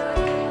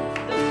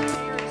bury this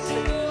fear and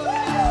sickness.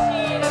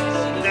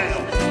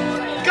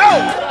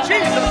 Go!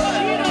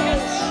 Jesus!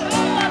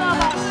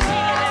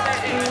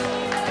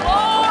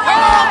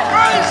 Come on,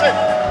 praise it!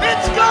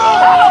 It's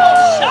gone!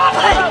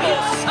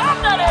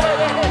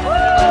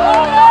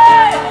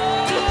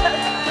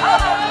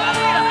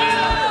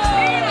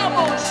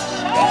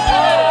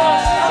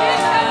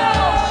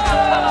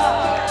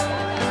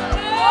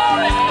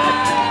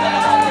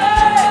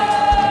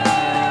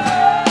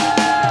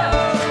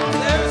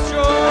 There's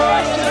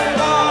joy in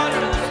the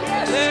water.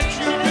 Let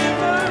your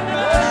river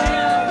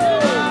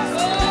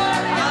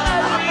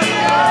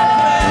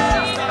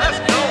Let's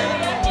go!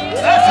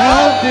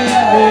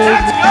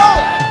 Let's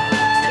go!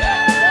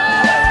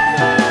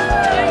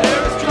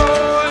 There's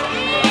joy in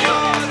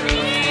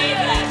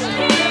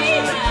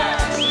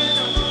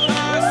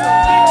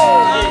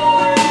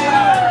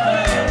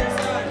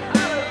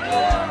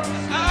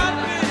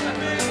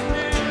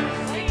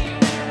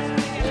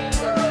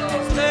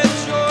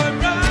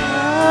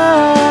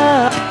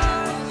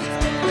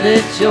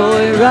Let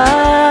joy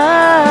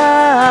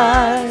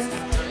rise,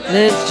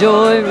 let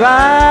joy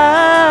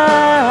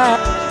rise.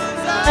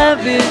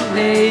 I've been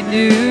made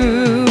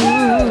new.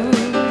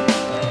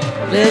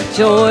 Let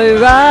joy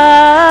rise,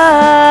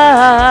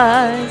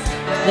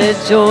 let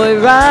joy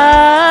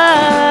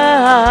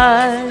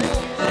rise,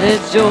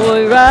 let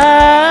joy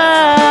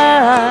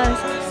rise.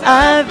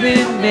 I've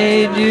been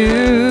made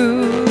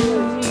new.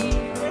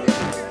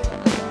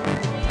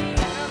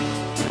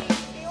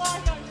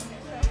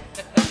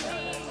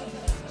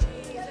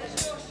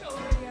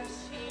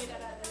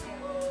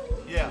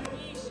 Yeah.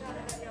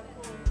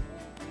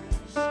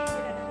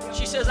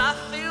 She says, I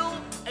feel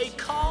a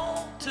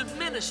call to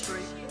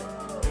ministry,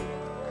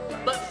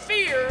 but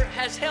fear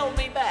has held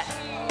me back.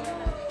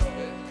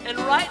 And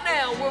right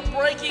now, we're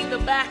breaking the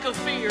back of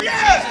fear in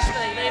Jesus'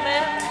 name.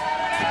 Amen?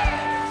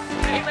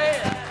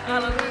 Amen.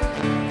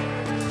 Hallelujah.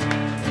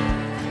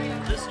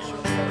 This is your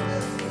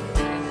place.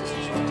 This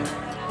is your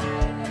time.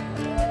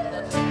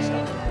 Nothing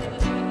stop.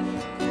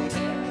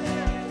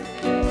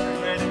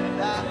 Ready to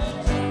die?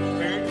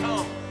 Here it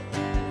comes.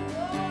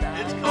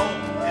 It's cold.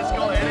 It's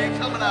going. It ain't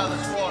coming out of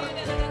this water.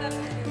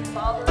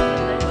 Father, in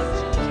the name of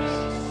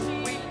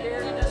Jesus, we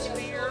dare this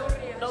fear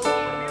no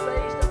longer be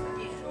raised up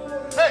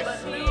again. Hey.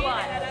 But new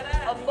life,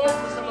 a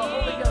boldness of the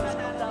Holy Ghost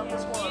comes out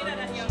this water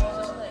in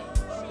Jesus' name.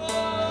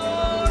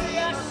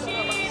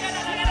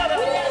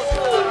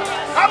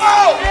 Come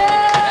on!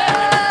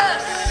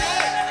 Yes!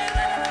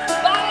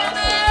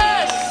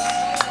 Boldness!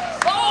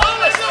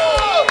 Boldness!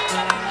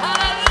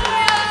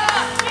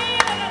 Hallelujah!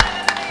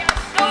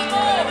 Come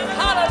on!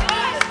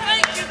 Hallelujah!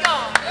 Thank you,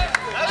 God.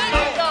 Thank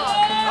you,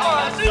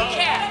 God. New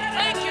cat.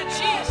 Thank you,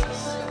 Jesus.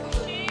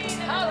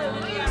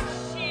 Hallelujah.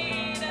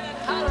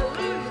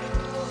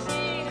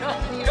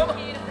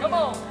 Hallelujah. Come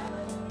on.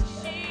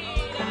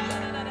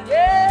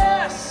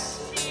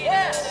 Yes.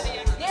 Yes.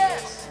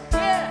 Yes.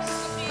 Yes.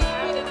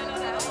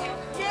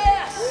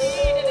 Yes.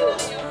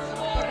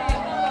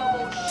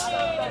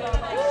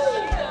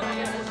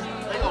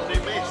 They're going to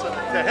need me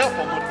to help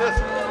them with this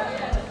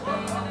one.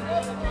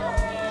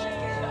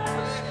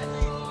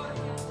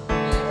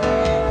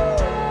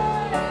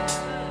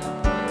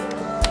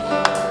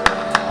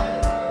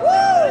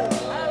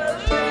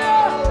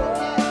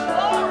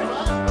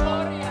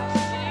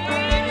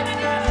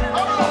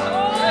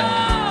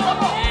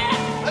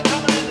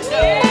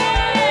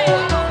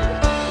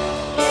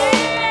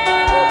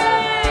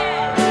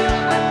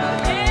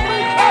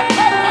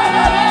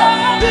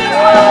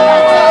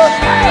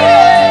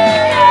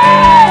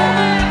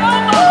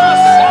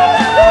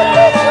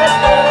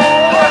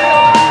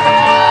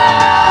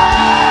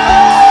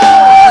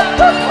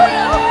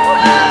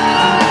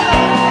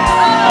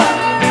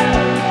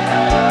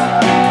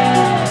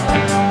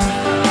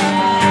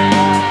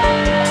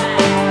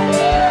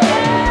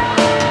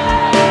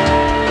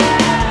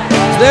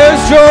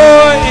 There's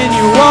joy in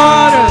your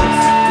waters.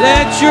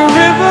 Let your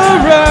river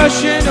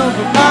rushing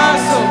over my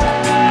soul.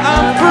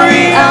 I'm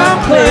free, I'm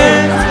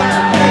cleansed,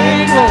 I'm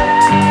able,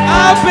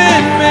 I've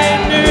been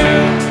made new.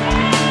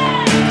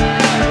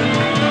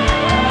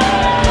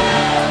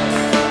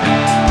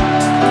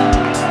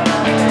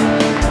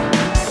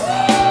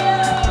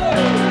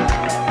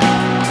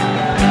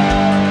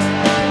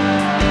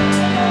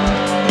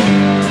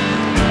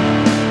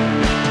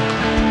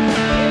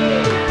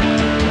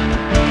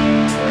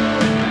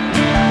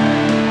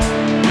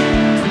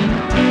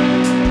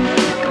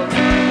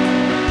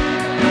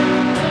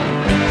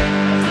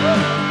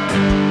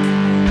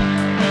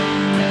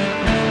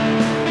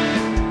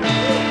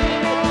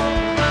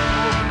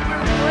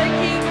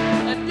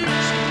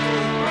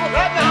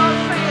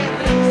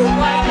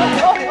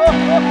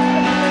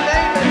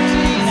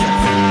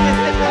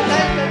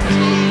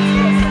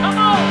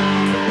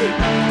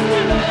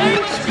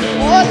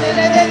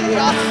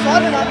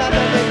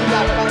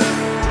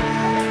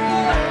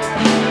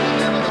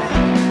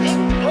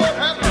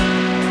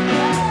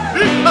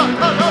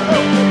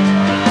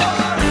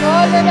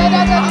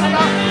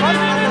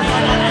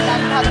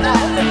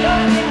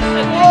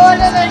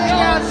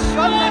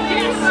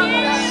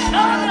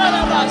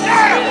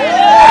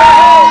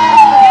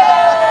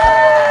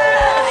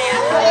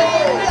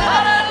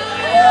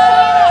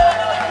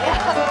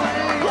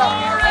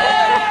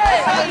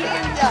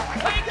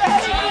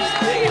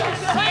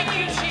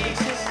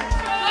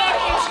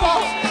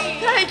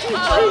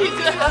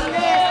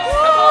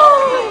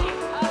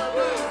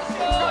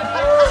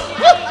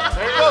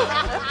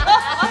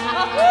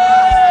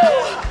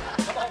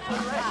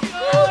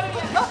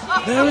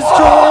 There is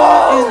joy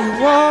in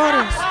the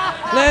waters.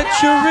 Let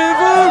your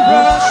river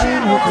rush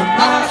in over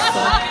my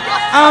soul.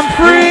 I'm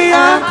free,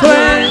 I'm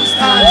cleansed,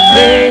 I'm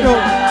made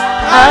whole.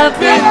 I've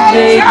been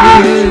made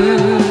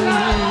new.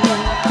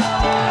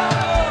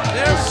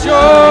 There's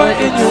joy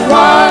in your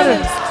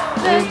waters.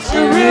 Let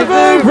your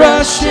river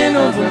rush in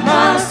over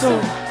my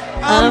soul.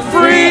 I'm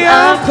free,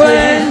 I'm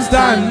cleansed,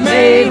 I'm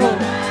made whole.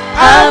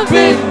 I've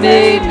been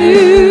made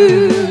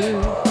new.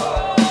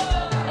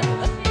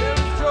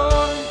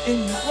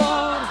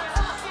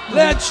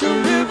 Let your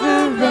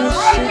river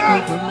rush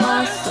over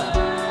my soul.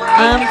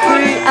 I'm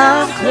free,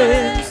 I'm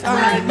cleansed,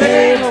 I'm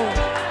made whole.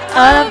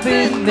 I've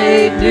been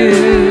made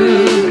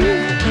new.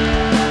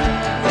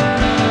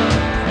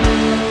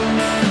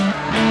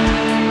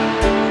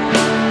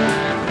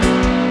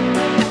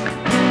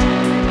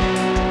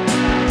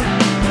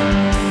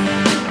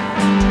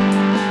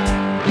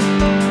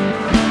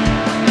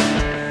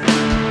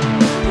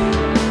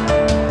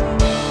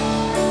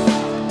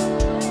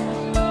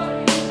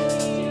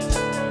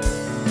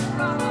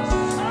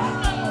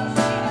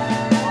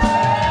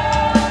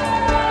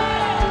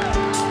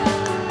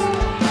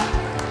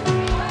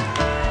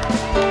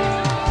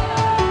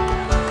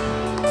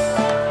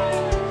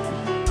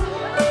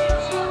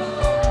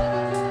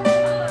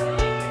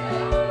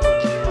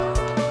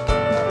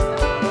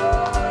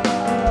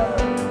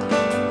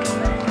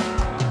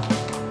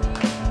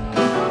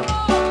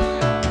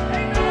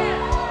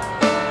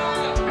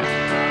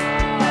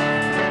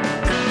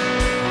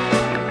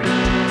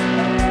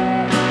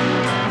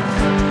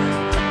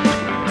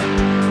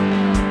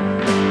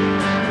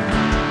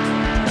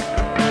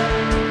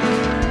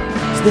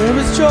 There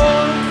is joy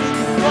in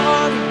the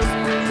waters.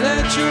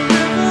 Let your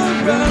river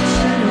rush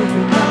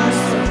over my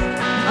soul.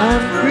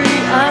 I'm free,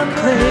 I'm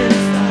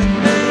cleansed, I'm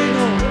made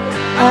whole.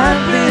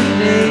 I've been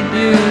made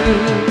new.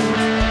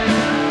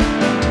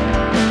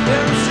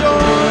 There is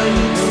joy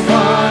in the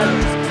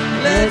waters.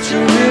 Let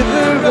your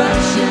river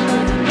rush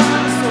over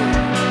my soul.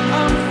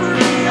 I'm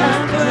free,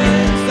 I'm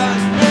cleansed,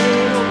 I'm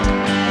made whole.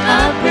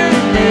 I've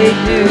been made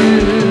new.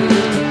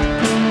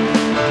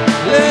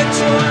 Let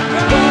your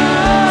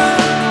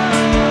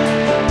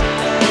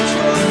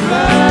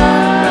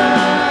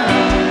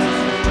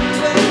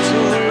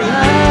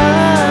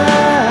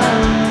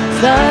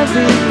I've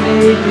been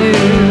made new.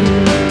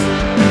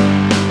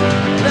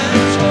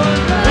 Let your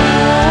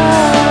rise,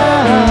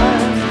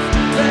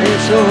 let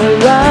your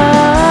rise,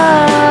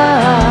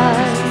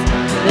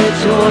 let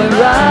your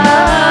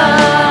rise.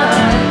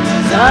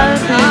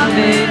 I've been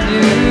made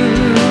new.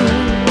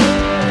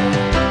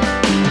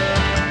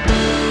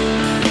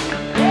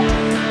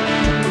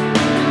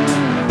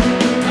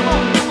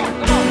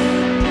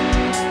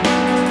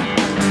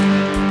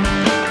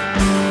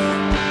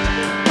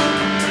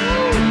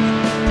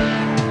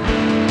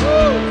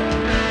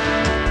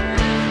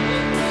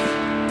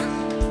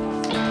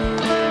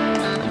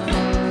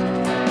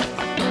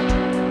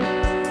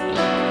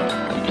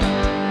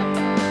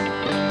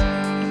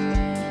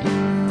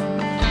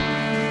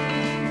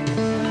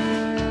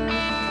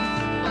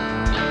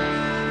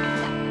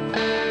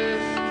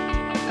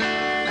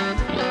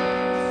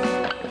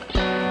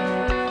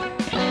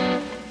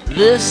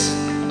 This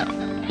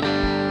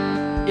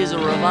is a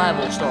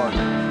revival starter.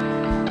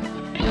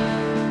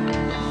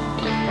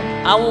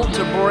 I want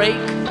to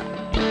break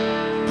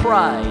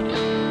pride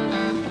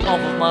off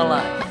of my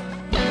life.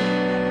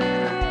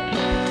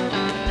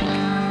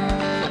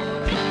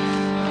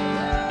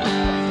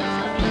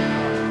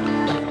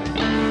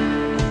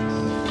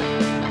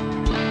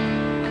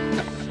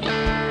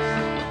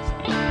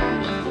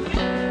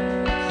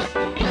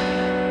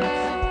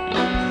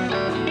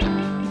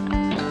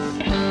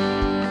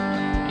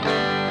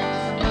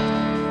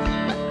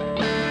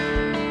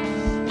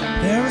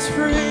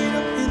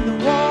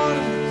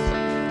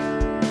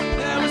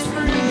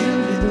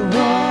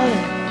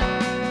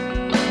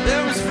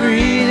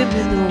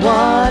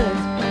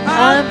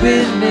 I've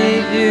been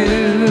made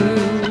new.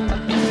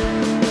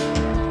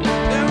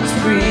 There was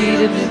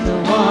freedom in the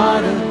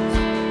waters.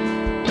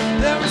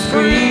 There was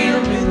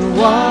freedom in the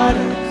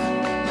waters.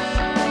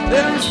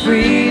 There was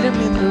freedom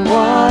in the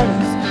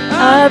waters.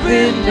 I've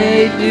been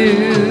made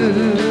new.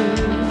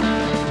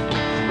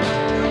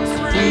 There was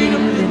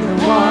freedom in the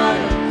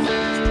waters.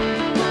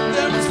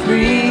 There was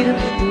freedom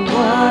in the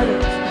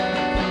waters.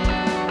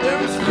 There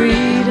was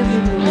freedom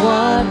in the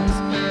waters.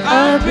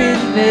 I've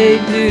been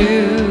made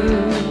new.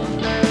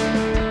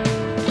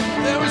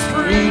 There was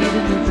freedom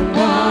in the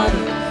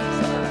waters.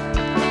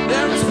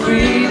 There was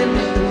freedom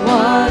in the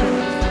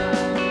waters.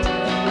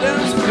 There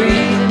was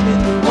freedom in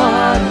the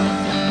waters.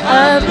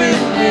 I've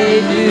been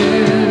made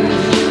new.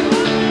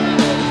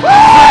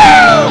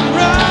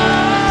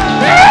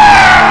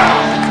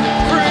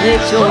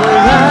 Let your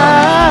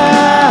rise.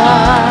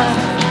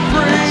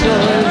 Let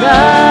your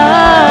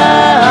rise.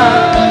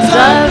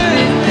 I've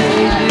been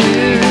made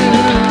new.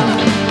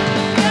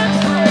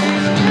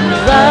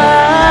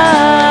 Rise.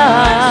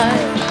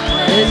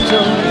 Let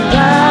your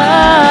rise.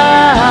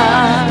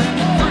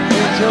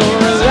 Let your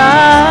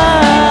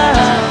rise.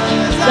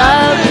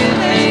 I've been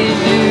made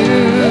new.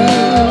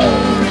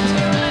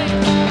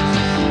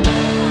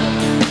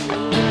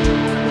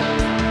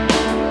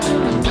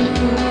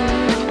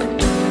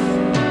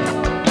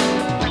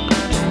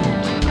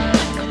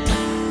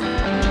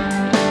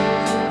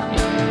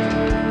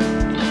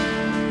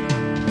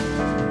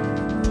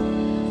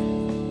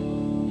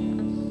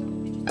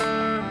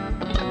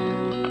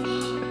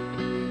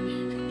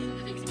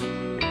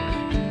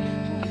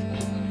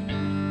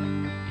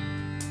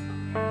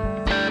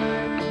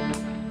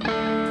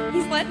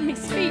 He's letting me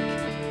speak.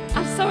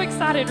 I'm so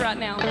excited right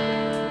now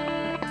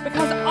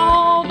because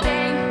all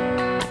day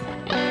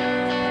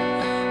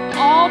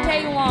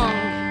long,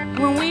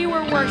 when we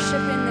were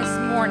worshiping this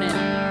morning,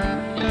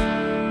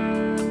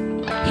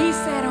 he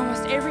said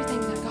almost everything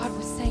that God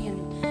was saying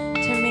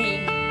to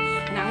me.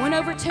 And I went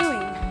over to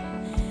him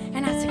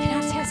and I said, "Can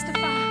I testify?"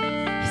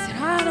 He said,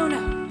 "I don't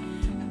know.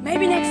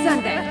 Maybe next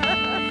Sunday."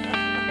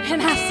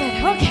 And I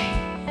said, "Okay."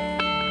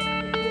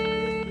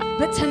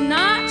 But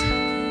tonight,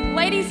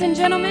 ladies and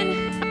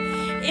gentlemen,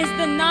 is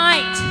the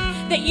night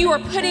that you are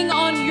putting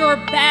on your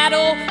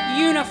battle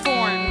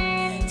uniform.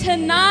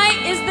 Tonight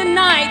is the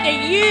night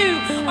that you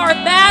are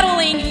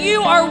battling,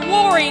 you are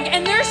warring,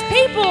 and there's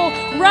people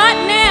right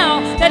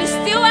now that is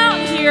still out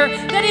here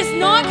that is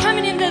not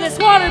coming into this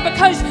water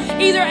because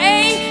either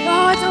A,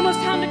 oh, it's almost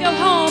time to go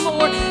home,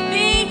 or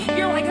B,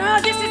 you're like,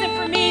 oh, this isn't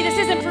for me, this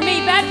isn't for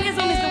me.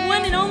 Baptism is the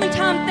one and only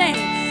time thing.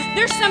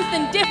 There's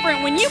something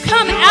different. When you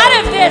come out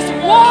of this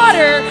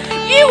water,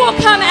 you will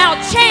come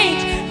out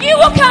changed. You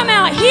will come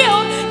out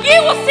healed. You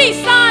will see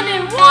signs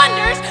and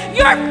wonders.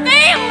 Your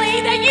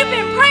family that you've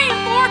been praying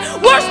for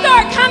will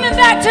start coming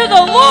back to the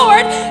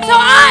Lord. So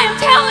I am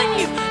telling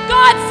you,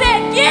 God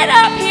said, get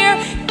up here,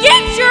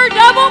 get your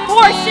double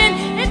portion.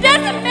 It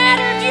doesn't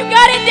matter if you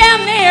got it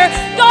down there.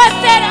 God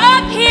said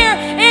up here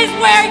is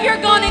where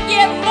you're going to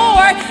get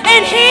more.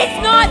 And He's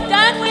not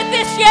done with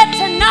this yet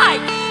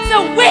tonight.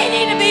 So we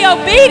need to be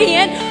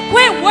obedient.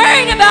 Quit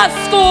worrying about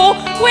school.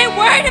 Quit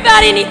worrying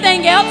about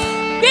anything else.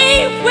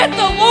 Be with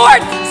the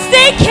Lord.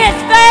 Seek His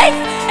face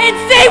and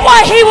see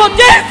what He will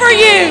do for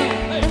you.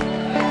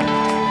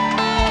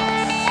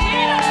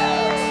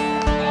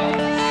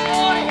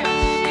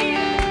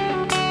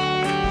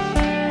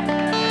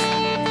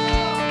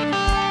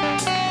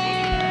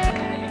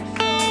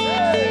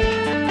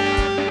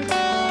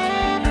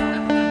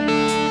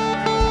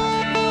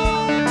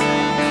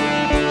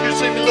 You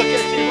see me look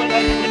at you when you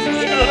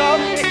stood up?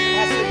 I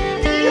said,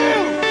 you!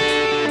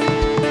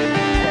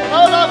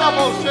 Oh, no,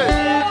 bullshit.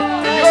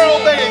 You're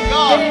obeying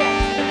God.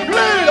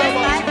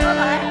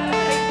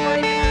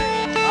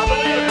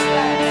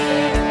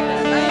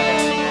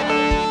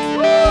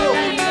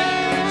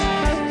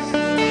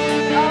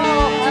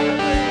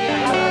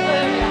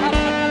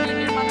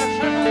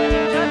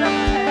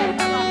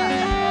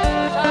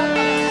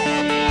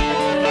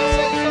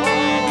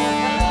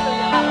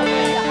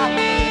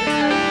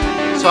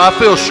 So I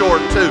feel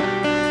short too.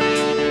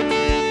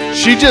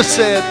 She just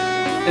said,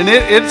 and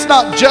it's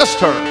not just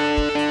her,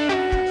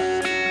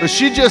 but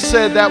she just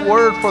said that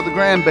word for the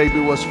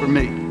grandbaby was for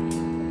me.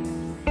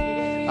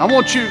 I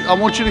want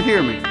you to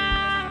hear me.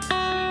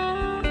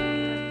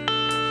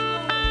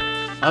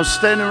 I was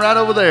standing right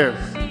over there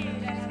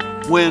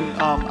when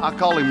I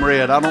call him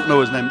Red. I don't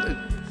know his name.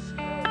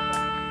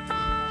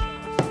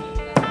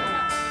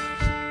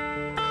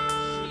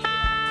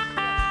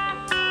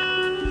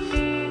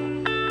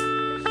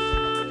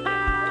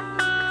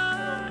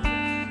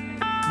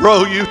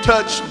 Bro, you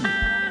touched me.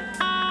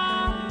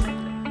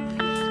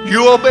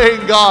 You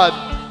obeying God.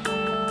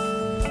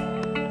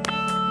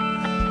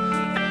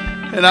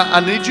 And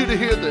I need you to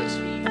hear this.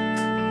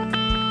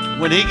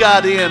 When he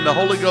got in, the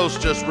Holy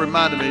Ghost just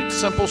reminded me.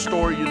 Simple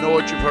story, you know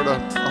it. You've heard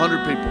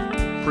 100 people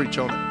preach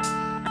on it.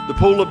 The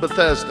pool of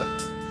Bethesda.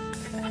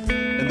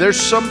 And there's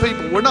some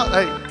people,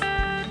 hey,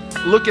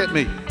 look at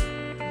me.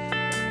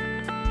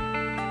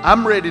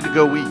 I'm ready to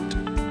go eat.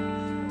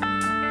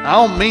 I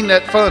don't mean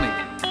that funny.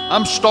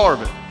 I'm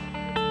starving.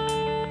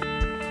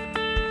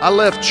 I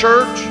left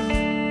church,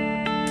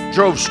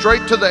 drove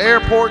straight to the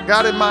airport,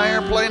 got in my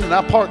airplane, and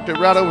I parked it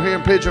right over here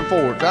in Pigeon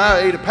Forge. I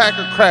ate a pack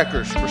of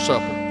crackers for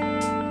supper.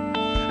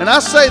 And I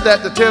say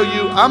that to tell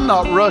you I'm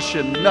not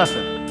rushing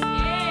nothing.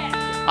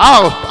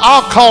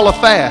 I'll call a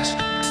fast.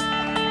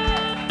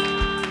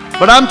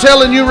 But I'm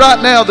telling you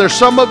right now, there's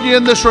some of you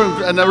in this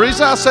room, and the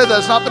reason I say that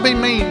is not to be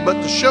mean,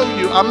 but to show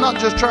you I'm not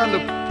just trying to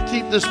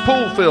keep this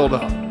pool filled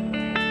up.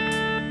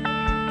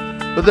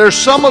 But there's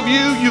some of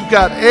you, you've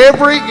got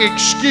every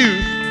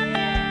excuse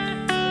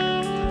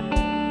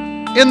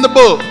in the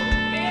book,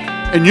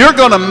 and you're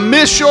going to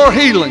miss your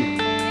healing.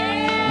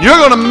 You're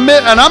going to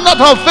miss, and I'm not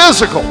talking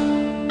physical.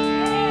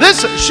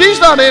 She's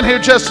not in here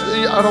just,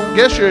 I don't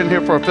guess you're in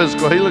here for a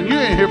physical healing.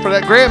 You're in here for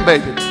that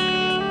grandbaby.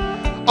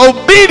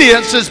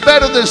 Obedience is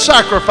better than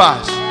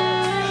sacrifice.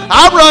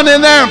 I run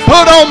in there and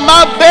put on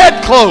my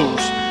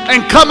bedclothes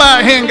and come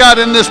out here and got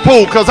in this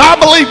pool because I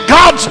believe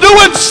God's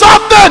doing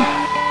something.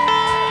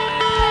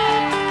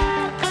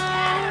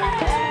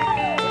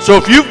 So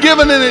if you've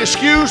given an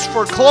excuse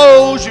for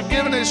clothes, you've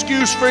given an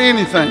excuse for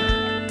anything,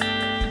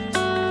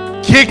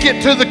 kick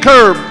it to the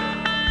curb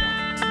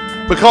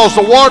because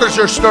the waters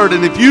are stirred.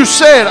 And if you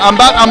said, I'm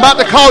about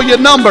to call your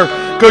number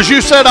because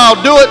you said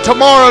I'll do it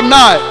tomorrow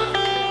night.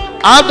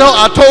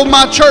 I told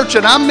my church,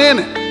 and I meant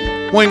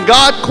it. When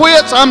God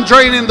quits, I'm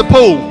draining the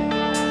pool.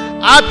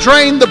 I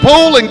drained the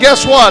pool, and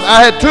guess what?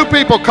 I had 2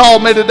 people call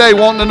me today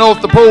wanting to know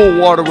if the pool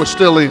water was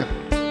still in.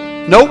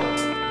 Nope.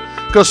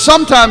 Because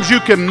sometimes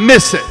you can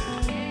miss it.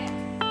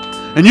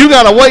 And you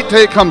got to wait till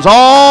it comes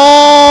all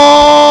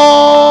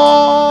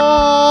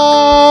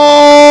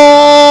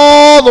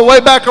the way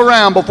back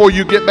around before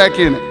you get back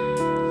in it.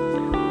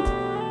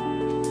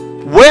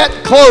 Wet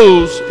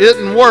clothes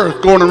isn't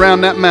worth going around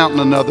that mountain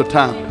another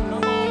time.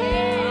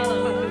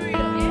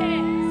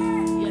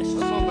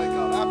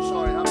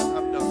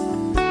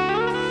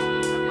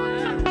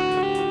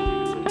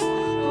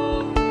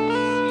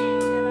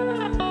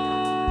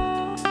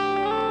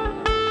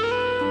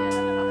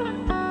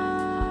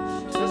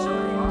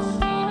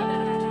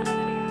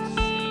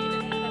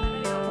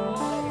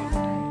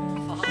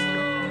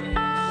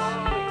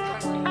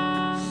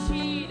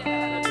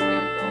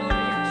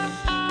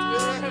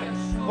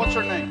 What's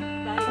her name?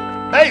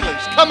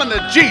 Bailey's coming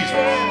to Jesus.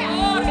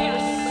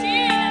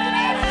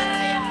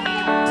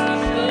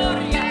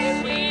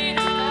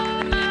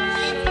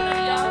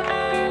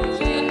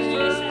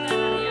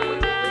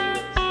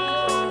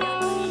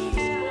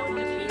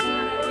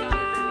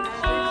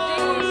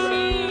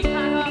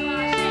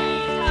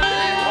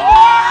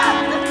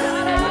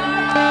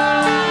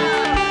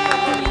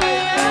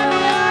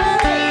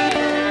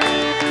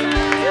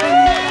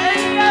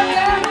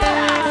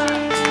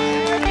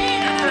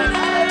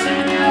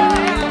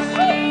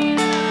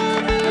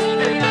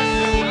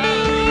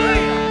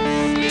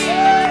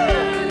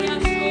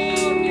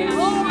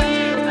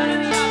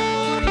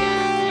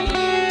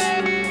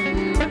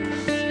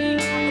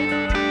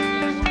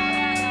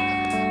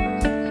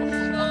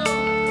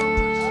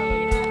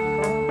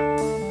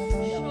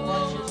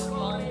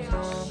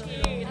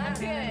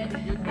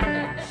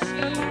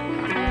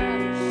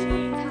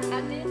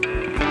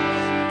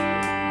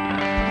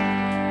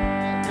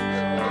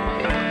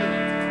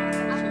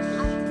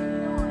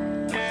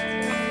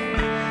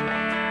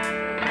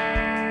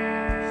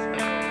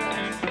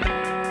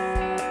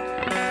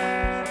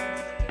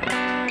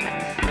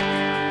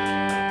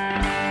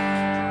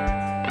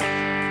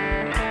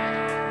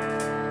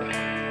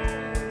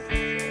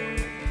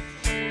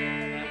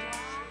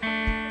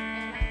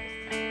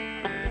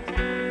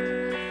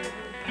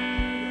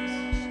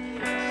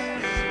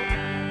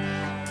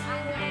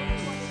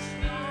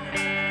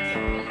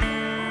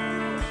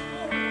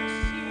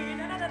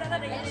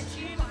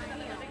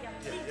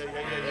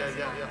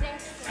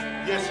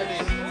 Yes, it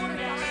is.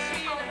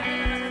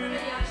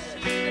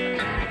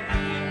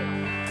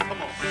 Come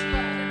on.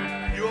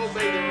 You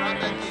obeyed it right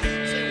back in.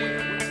 See,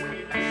 when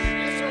you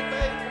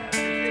disobey,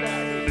 you get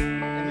out of here.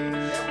 And then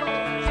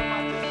everybody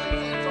somebody just lay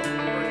hands on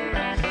you and bring them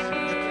back. You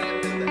can't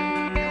do that.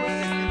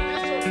 You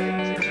disobeyed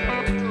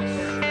yourself into a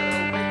person. You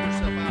gotta obey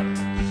yourself out of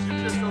it. You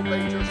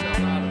disobeyed yourself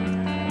out of it.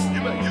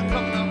 You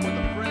coming up with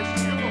a fresh,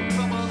 you're gonna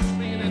come up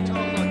speaking in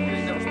tongues like you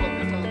ain't never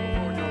spoken in tongues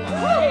before in your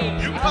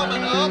life. You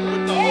coming up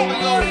with the Holy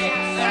Ghost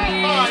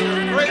and fire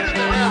greater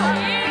than ever.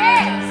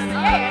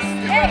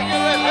 You better get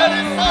ready. Let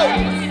it flow.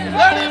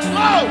 Let it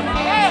flow.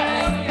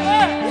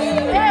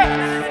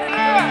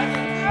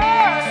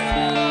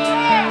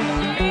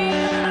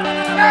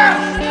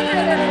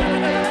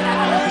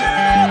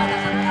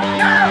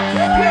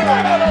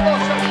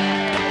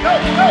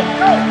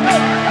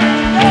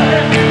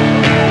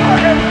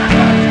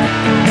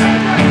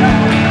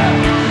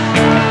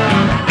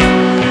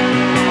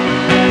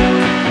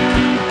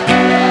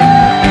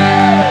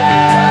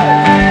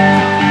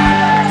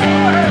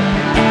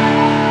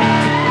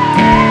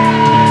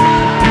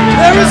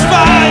 There is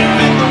fire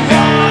in the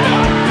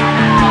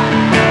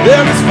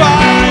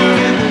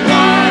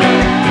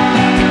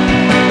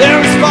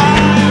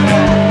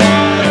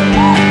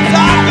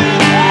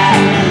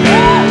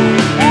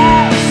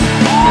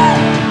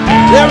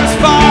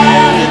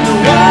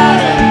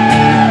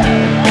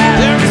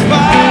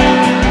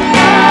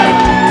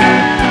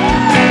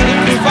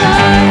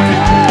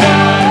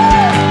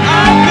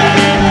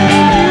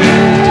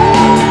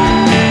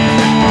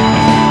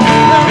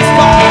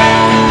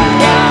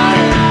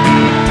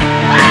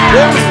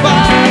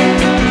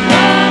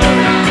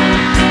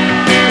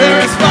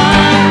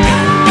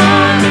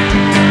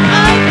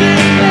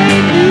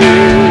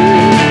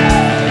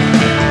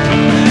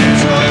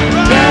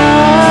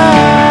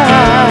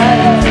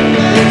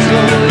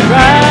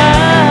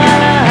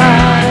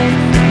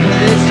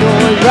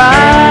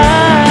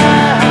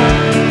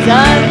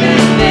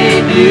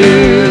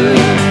new.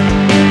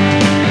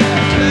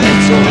 Let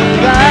joy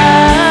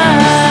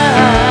rise.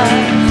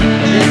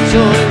 Let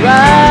joy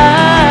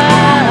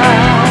rise.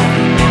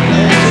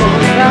 Let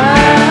joy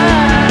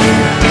rise.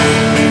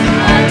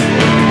 I've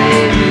been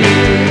made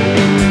new.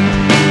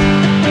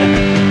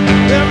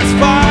 There is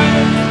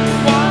fire in the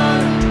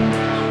water.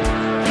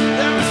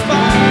 There is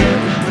fire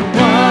in the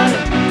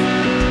water.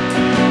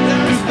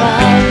 There is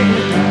fire in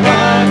the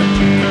water.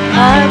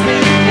 I've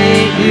been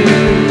made new.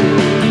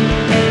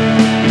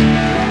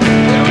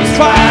 There is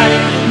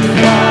fire in the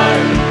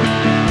water.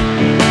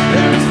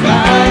 There is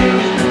fire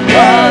in the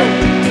water.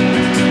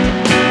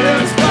 There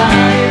is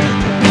fire in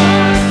the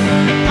water.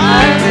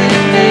 I've been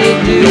made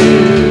new.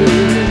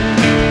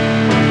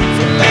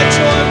 So let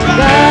joy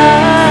rise.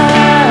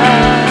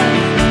 Rise.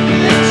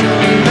 Let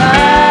joy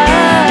rise.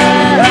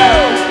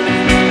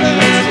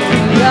 Let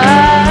joy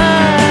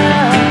rise.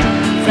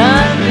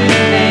 I've been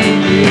made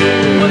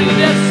new. What do you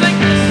get? Sing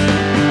this.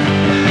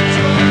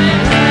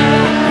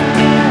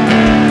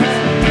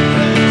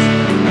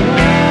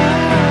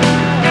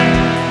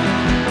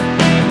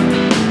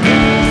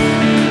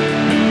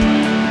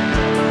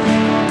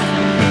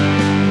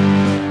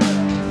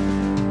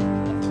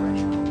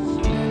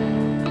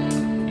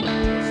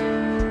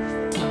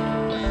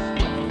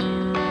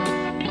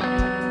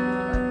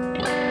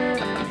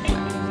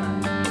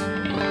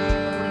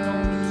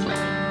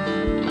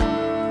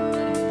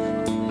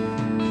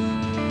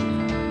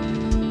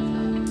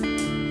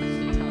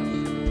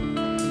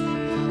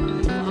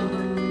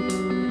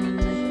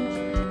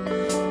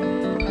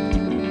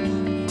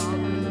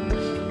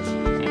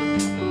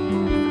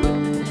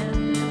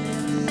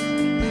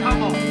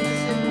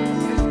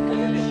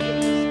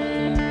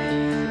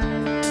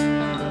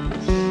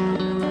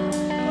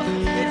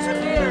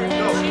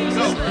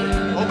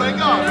 Obey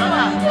God right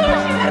now.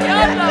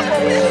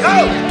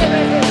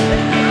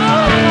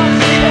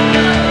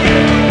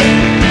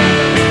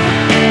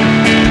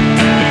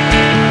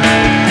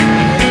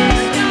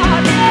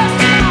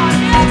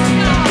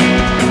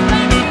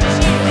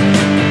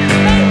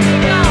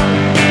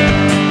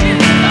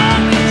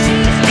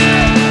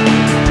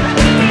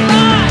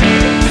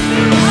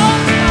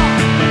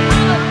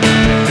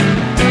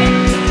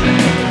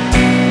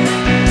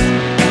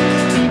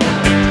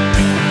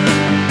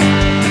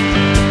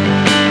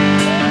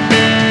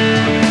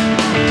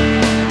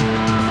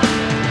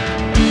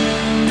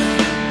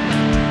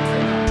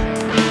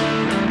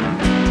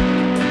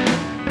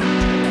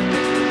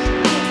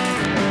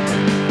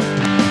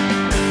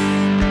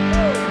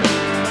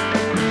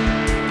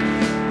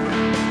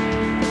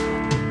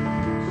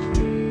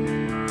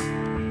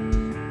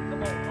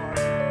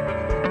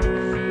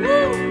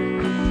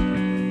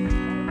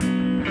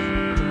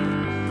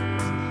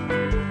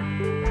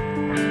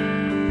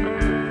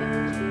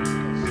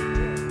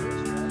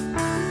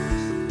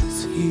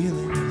 There's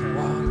healing in the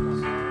waters.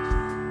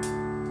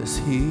 There's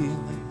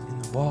healing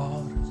in the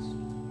waters.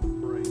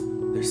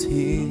 There's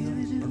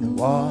healing in the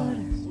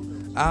waters.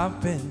 I've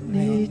been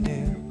made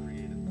new.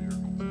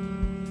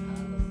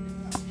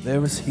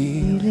 There is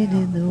healing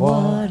in the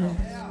waters.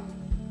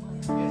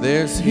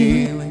 There's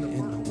healing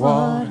in the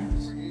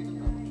waters.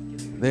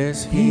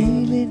 There's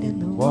healing in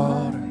the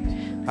waters.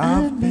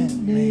 I've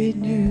been made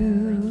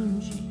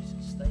new.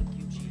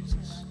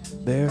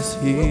 There's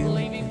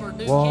healing in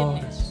the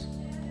waters.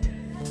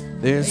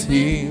 There's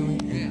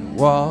healing in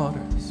the waters.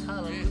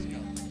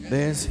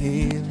 There's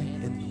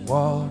healing in the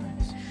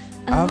waters.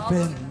 I've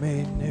been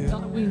made new.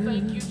 God, we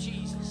thank you,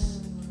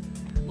 Jesus.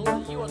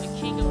 Lord, you are the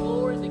King of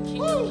glory, the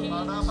King of kings.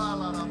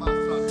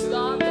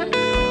 God, that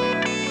you are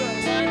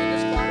reminding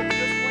us, God, of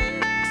your plan.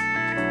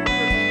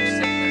 Rebuke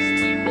sickness,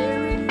 we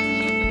bury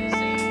kingdom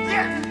disease. In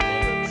the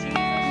name of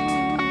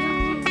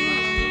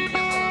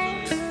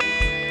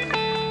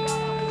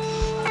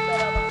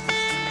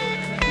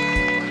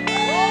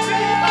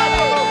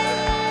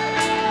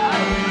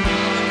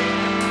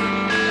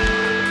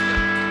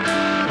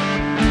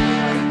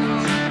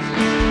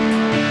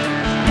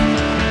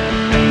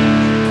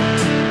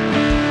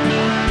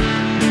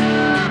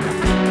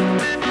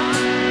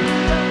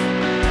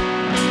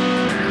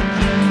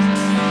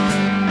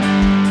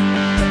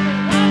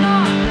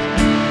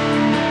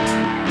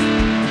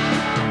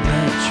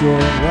Let your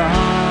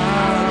rise,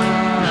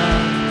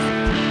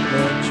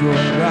 let your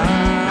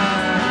rise,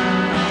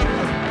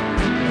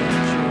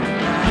 let your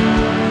rise.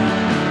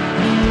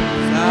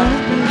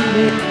 I've been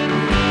made.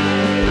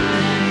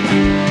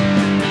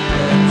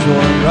 Let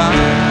your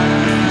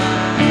rise,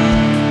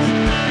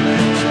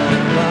 let your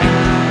rise,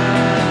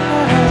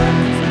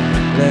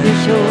 let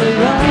your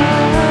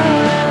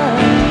rise.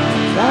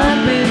 I've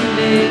been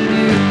made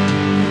new.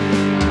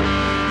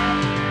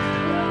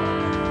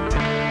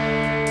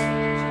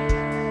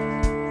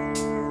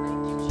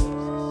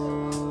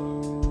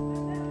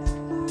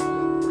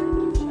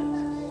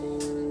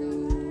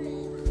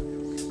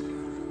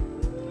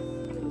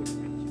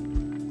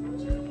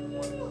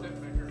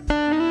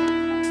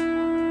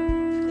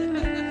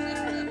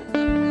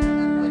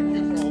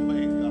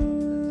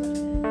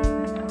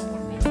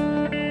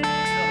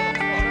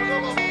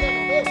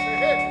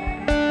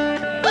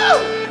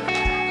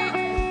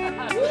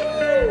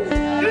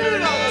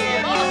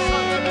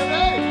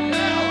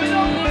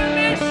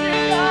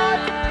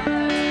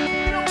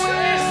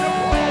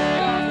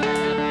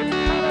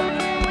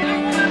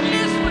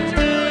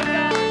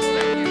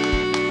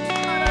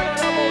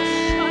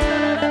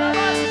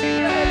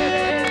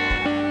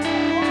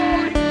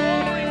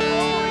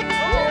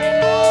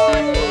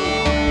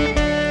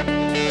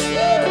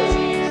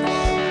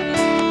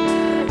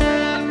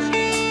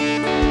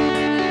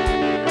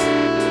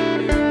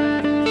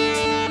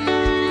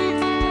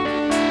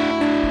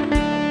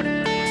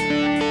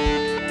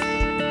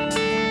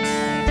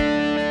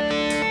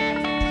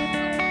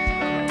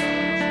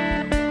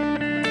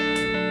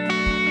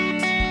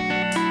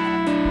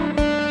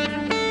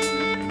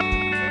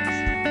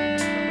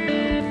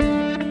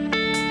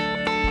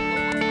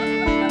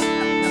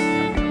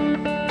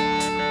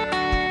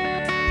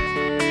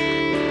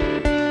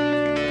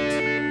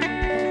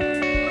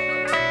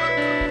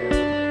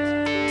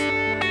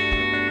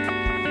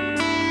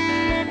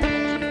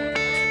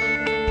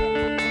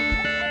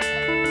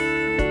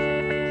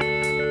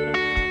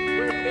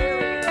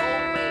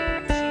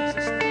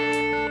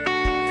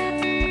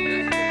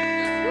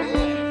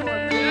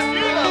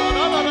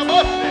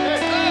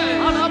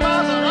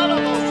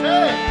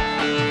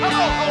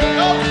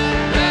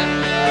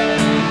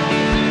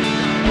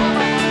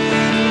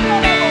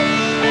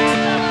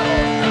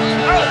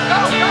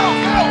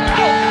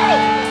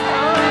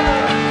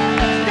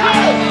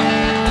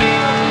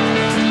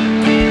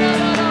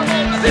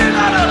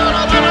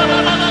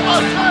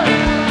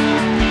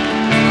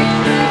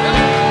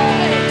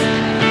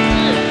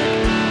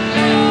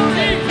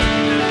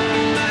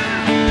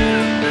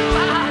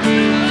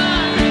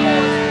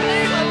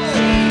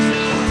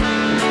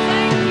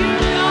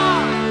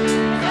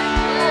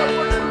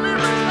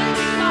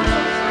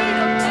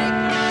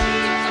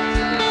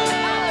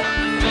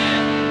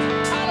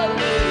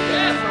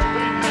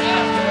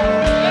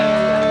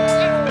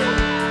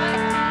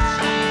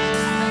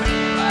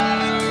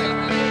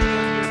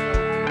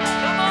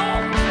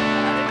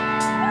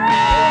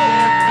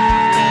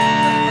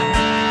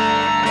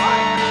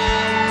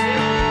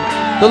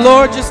 The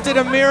Lord just did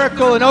a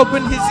miracle and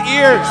opened his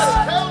ears.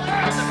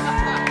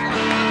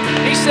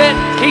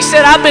 He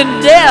said, I've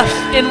been deaf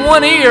in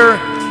one ear,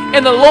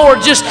 and the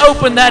Lord just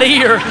opened that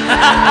ear.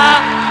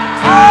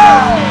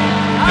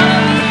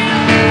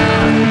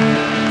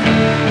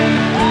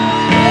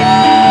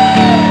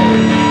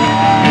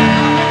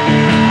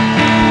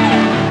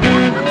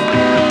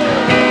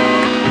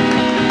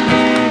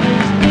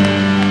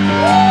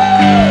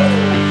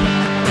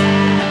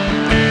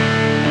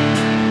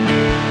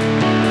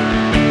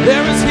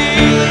 There is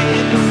healing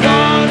in the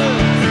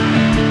waters.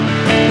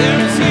 There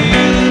is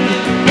healing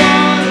in the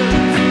waters.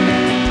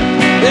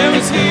 There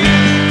is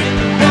healing in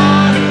the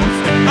waters.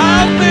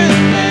 I've been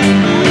made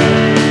new.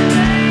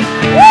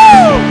 Woo!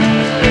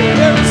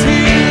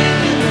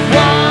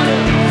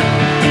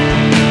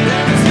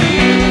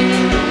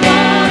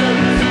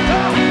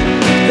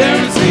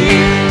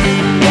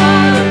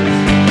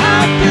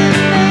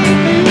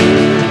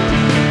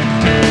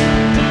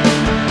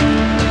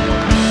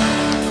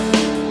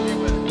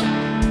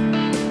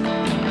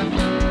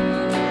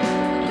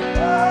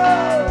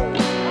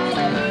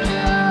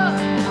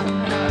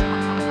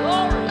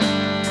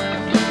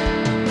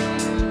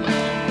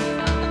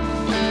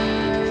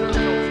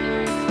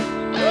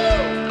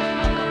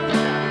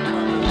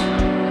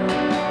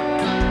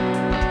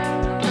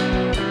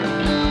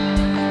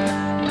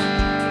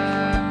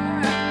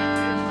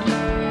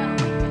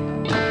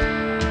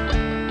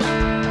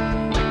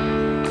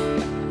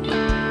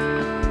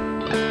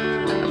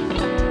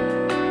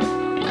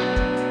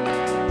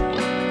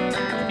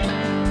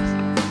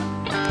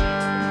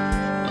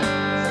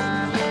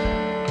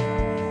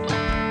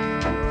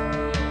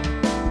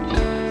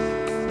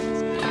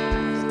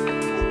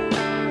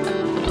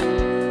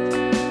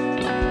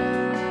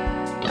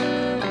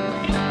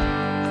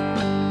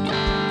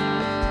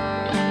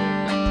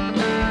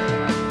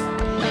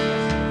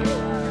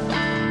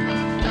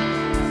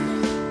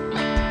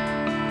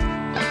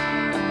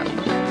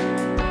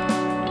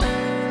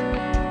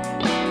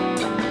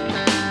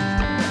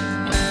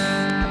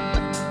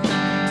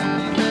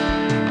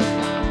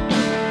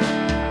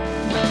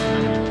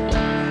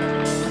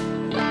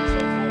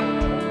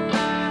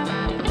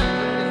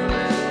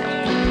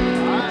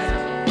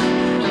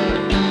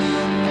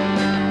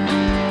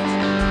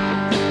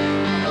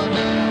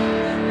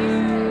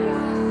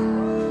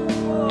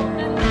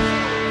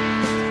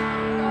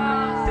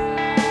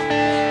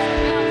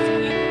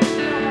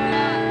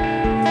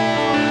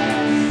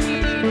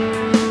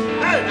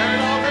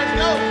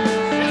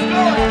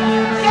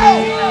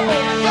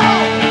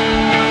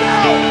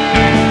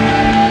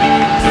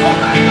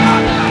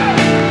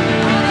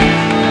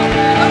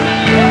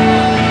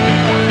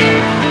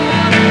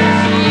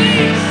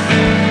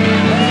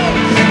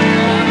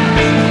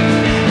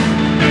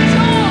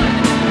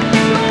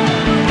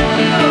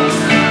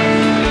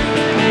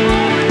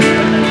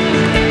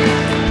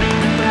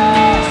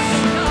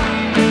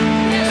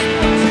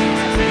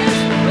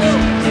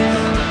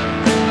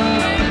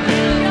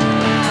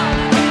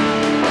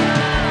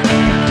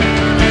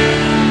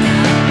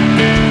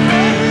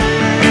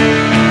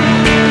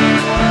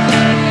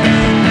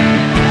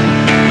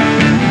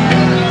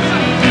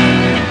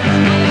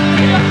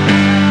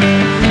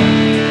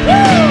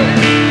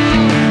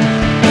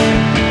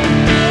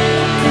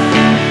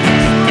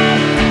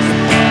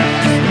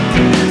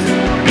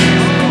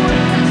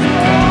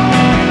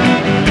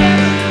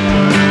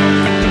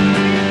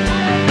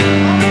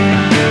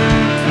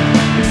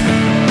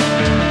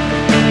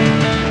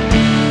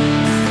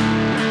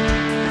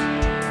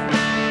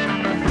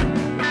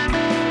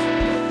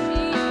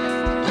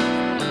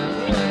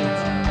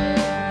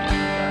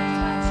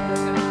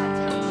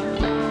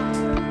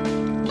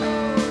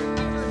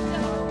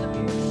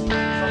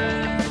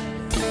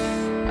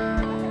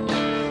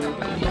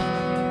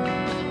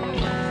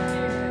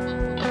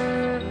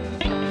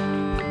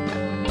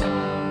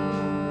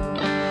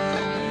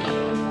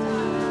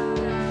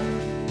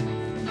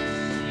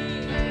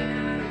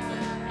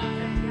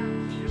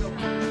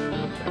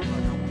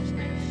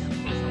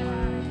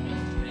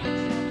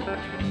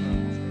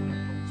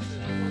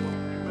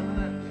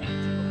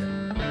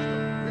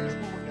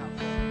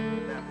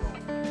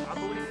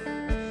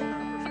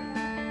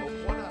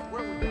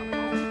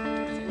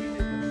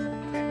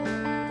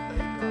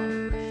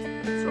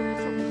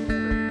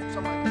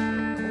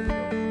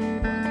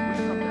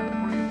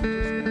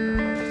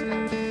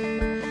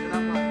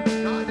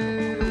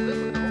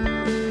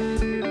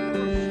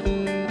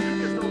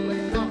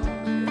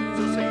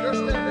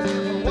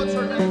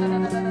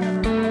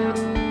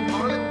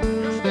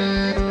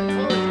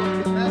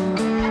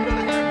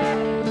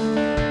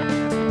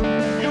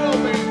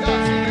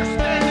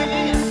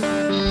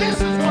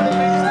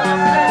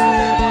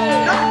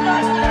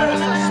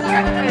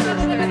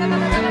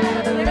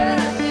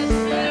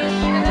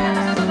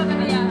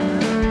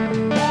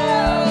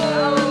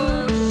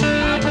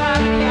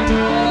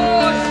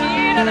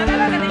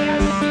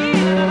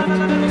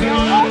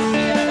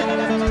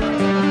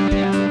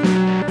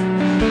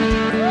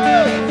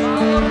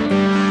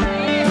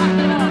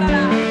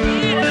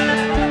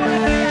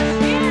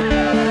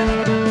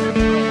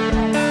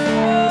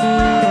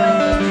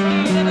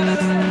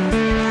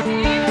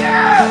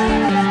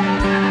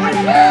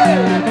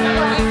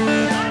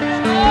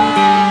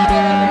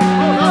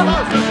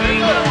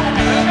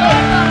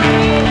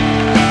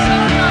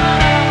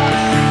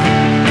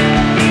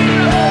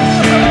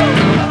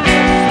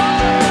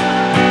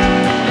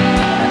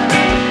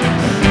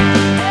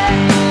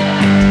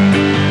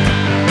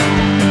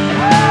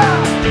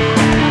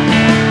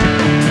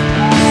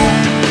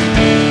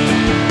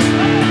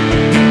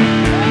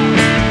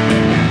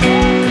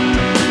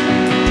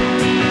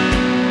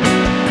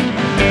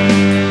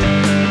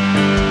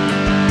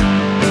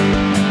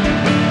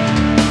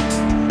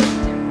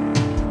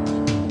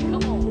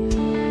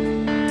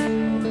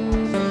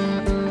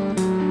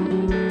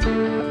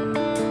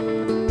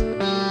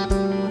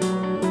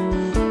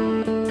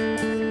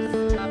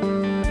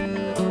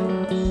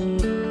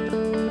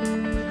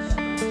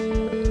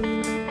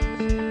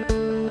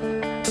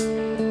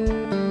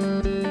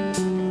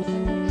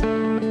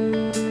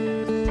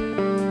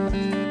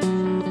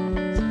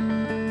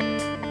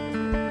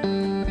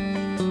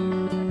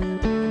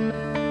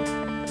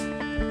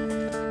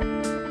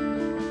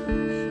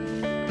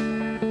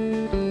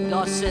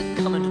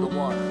 come into the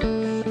water.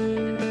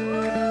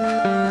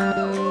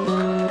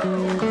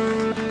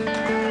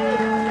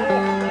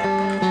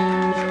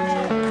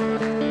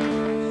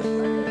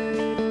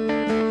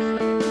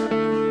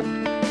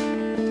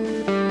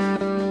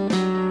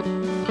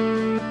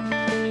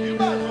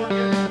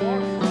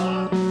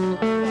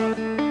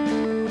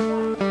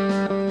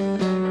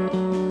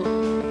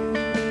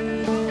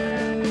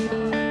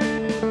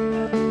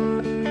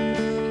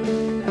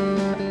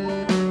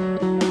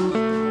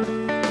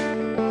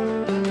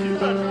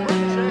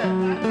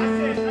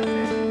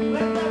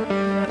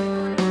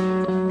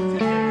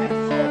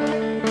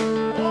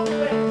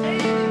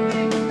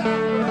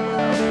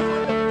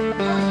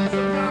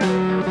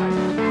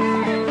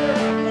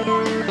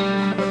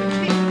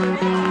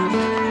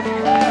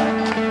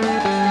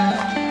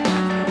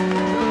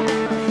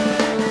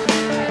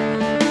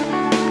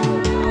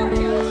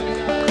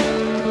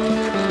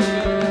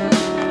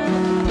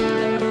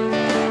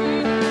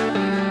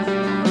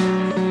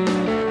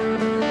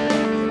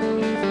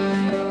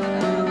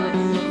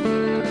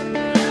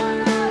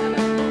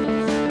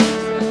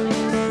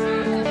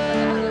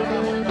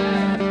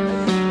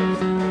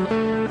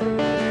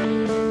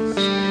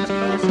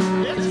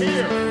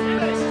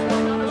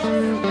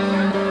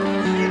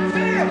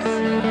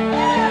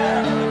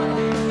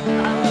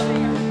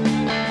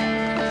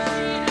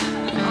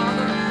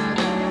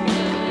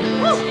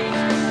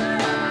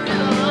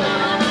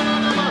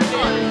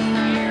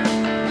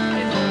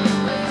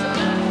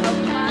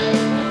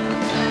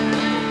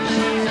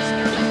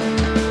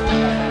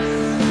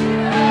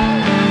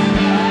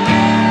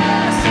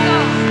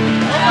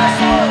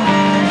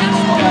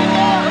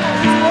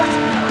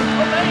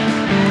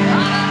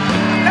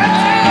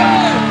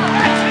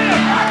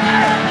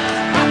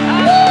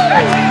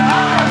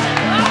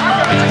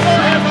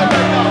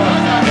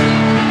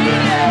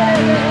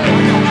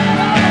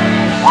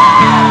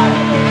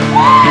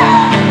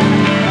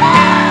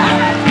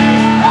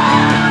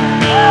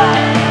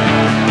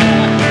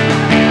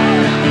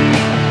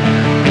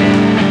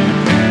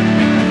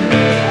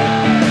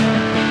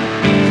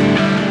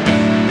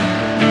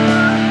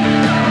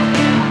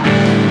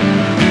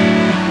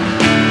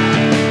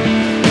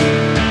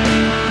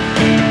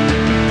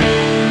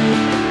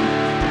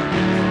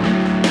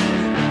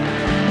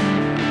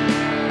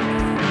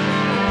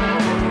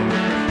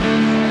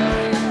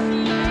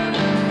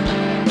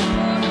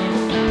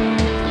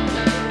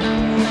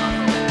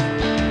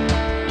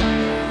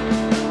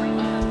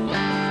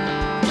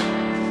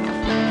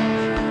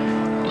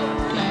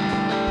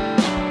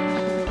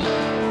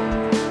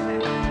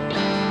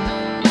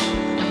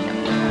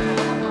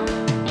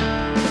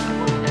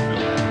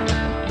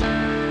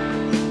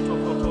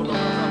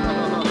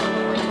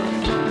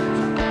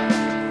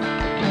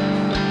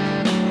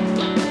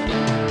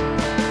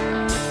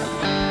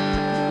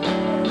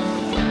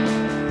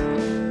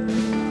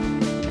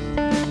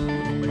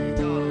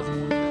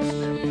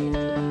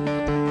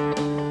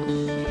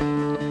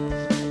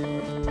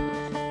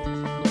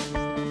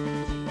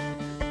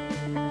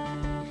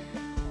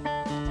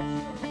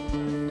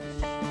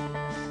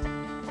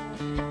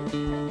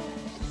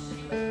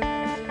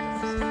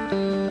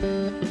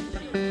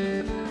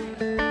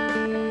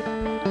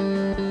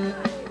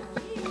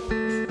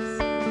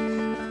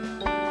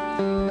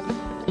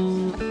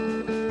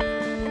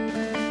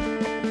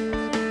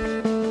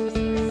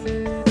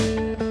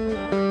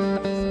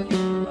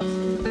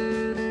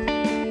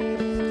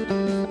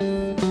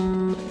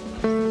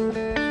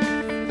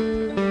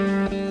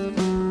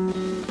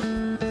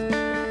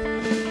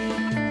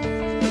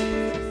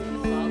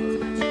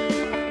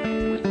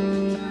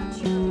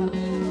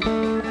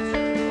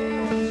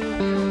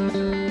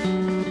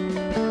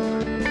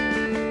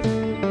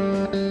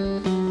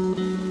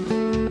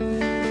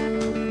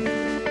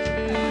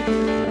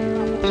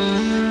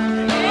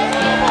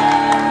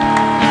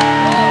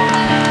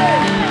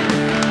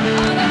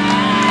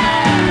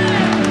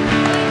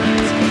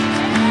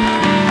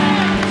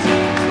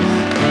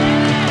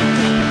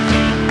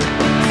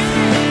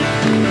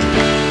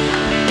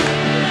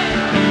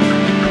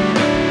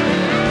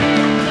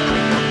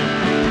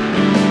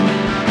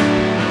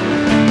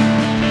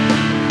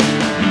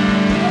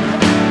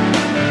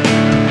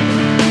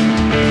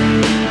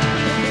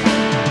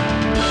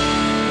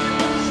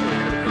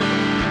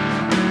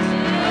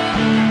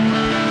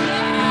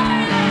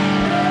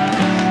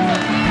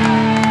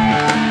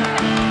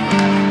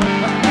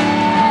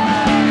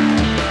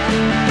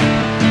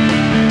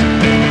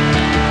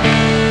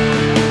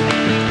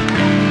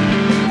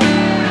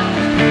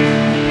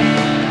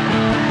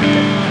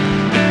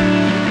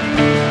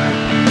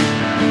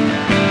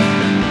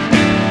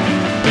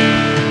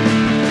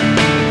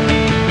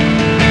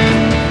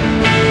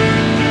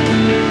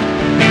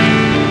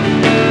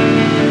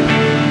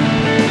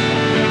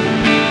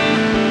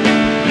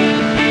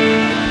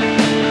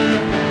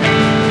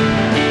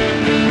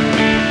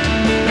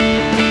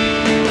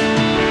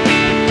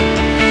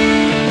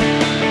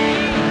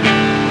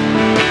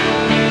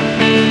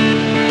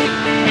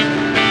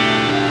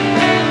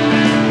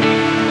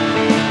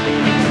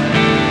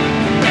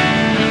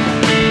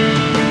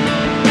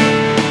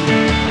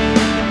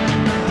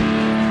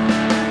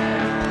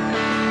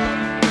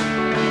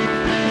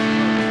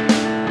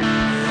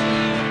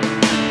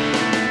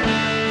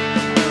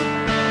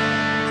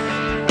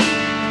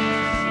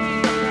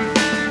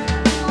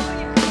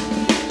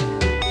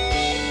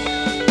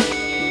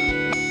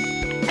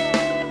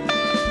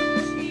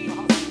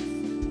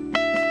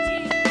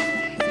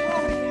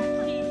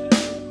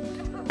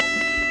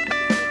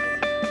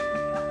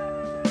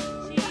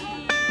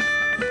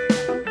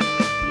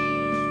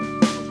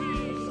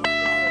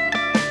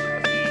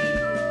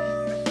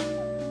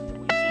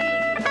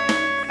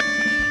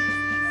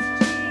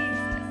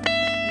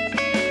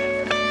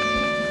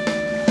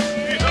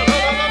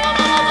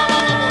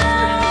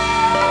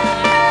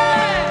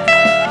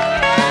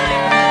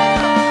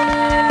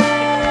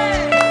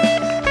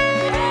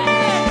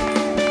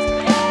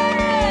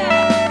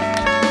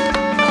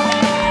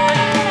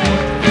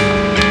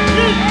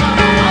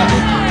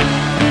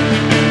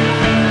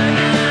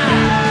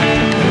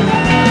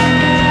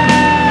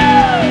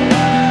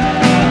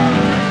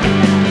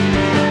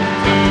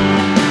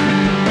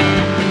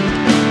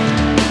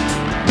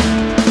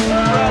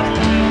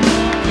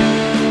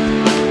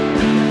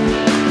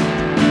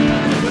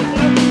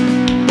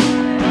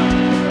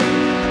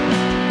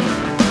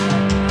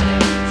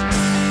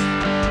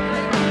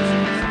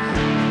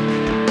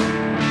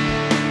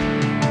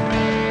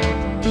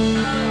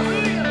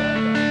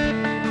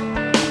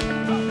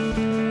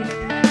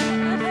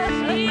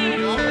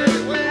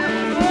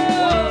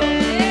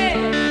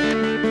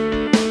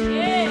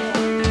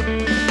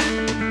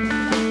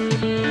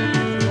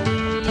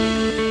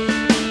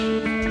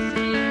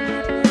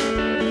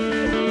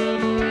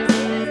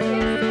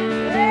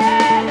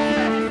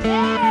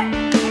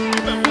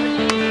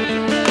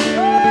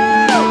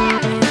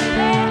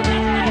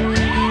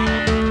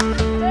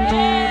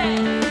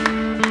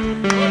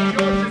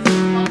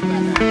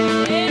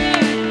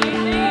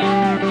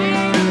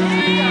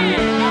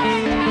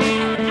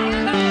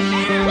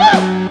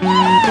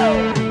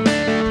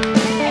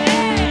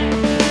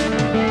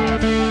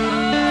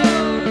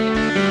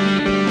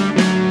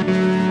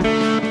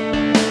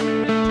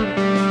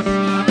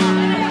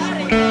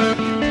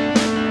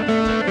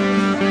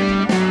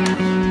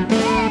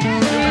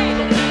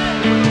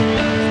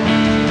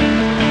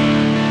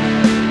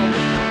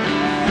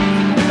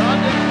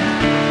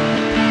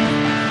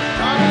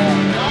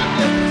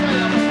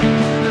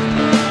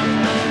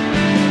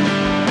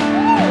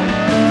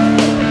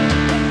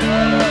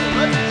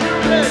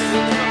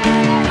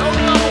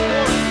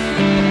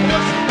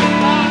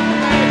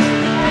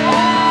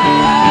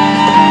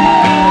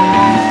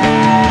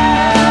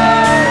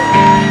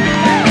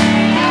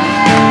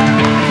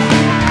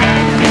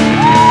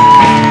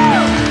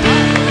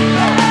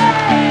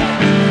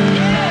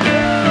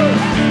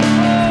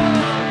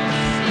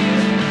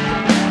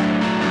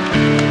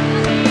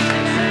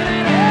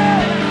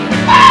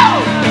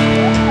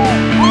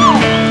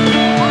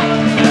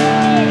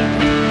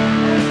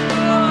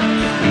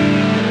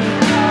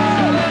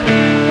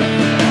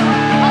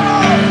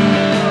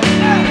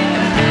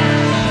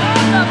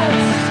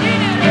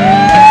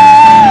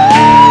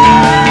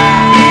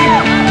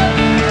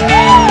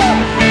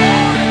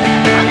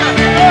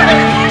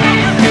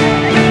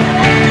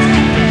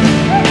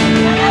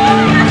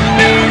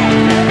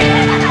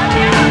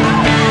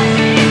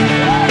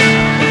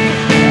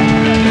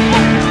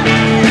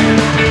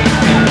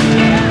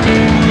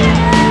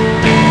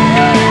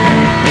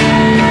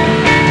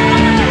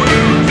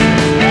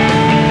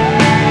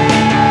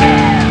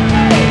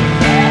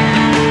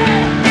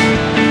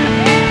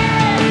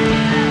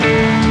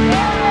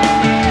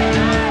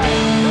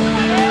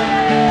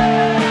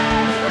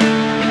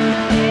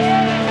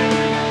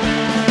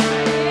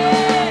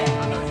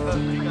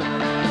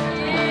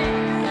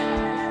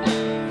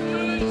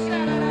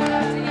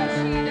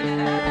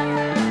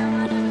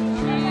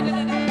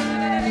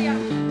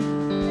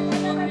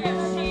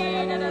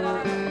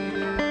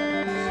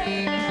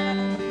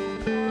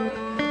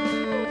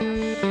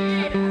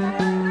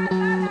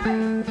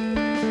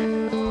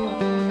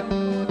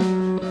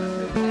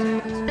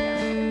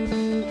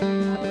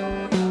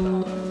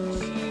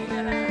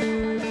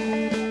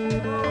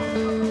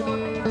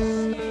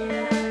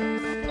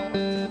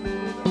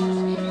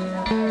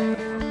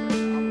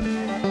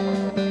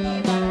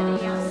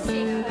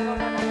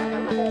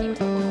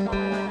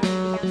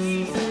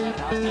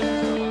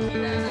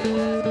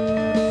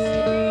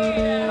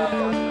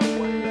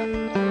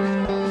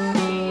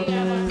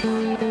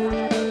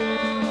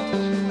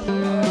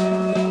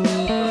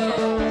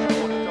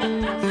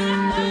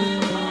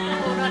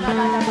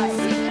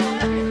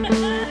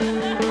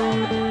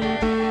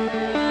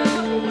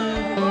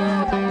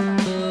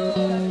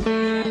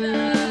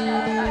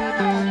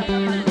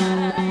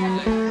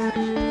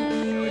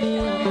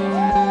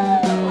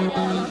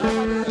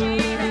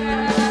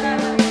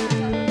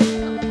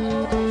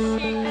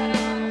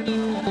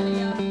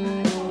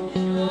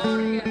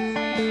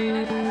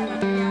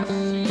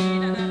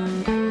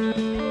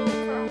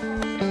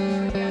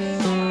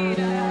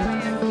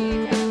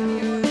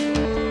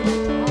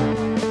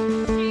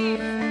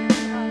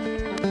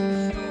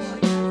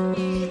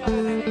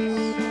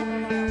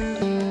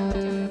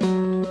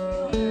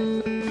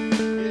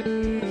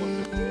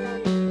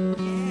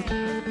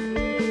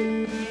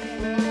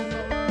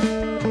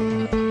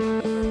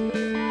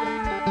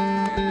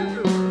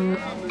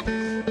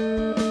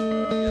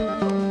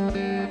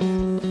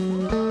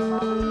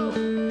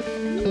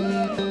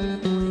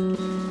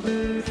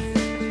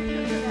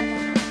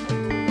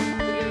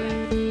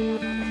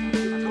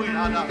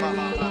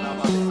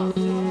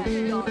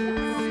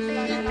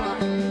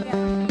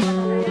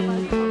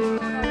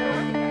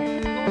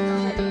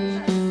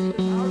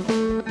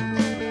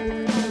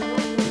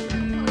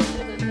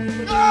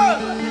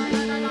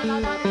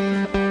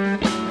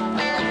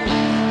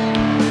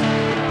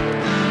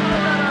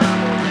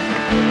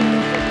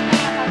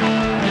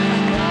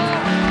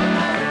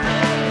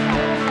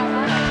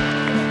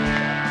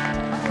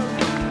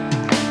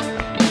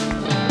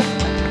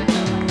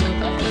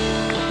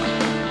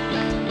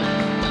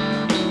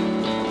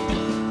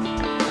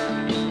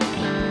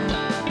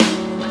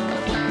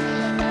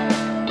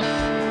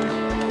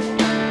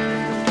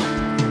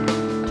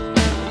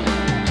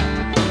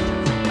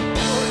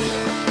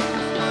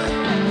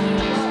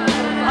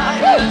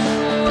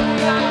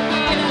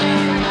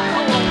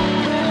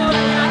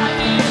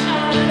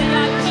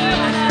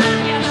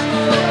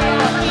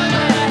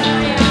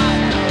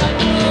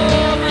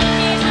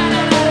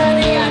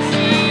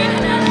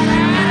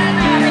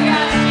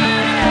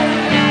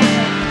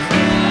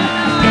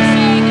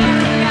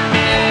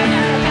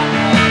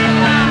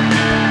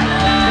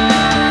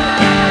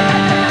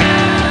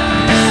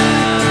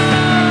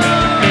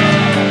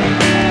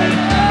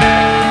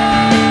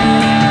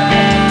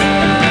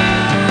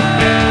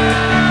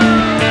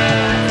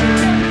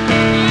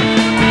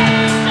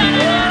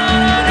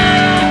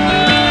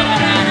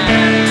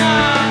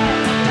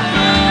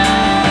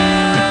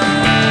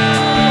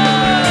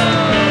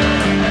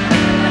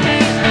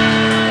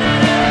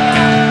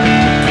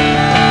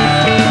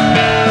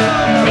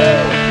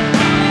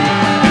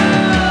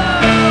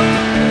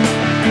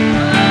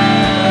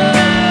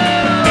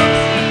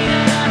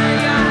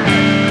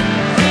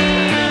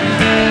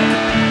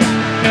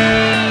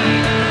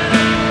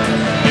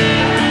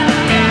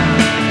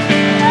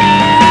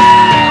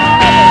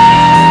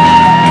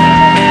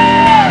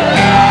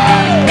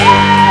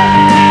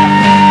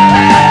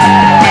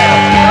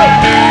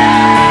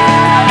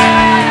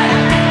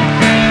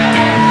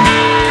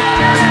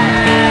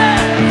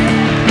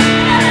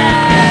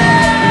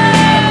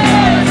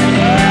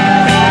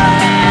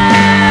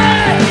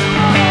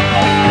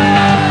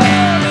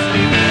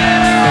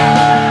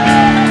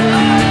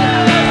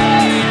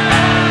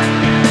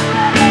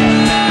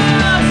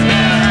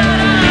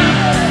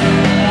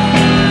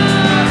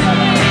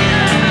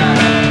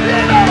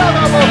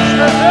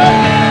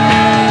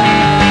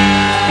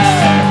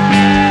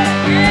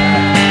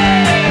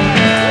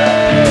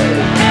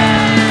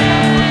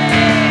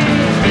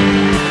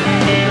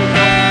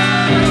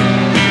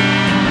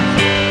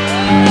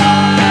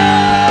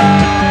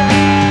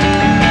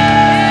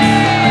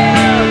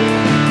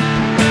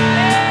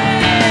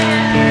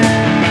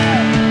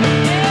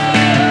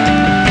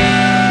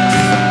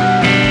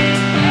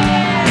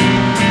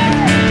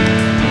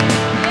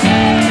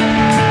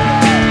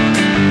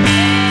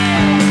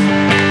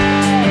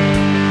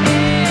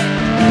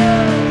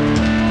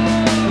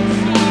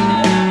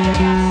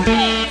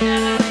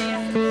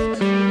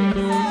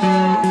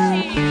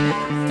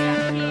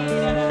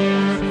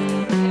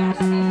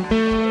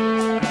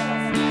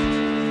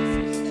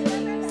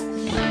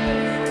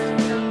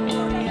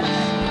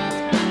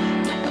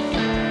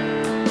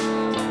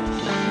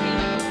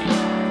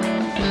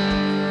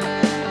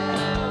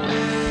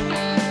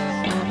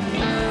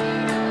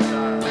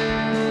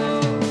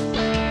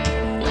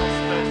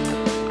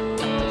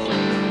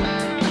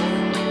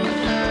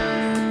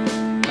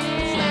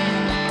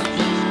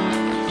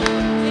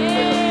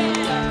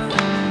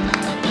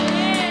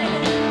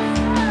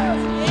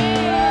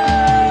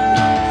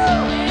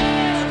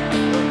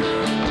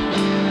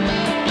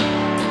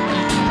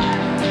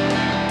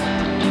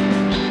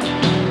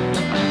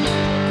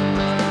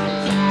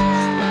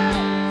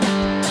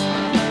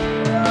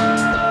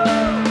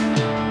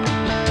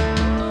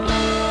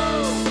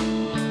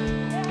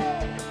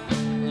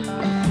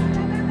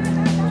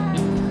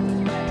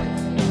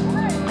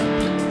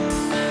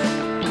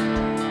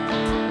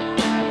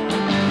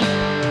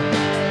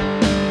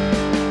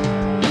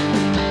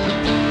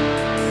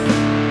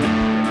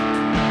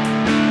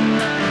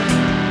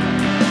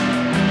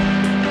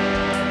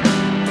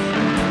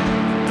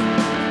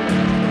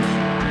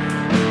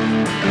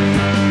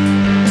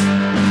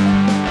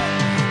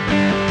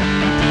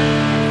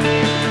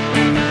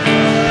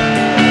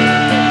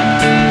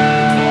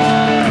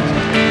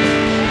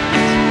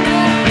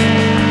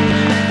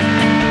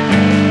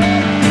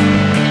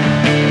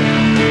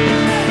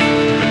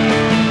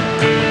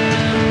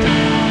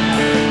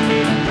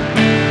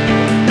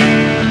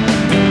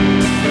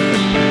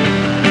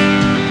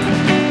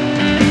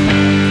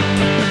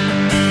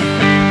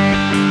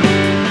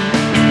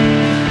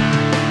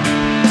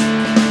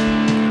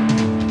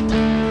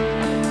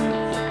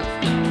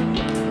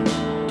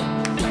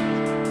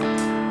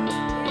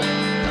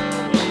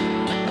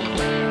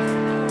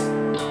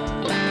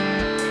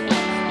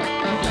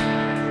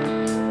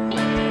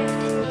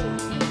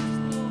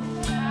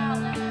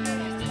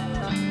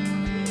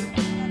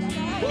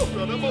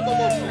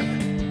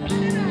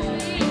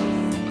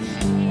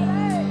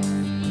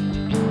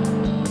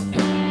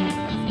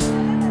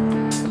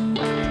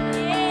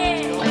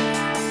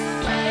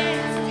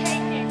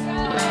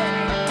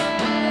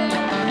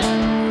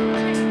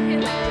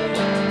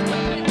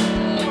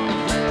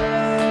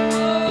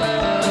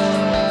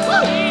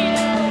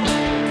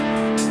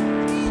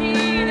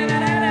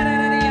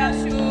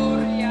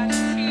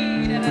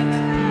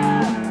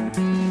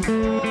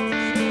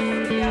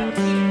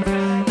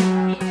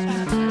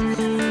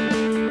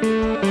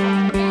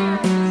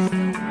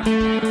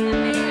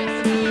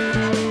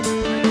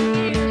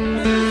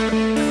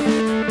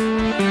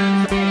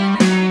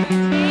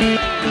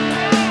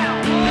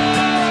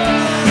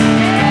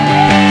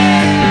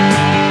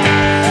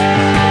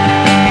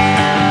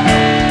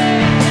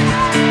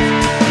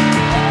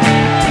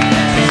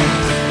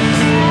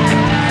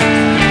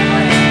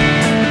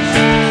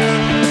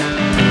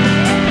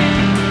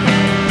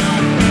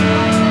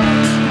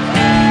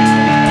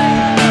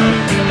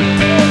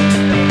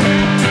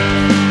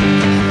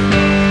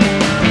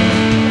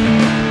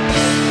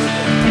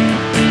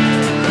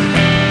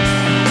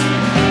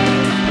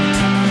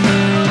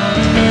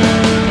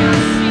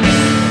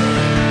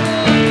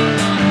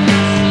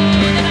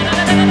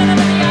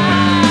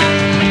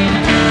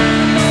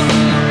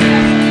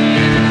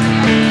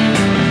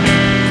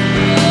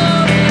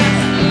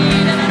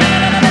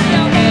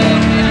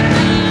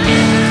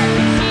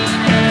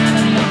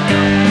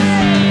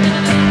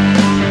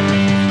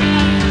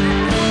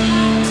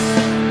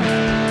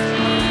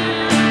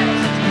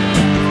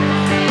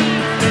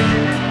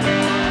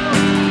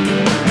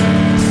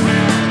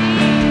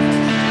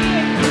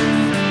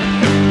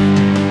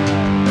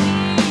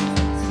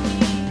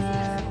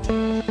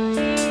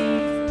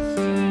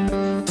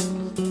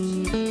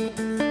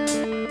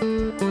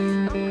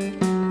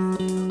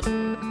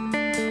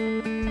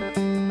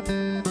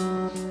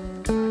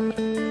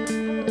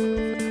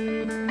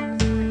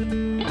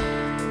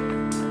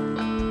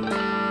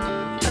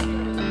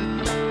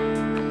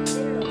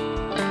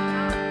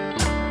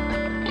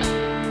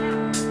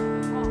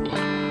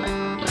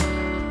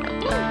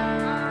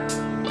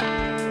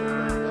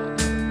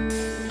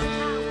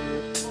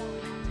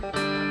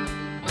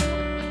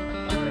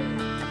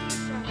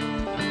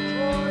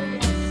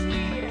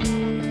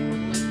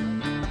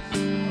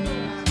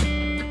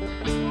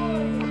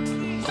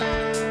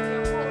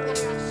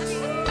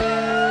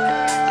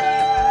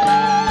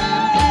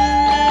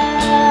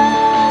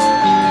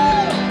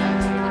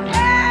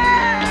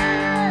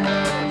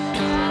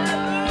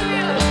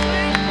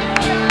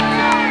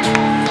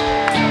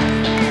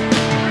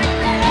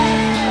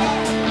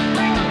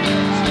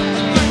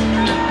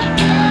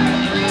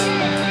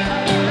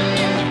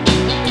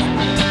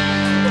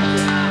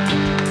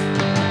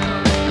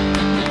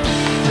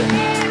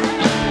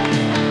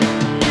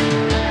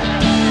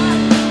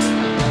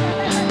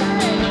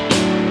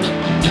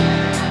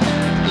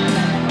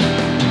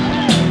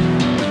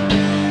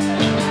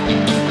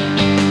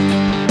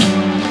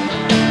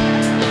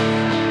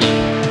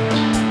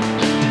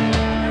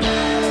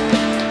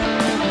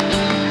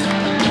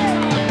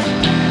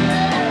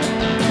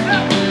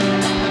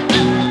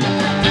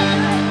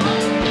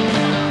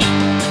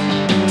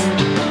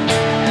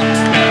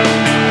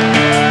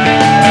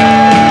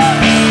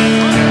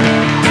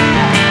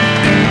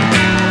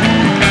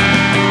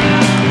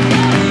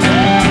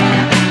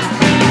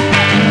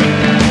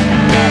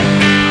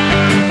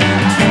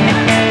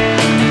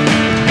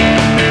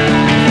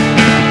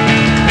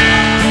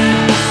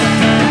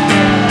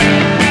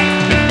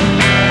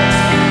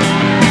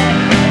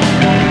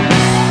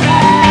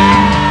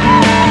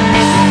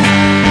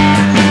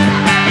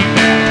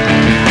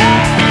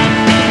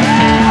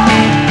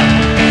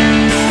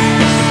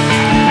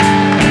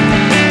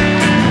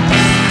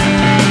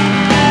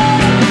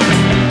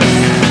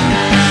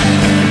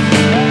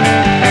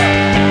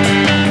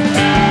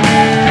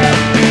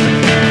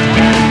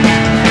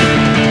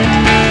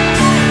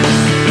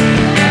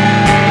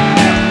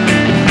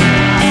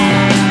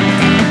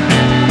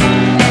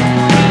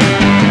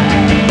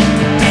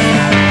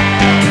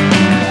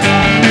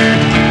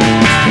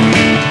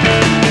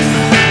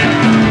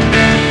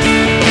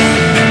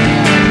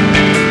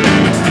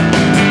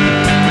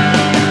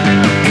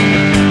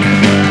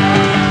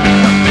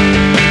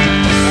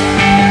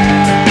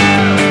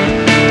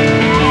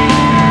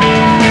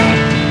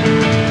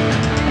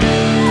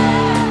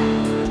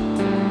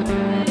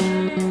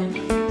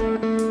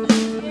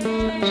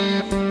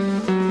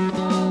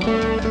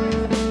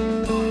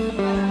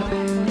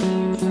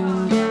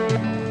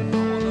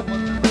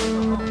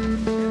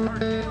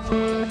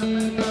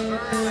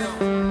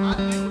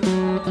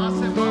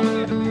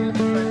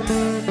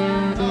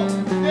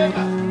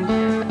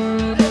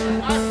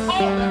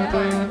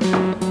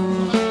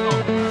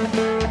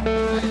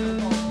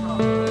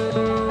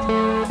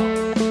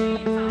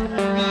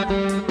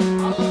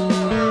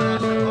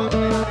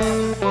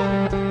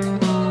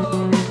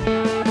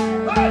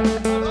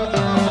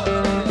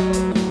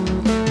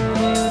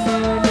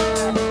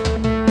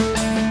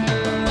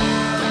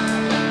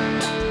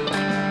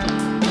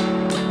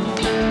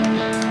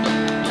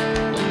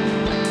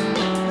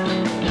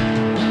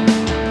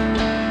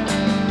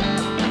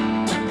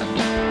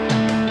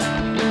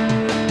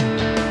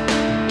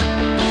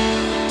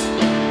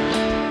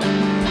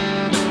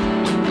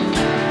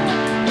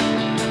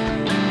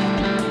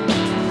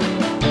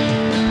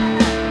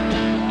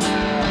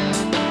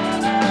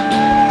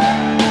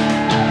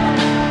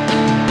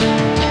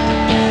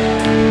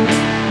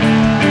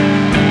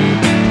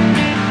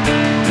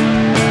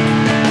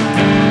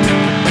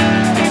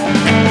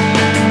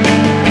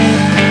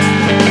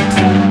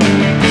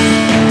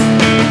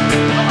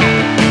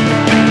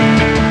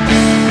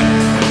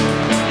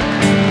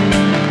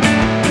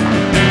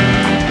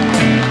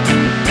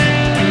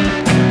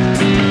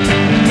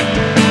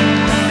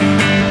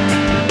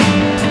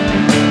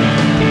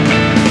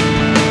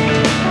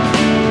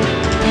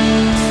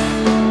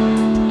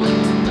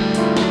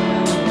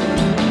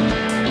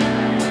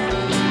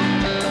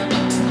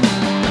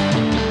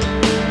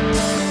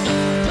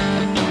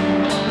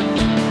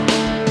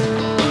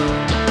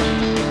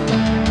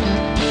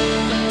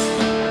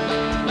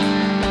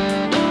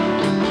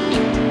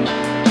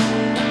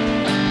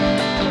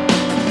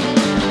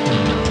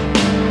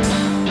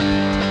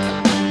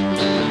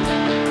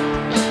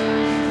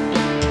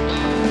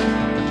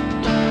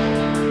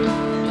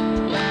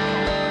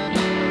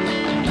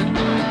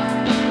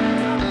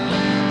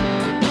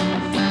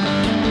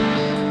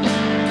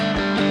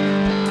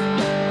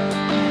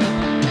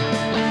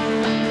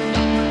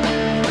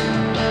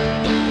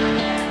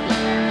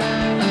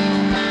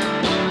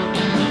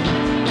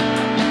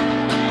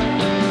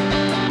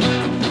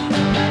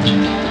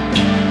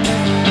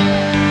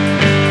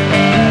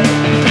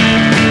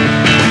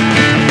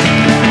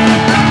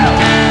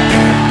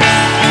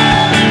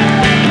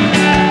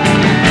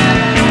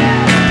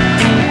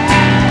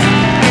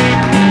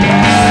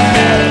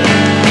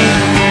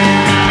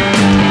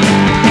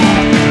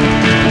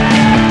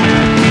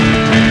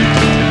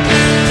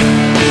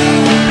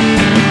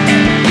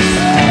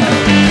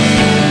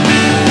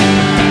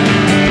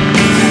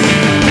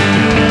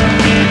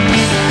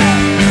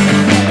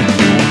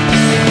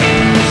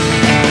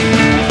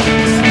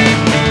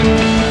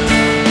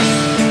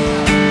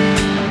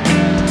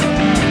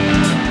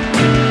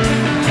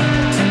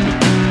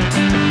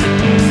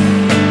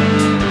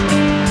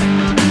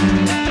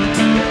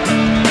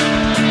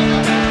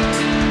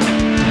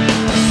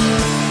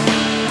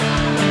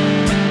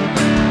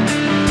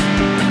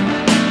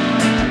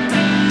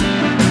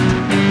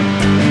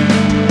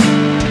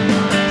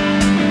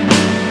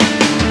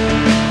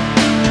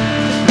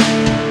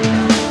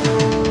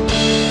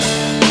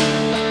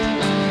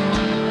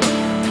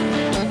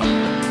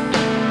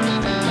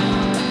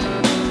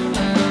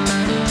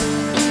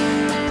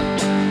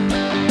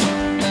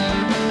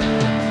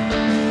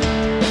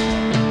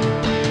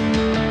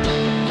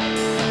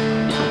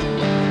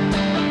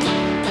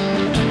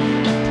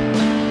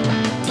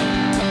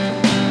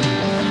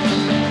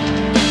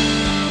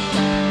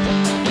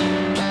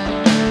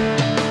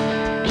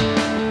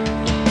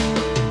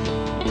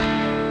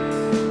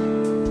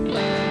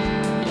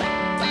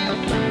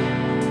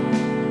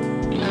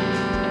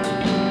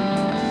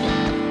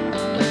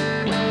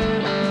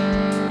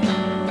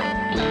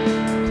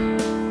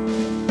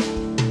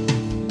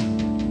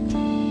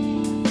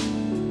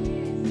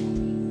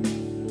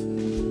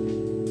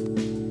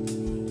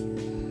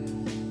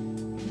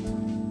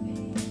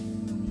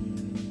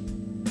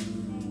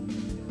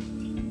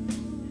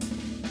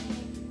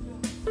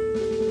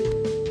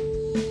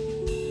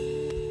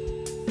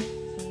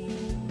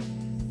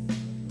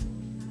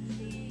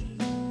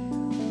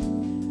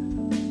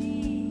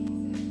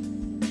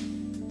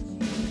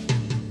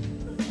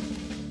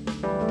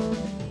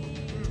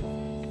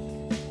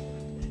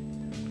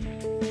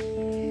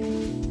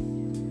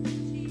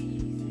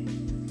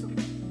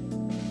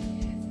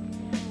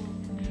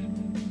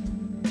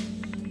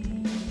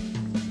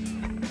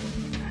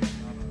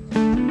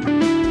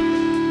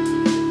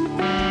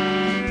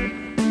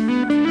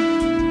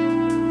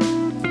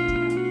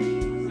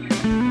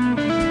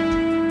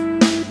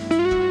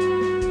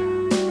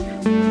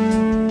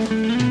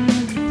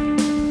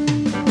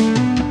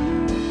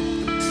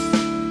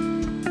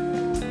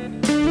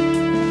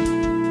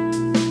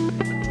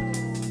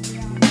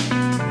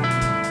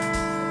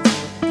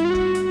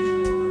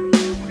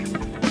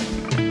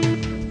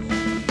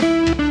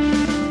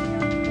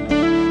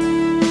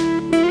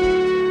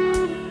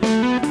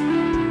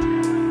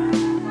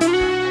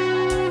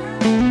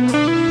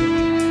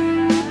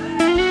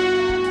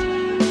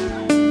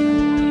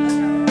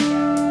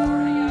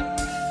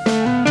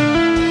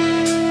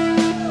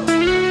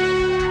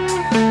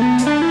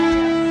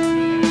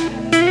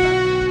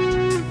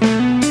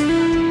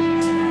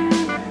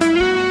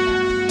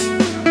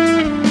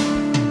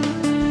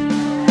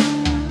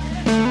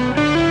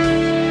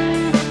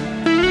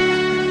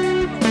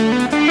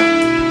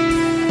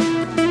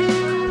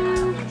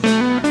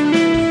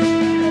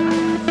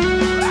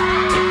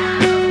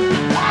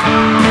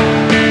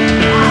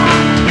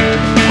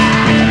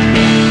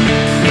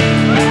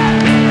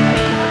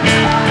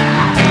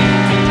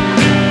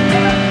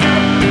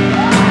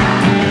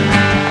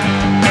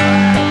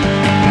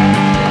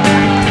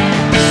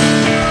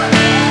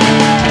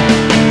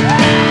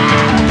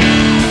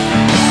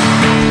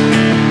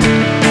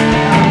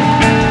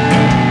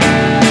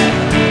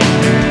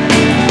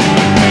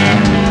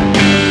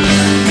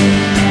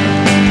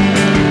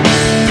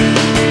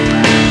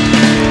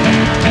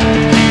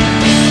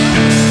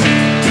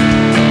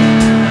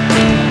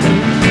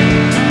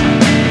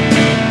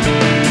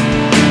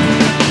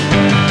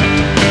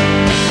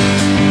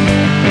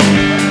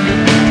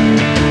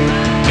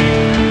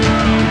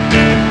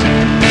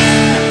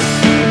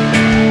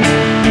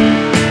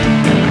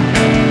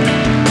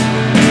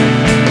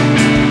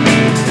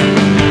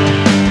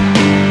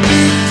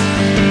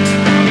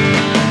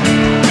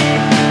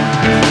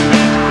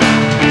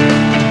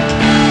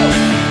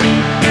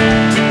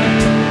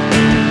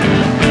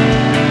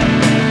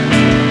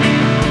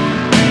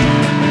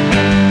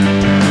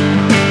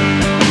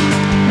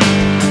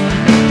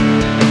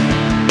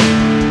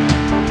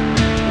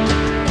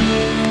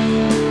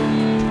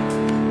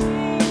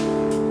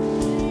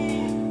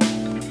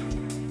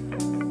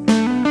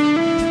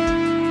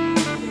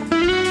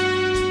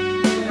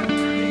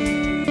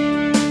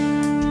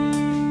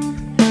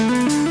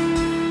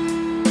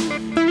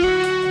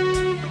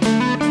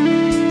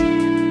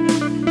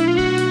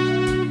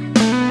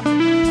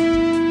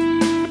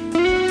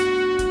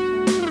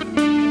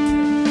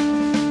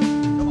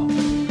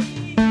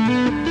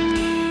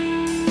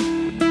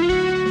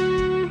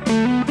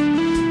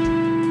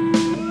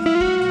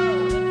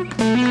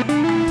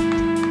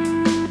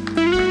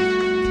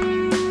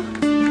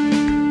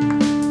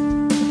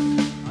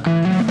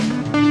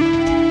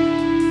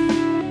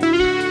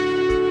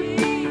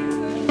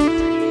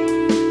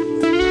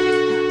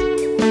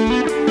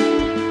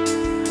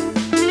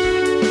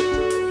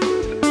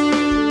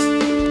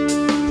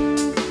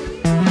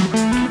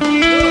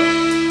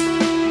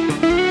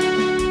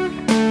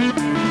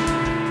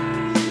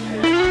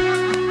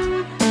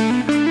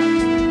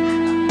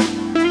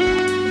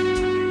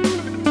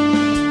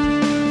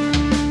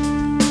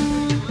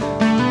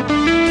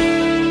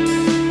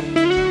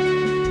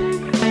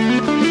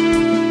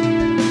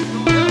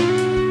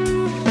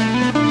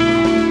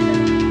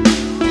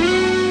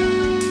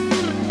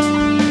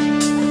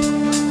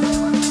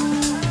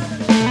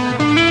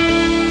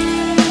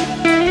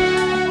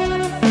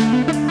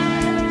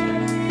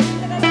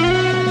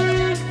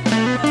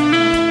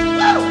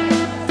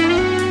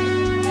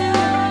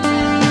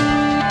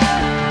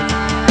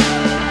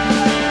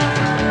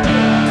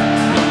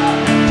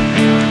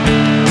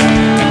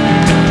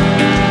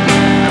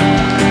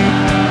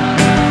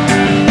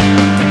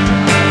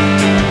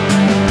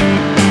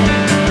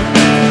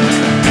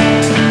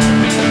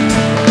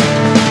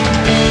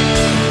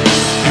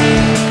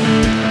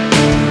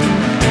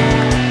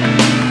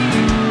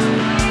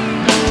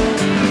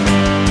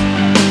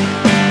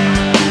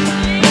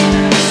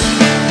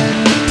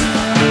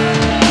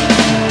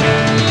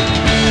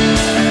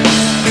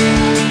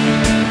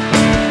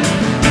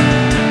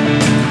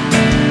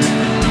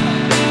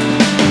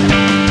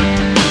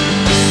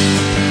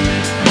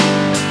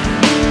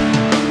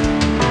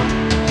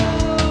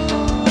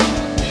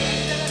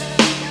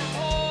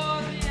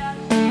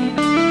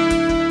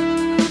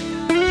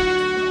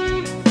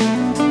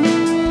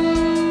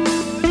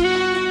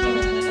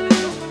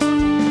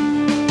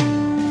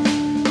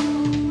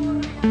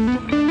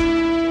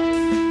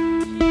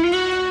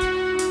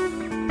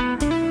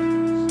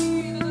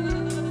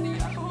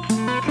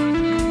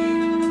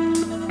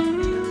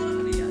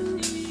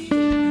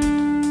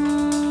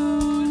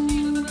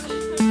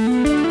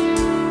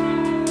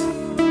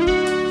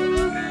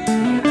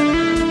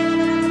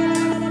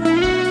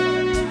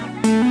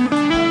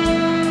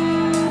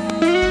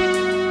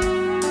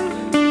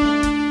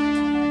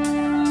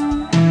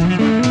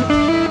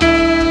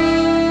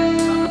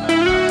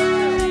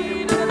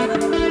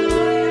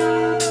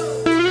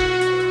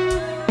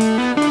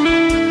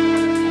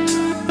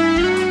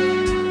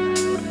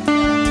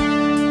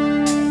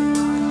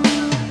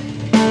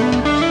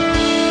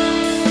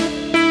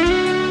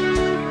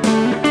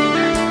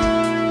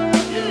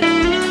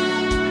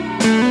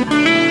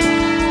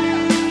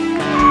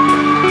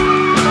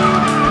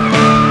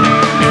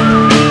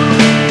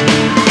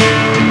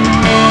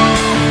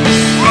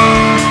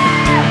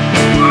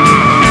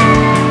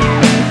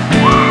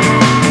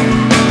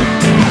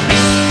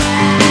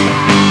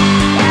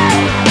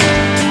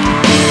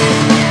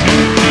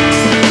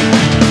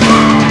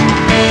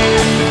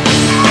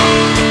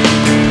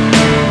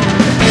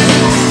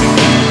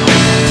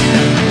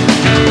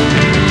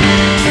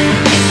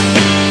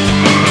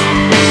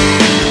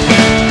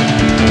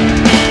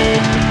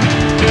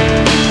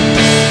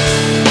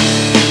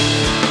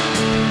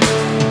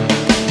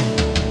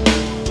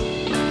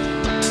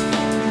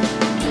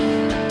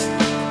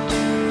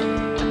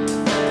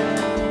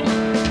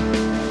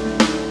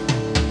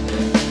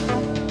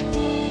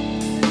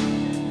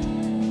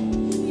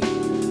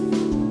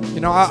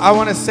 I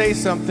want to say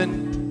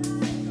something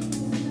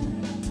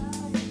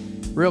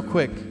real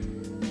quick.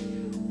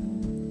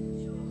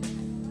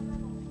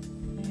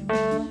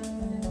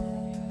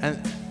 And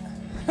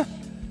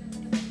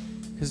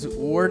because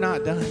we're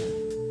not done.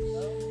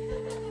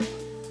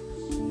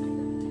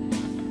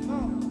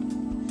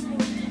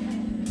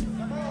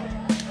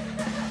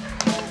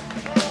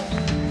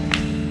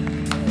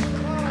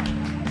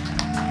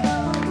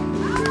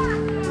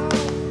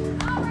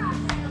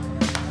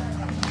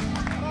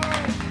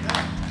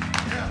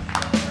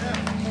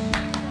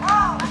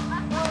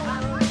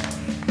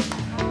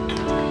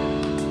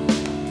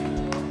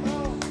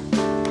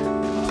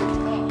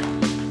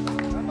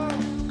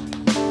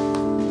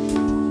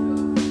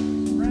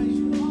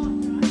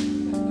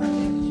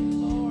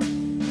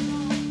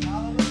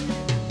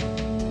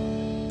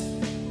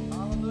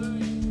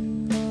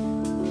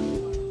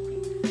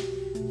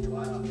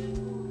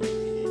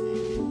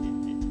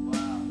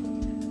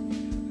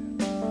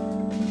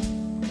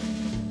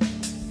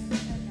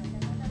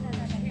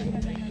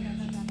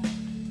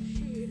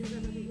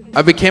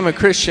 I became a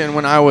Christian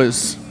when I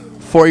was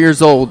 4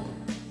 years old,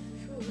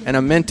 and I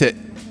meant it.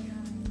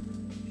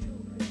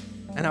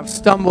 And I've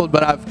stumbled,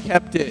 but I've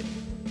kept it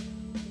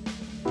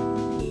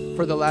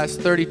for the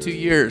last 32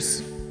 years.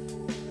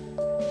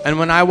 And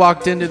when I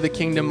walked into the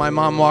kingdom, my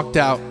mom walked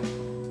out at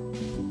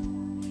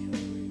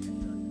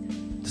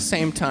the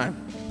same time.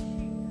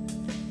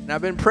 And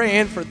I've been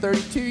praying for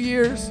 32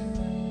 years.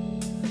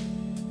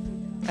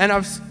 And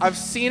I've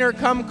seen her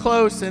come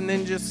close and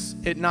then just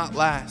it not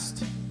last.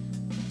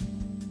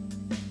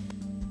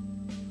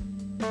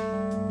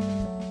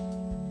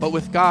 But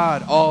with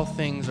God, all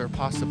things are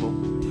possible.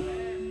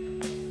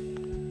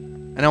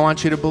 And I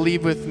want you to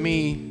believe with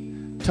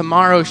me,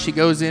 tomorrow she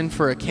goes in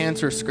for a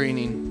cancer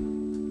screening.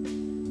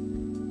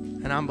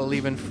 And I'm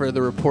believing for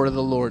the report of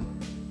the Lord.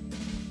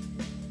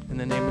 In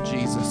the name of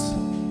Jesus.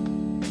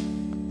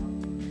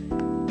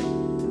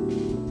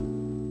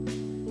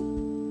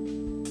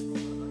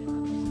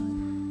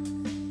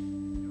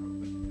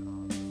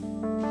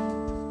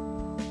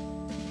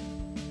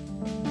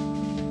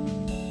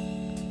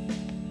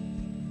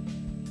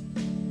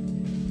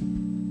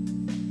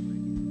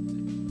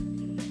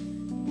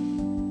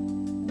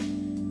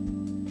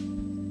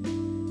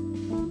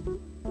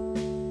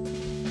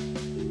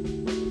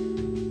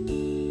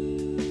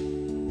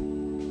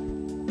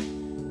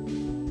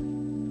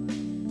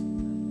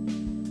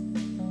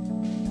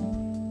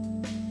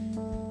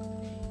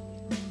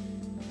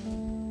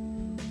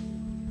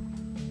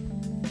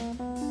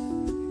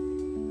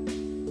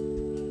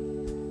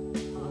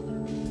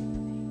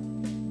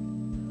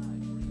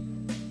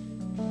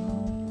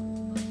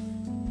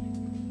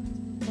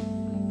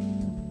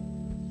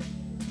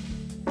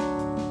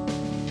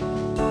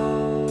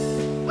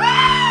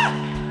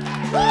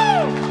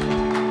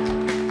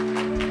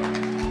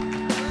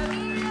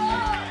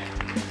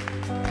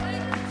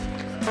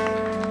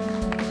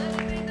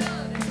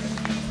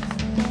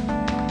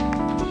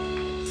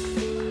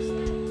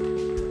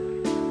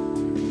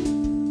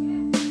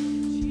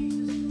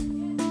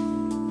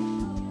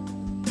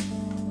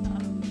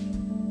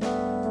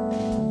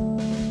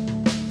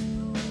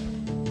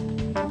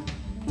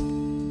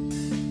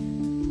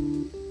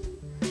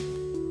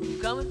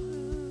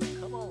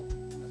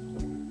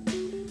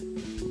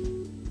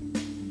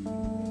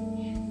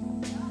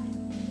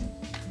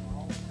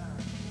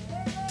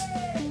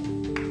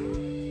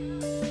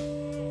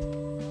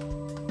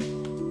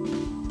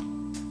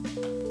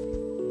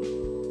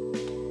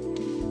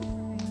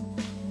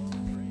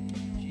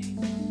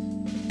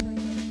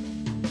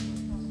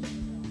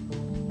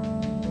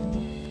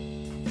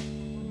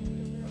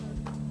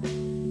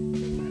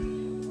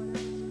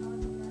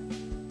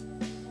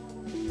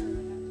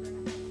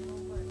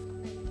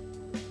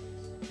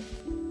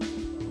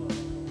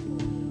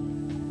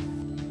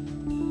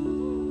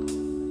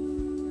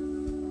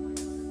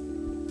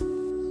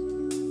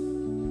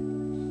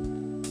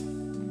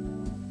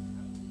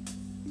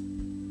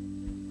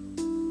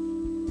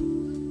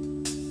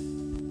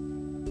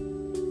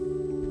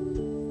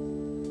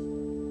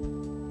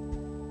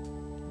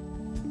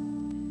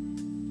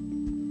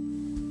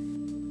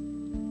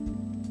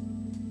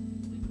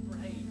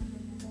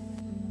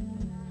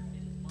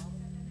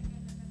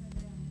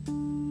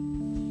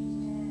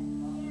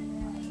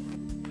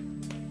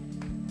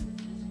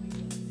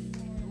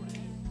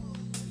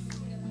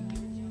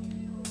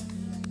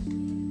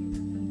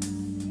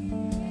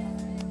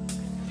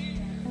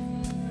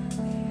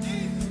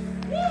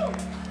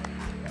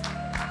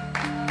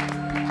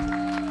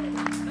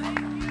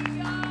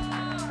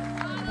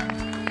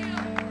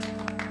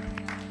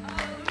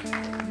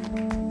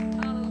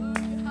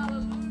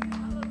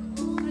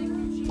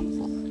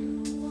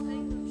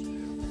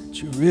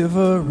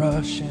 River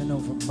rushing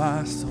over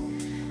my soul.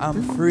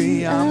 I'm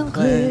free, I'm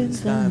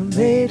cleansed, I'm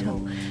made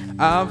whole.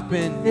 I've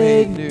been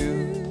made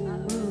new.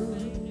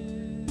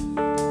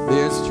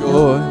 There's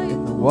joy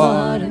in the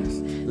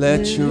waters.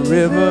 Let your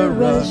river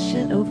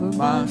rushing over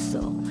my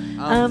soul.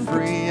 I'm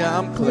free,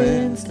 I'm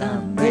cleansed,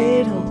 I'm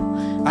made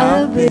whole.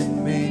 I've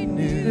been made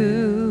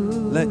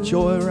new. Let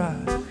joy rise.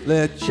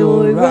 Let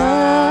joy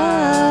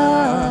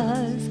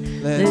rise.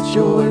 Let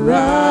joy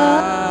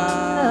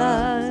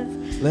rise.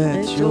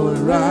 Let joy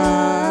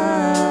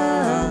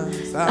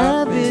rise.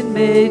 I've been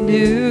made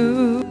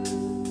new.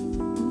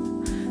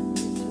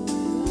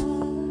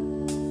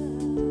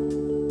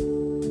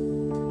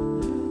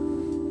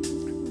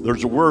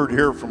 There's a word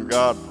here from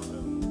God.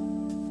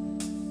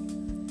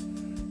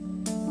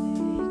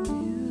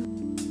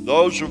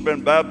 Those who've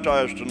been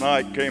baptized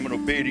tonight came in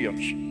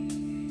obedience.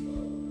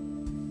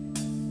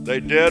 They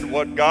did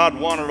what God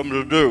wanted them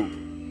to do.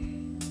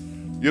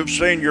 You've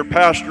seen your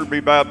pastor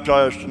be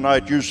baptized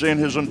tonight. You've seen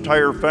his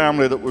entire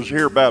family that was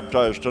here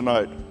baptized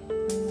tonight.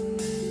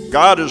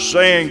 God is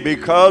saying,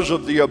 because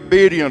of the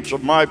obedience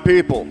of my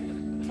people,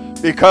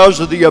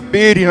 because of the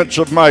obedience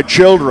of my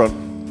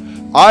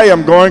children, I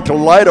am going to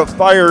light a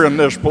fire in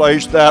this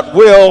place that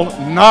will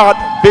not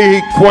be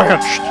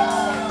quenched.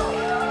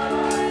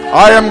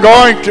 I am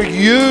going to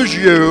use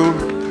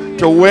you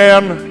to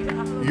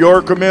win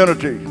your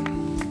community.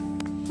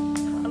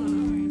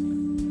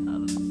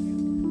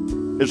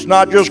 It's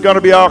not just going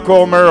to be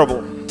Alcoa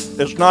Maryville.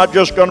 It's not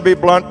just going to be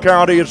Blount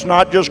County. It's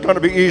not just going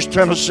to be East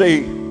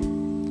Tennessee.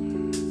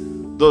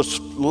 The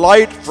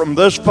light from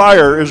this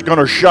fire is going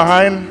to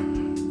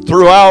shine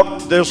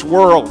throughout this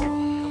world.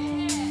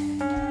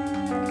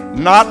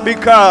 Not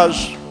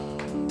because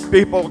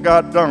people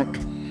got dunked.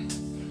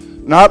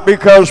 Not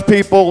because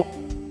people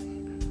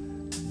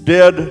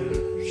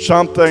did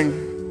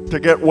something to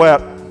get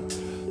wet.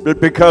 But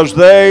because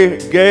they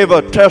gave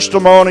a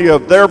testimony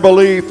of their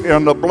belief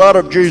in the blood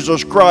of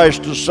Jesus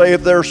Christ to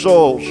save their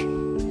souls.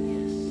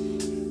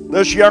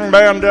 This young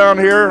man down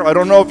here, I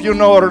don't know if you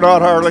know it or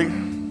not, Harley.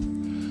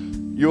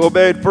 You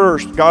obeyed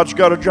first. God's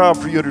got a job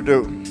for you to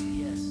do.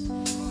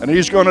 And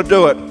he's going to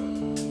do it.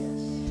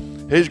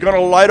 He's going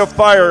to light a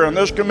fire in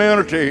this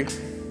community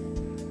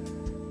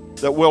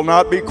that will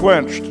not be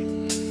quenched.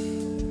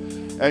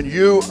 And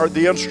you are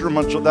the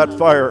instruments of that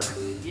fire.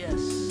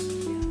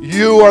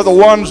 You are the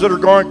ones that are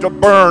going to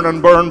burn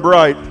and burn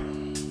bright.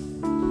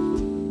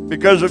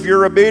 Because of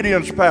your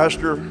obedience,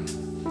 Pastor,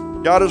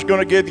 God is going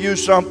to give you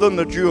something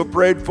that you have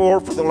prayed for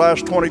the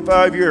last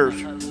 25 years.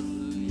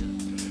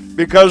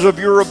 Because of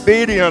your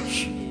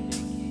obedience,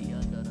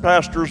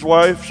 Pastor's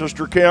wife,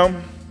 Sister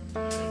Kim,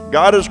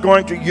 God is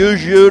going to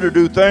use you to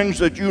do things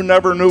that you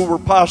never knew were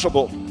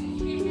possible.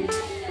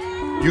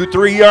 You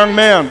three young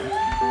men,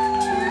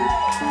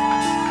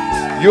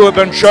 you have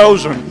been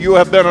chosen, you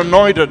have been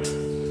anointed,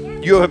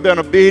 you have been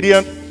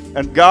obedient,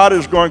 and God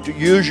is going to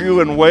use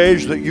you in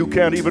ways that you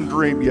can't even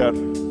dream yet.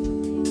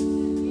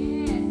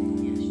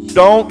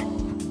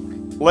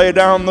 Don't lay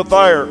down the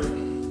fire.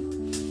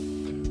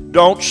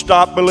 Don't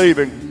stop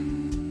believing.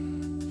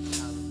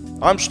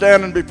 I'm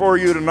standing before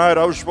you tonight.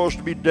 I was supposed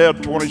to be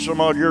dead 20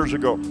 some odd years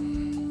ago.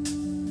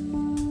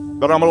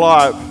 But I'm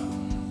alive.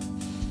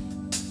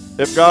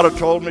 If God had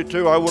told me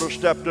to, I would have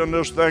stepped in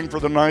this thing for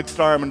the 9th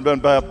time and been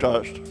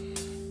baptized.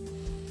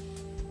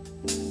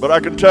 But I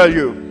can tell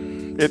you,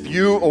 if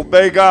you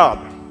obey God,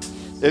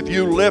 if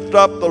you lift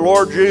up the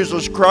Lord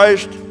Jesus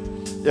Christ,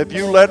 if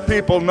you let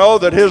people know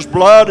that his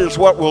blood is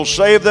what will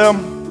save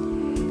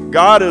them,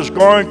 God is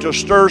going to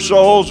stir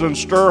souls and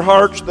stir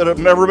hearts that have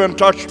never been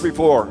touched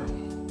before.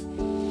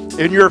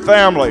 In your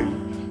family,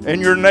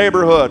 in your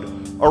neighborhood,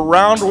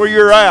 around where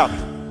you're at,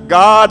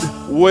 God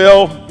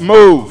will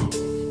move.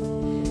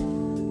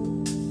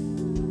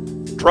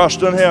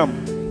 Trust in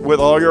him with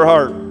all your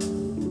heart.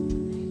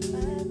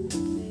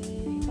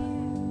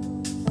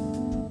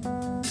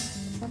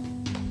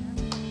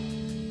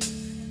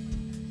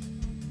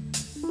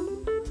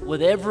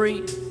 With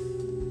every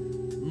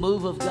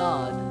move of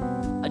God,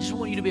 I just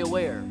want you to be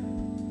aware,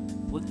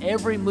 with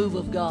every move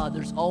of God,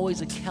 there's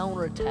always a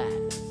counterattack.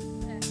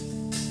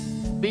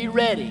 Be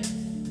ready.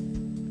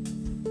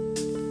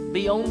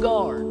 Be on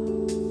guard.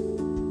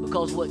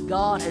 Because what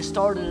God has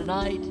started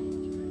tonight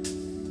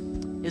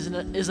is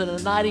an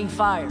igniting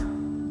fire.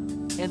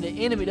 And the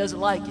enemy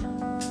doesn't like it.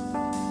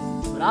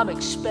 But I'm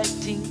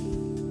expecting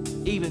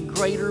even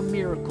greater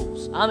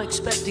miracles. I'm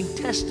expecting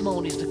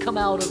testimonies to come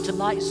out of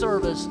tonight's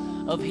service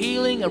of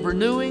healing, of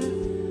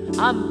renewing.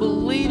 I'm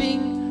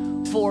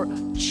believing for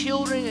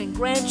children and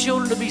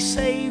grandchildren to be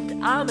saved.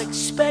 I'm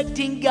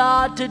expecting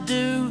God to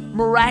do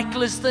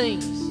miraculous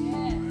things.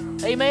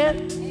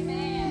 Amen?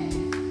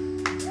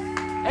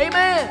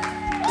 Amen.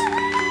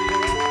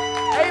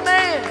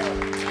 Amen.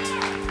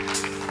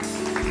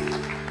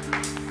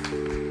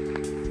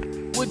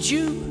 Would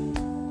you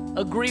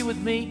agree with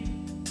me?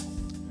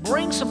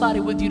 Bring somebody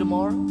with you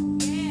tomorrow.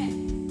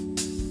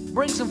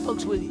 Bring some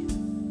folks with you.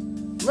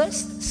 Let's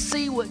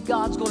see what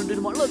God's going to do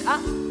tomorrow.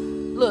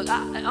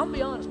 I'll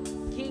be honest,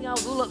 King, I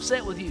was a little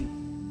upset with you.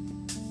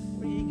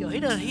 Where did he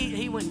go?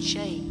 He went and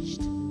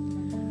changed.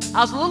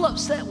 I was a little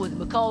upset with him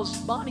because,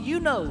 Bonnie, you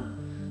know,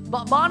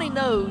 but Bonnie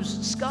knows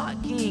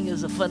Scott King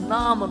is a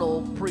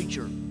phenomenal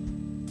preacher.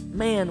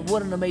 Man,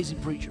 what an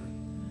amazing preacher.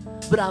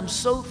 But I'm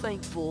so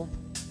thankful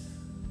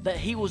that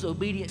he was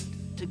obedient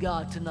to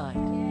God tonight.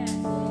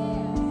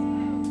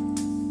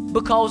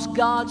 Because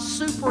God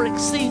super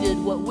exceeded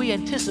what we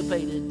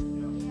anticipated.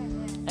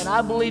 And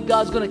I believe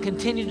God's going to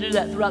continue to do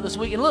that throughout this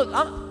week. And look,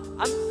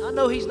 I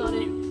know he's not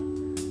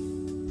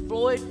in.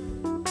 Floyd,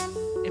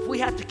 if we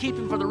have to keep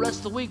him for the rest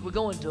of the week, we're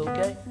going to,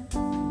 okay?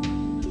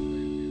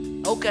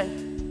 Okay.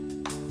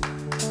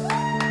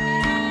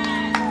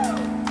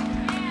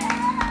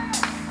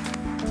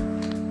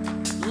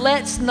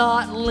 Let's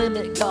not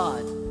limit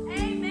God.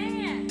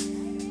 Amen.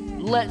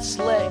 Let's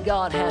let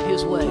God have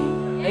his way.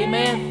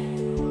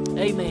 Amen.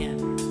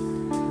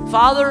 Amen.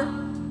 Father,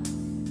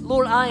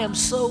 Lord, I am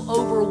so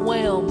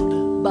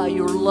overwhelmed by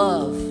your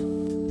love.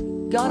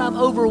 God, I'm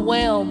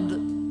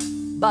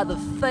overwhelmed by the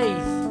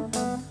faith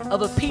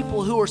of a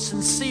people who are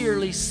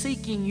sincerely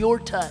seeking your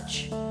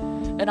touch.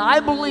 And I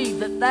believe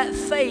that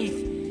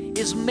faith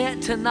is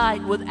met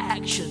tonight with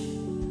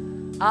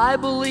action. I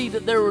believe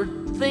that there were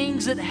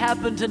things that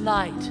happened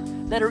tonight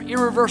that are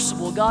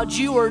irreversible. God,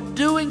 you are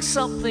doing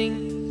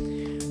something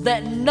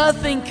that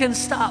nothing can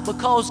stop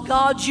because,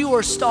 God, you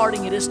are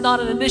starting it. It's not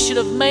an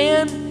initiative of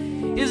man.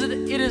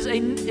 It is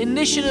an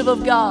initiative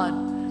of God.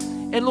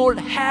 And Lord,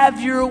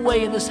 have your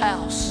way in this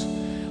house.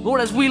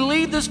 Lord, as we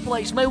leave this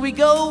place, may we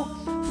go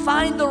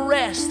find the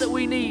rest that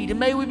we need, and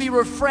may we be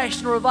refreshed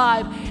and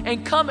revived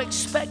and come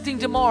expecting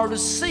tomorrow to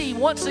see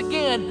once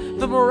again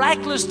the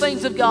miraculous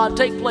things of God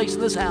take place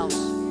in this house.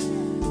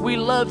 We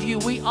love you,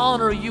 we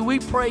honor you, we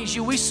praise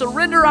you, we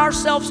surrender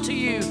ourselves to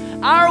you.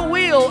 Our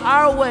will,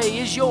 our way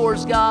is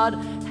yours, God.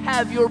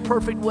 Have your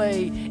perfect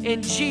way.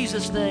 In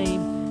Jesus'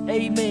 name,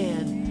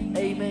 amen.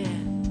 Amen.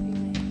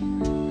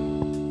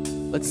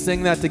 Let's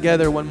sing that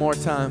together one more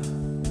time.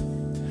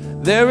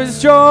 There is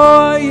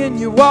joy in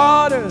your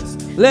waters.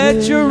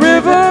 Let your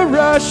river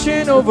rush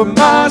in over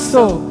my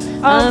soul.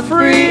 I'm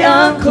free,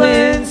 I'm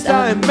cleansed,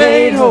 I'm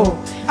made whole.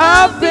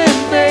 I've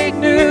been made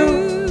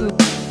new.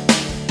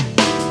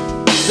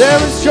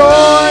 There is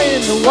joy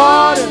in the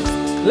waters.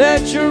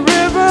 Let your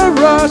river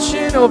rush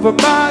in over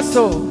my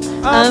soul.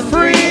 I'm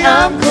free,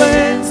 I'm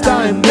cleansed,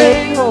 I'm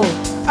made whole.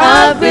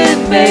 I've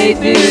been made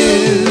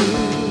new.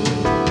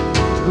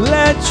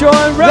 Let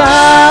joy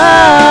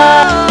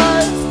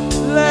rise.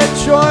 Let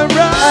joy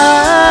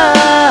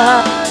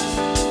rise.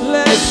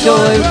 Let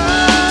joy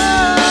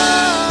rise.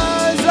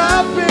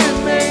 I've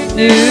been made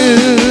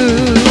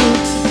new.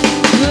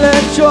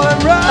 Let joy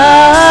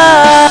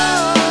rise.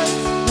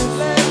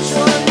 Let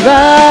joy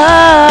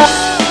rise.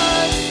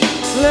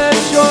 Let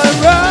joy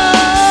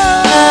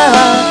rise.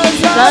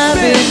 I've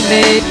been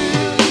made new.